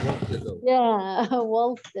 Sí, walk the dog. Yeah,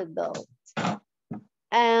 walk the dog.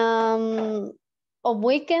 On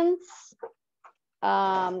weekends,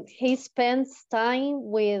 he spends time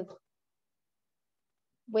with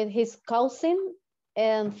his cousin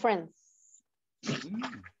and friends.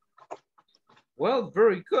 Well,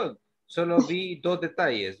 very good. Solo vi dos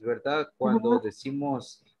detalles, ¿verdad? Cuando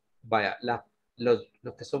decimos, vaya, los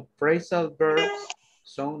que son phrasal verbs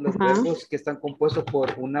son los verbos que están compuestos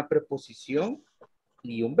por una preposición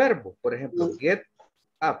y un verbo. Por ejemplo, get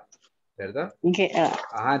up, ¿verdad? Get up.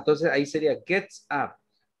 Ajá, entonces ahí sería gets up.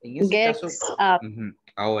 En ese caso, up.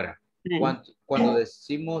 Ahora, cuando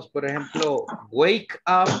decimos, por ejemplo, wake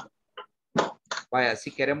up, vaya,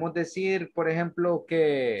 si queremos decir, por ejemplo,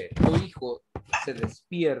 que tu hijo se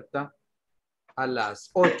despierta a las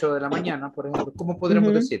 8 de la mañana, por ejemplo, ¿cómo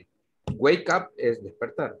podríamos decir? Wake up es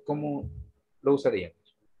despertar. ¿Cómo lo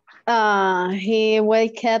usaríamos? He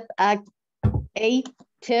wake up at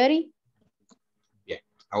 8:30. Bien,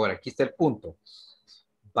 ahora aquí está el punto.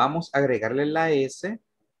 vamos a agregarle la S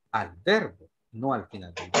al verbo, no al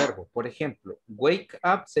final del verbo. Por ejemplo, wake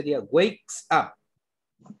up sería wakes up.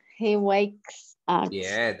 He wakes up.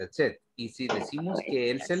 Yeah, that's it. Y si decimos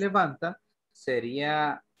que él se levanta,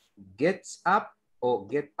 sería gets up o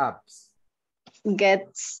get ups.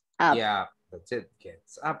 Gets up. Yeah, that's it,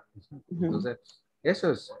 gets up. Entonces,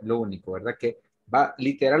 eso es lo único, ¿verdad? Que va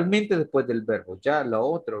literalmente después del verbo. Ya lo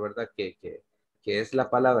otro, ¿verdad? Que es la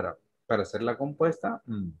palabra para hacer la compuesta,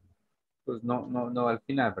 pues no al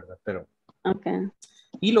final, ¿verdad? Pero. Okay.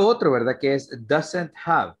 Y lo otro, ¿verdad? Que es doesn't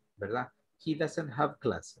have, ¿verdad? He doesn't have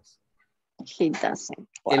classes. He doesn't.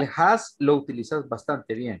 El has lo utilizas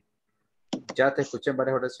bastante bien. Ya te escuché en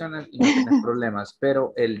varias oraciones y no tienes problemas,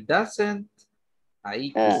 pero el doesn't,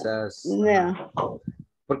 ahí quizás. Yeah.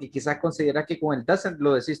 Porque quizás consideras que con el doesn't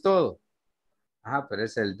lo decís todo. Ajá, pero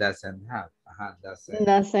es el doesn't have. Ajá,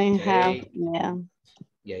 doesn't have, yeah.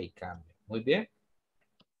 Y ahí cambia. Muy bien.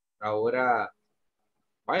 Ahora,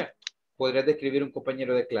 vaya, podrías describir un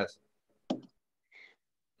compañero de clase.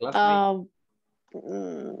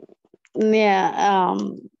 Yeah.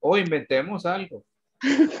 O inventemos algo.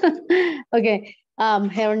 Okay.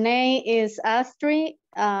 Her name is Astrid.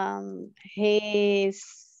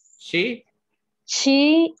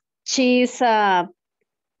 She's a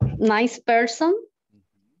nice person.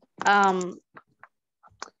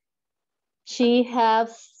 She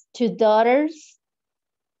has 2 daughters.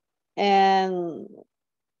 And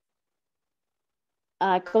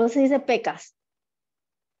 ¿cómo se dice BECAS?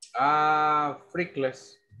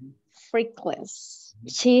 Freakless. Freakless.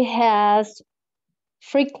 She has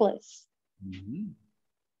freakless.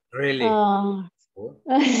 Really?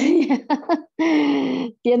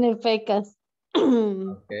 Tiene pecas.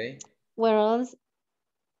 Okay. What else?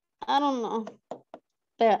 I don't know.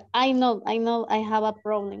 But I know I have a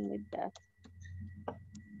problem with that.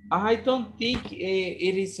 I don't think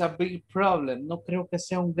it is a big problem. No creo que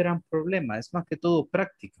sea un gran problema. Es más que todo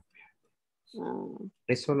práctica.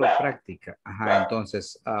 Es solo práctica. Ajá,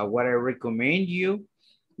 entonces, what I recommend you,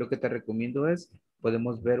 lo que te recomiendo es,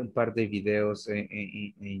 podemos ver un par de videos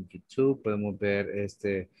en YouTube, podemos ver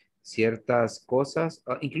ciertas cosas,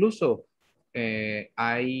 incluso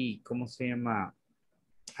hay, ¿cómo se llama?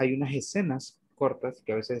 Hay unas escenas cortas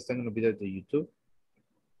que a veces están en los videos de YouTube,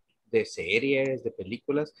 de series, de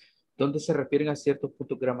películas, donde se refieren a ciertos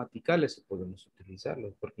puntos gramaticales y podemos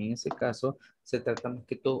utilizarlos, porque en ese caso se trata más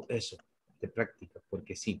que todo eso, de práctica,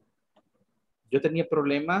 porque sí. Yo tenía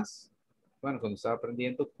problemas, bueno, cuando estaba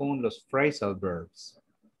aprendiendo con los phrasal verbs.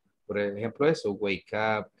 Por ejemplo, eso, wake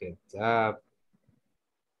up, get up,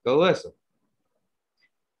 todo eso.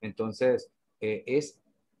 Entonces, es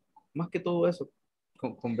más que todo eso,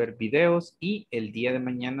 con ver videos y el día de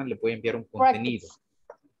mañana le voy a enviar un contenido.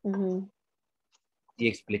 Y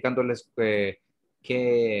explicándoles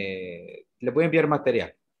que le voy a enviar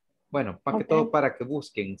material. Bueno, más que todo para que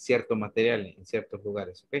busquen cierto material en ciertos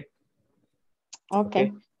lugares, ¿ok?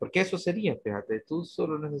 Okay. Porque eso sería, fíjate, tú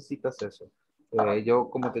solo necesitas eso. Yo,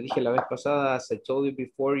 como te dije la vez pasada, as I told you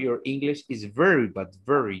before, your English is very, but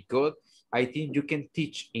very good. I think you can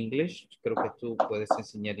teach English. Creo que tú puedes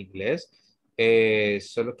enseñar inglés,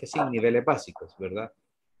 solo que sí, en niveles básicos, ¿verdad?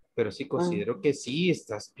 Pero sí considero que sí,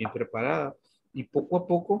 estás bien preparada. Y poco a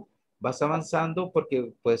poco vas avanzando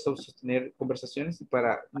porque puedes sostener conversaciones y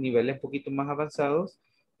para niveles un poquito más avanzados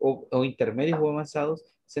o intermedios o avanzados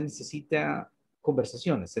se necesita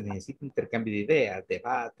conversaciones, se necesita intercambio de ideas,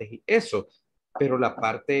 debates y eso. Pero la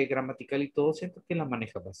parte gramatical y todo siento que la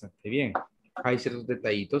maneja bastante bien. Hay ciertos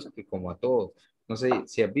detallitos que como a todos, no sé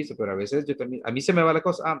si has visto, pero a veces yo también, a mí se me va la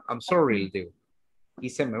cosa, I'm sorry, digo. Y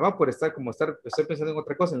se me va por estoy pensando en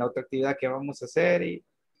otra cosa, en la otra actividad que vamos a hacer y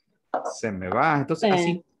se me va. Entonces,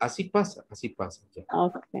 así pasa. Ya.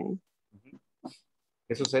 Okay.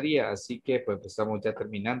 Eso sería, así que pues estamos ya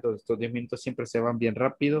terminando. Estos 10 minutos siempre se van bien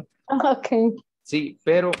rápido. Okay. Sí,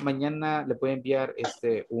 pero mañana le voy a enviar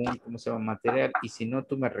 ¿cómo se llama? Material y si no,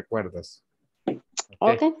 tú me recuerdas.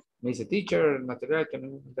 Okay. Me dice, teacher, el material que me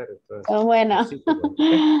voy a mandar. Bueno. Sí, pues,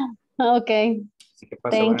 okay. Así que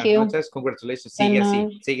pasa buenas noches. Congratulations.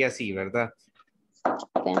 Sigue así, ¿verdad?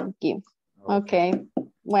 Thank you. Okay.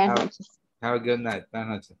 Buenas noches. Have a good night. Buenas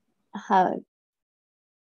noches. Have